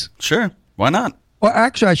weights. Sure. Why not? Well,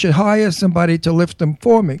 actually, I should hire somebody to lift them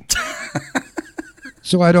for me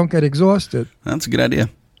so I don't get exhausted, That's a good idea.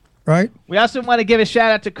 right? We also want to give a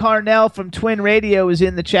shout out to Carnell from Twin Radio, who's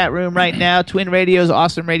in the chat room right now. Twin Radio is an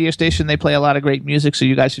awesome radio station. They play a lot of great music, so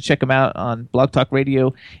you guys should check them out on Blog Talk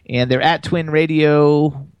Radio. And they're at Twin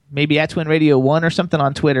Radio, maybe at Twin Radio 1 or something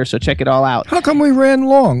on Twitter, so check it all out. How come we ran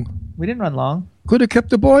long? We didn't run long. Could have kept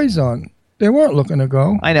the boys on. They weren't looking to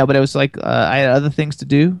go. I know, but it was like I had other things to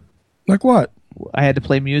do. Like what? I had to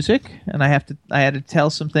play music, and I had to tell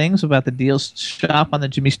some things about the deals shop on the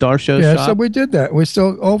Jimmy Star Show shop. So we did that. We're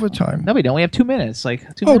still overtime. No, we don't. We have 2 minutes. Like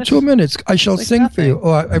 2 Oh, minutes. 2 minutes. I shall sing for you.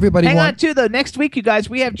 Oh, everybody Hang on, too, though. Next week, you guys,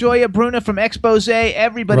 we have Joya Bruna from Expose.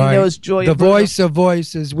 Everybody knows Joya The Bruna. voice of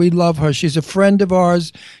voices. We love her. She's a friend of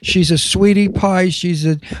ours. She's a sweetie pie. She's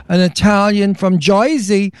an Italian from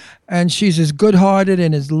Jersey, and she's as good-hearted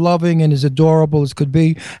and as loving and as adorable as could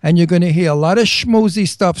be. And you're going to hear a lot of schmoozy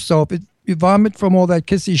stuff. So if you vomit from all that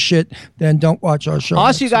kissy shit, then don't watch our show.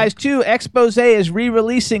 Also, you guys, too, Expose is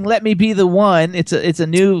re-releasing "Let Me Be the One." It's a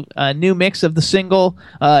new mix of the single.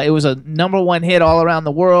 It was a #1 hit all around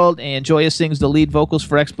the world, and Joya sings the lead vocals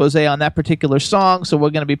for Expose on that particular song. So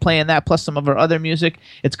we're going to be playing that plus some of her other music.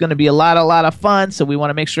 It's going to be a lot of fun. So we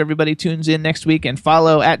want to make sure everybody tunes in next week and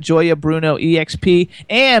follow at Joya Bruno EXP.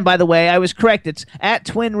 And by the way, I was correct. It's at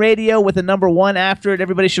Twin Radio with a #1 after it.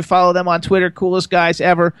 Everybody should follow them on Twitter. Coolest guys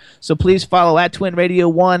ever. So please follow at Twin Radio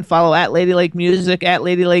 1, follow at Lady Lake Music, at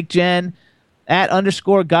Lady Lake Jen, at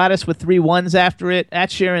 _Goddess with 3 1s after it,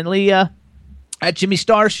 at Sharon Leah, at Jimmy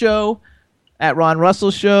Star Show, at Ron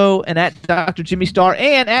Russell Show, and at Dr. Jimmy Star,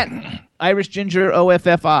 and at Irish Ginger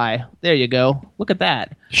OFFI. There you go. Look at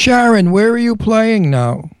that. Sharon, where are you playing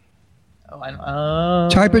now?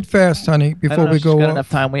 Type it fast, honey, before we go got off. enough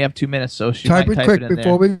time. We have 2 minutes, so she Type might it quick in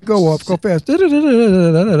before there. we go off. Go fast. She's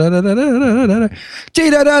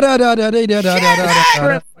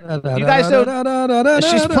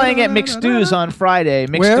playing at Mixed Stews on Friday.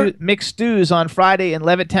 Mixed Stews on Friday in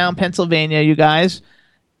Levittown, Pennsylvania, you guys.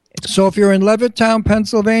 So if you're in Levittown,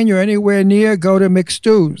 Pennsylvania, or anywhere near, go to Mixed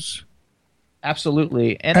Stews.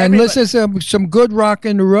 Absolutely. And listen to some good rock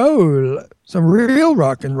and roll. Some real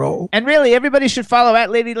rock and roll. And really, everybody should follow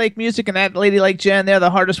at Lady Lake Music and at Lady Lake Jen. They're the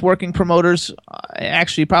hardest working promoters,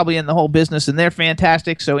 actually, probably in the whole business, and they're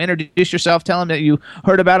fantastic. So introduce yourself, tell them that you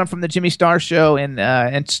heard about them from the Jimmy Star Show,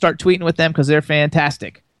 and start tweeting with them because they're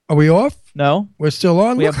fantastic. Are we off? No, we're still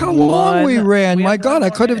on. We Look have how long we ran. we My have God, I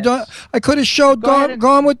could have showed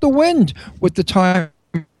Gone with the Wind with the time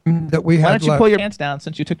that we had. Why don't you left. pull your pants down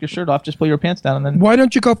since you took your shirt off? Just pull your pants down and then. Why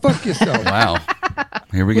don't you go fuck yourself? Wow.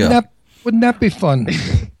 Here we go. Wouldn't that be fun?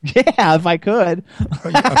 Yeah, if I could.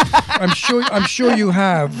 I'm sure you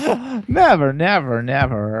have.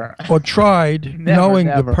 Never. Or tried, knowing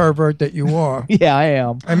the pervert that you are. Yeah, I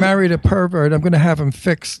am. I married a pervert. I'm going to have him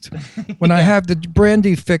fixed. When I have the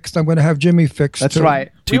Brandy fixed, I'm going to have Jimmy fixed. That's too.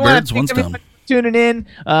 right. Two birds, one stone. Tuning in.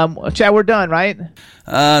 Chad, we're done, right?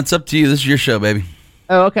 It's up to you. This is your show, baby.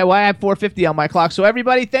 Oh, okay. Well, I have 4:50 on my clock. So,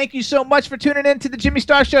 everybody, thank you so much for tuning in to the Jimmy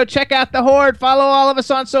Star Show. Check out the Horde. Follow all of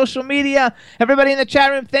us on social media. Everybody in the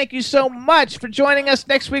chat room, thank you so much for joining us.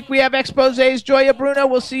 Next week, we have Expose's Joya Bruno.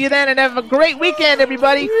 We'll see you then, and have a great weekend,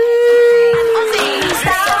 everybody.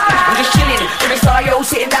 I'm just chilling, Jimmy Star, yo,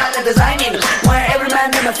 sitting down and designing. Where every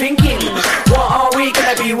man never thinking, what are we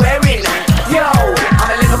gonna be wearing? Yo,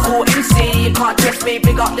 I'm a Liverpool MC, you can't test me.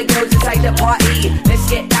 Big up the girls inside the party. Let's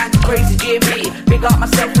get down to crazy Jimmy. Big up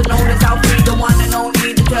myself and known as Alfie, the one and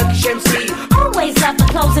only, the Turkish MC. Always love the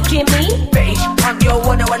clothes of Jimmy. Bitch, I'm your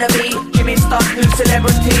wanna be. Jimmy Star, new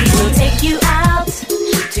celebrity. We'll take you out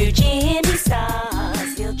to Jimmy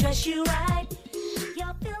Star's. He'll dress you right.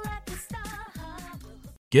 You'll feel like a star.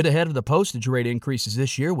 Get ahead of the postage rate increases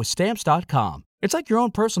this year with Stamps.com. It's like your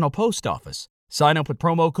own personal post office. Sign up with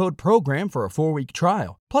promo code PROGRAM for a 4-week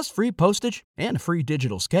trial, plus free postage and a free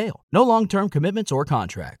digital scale. No long-term commitments or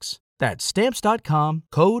contracts. That's Stamps.com,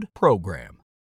 code PROGRAM.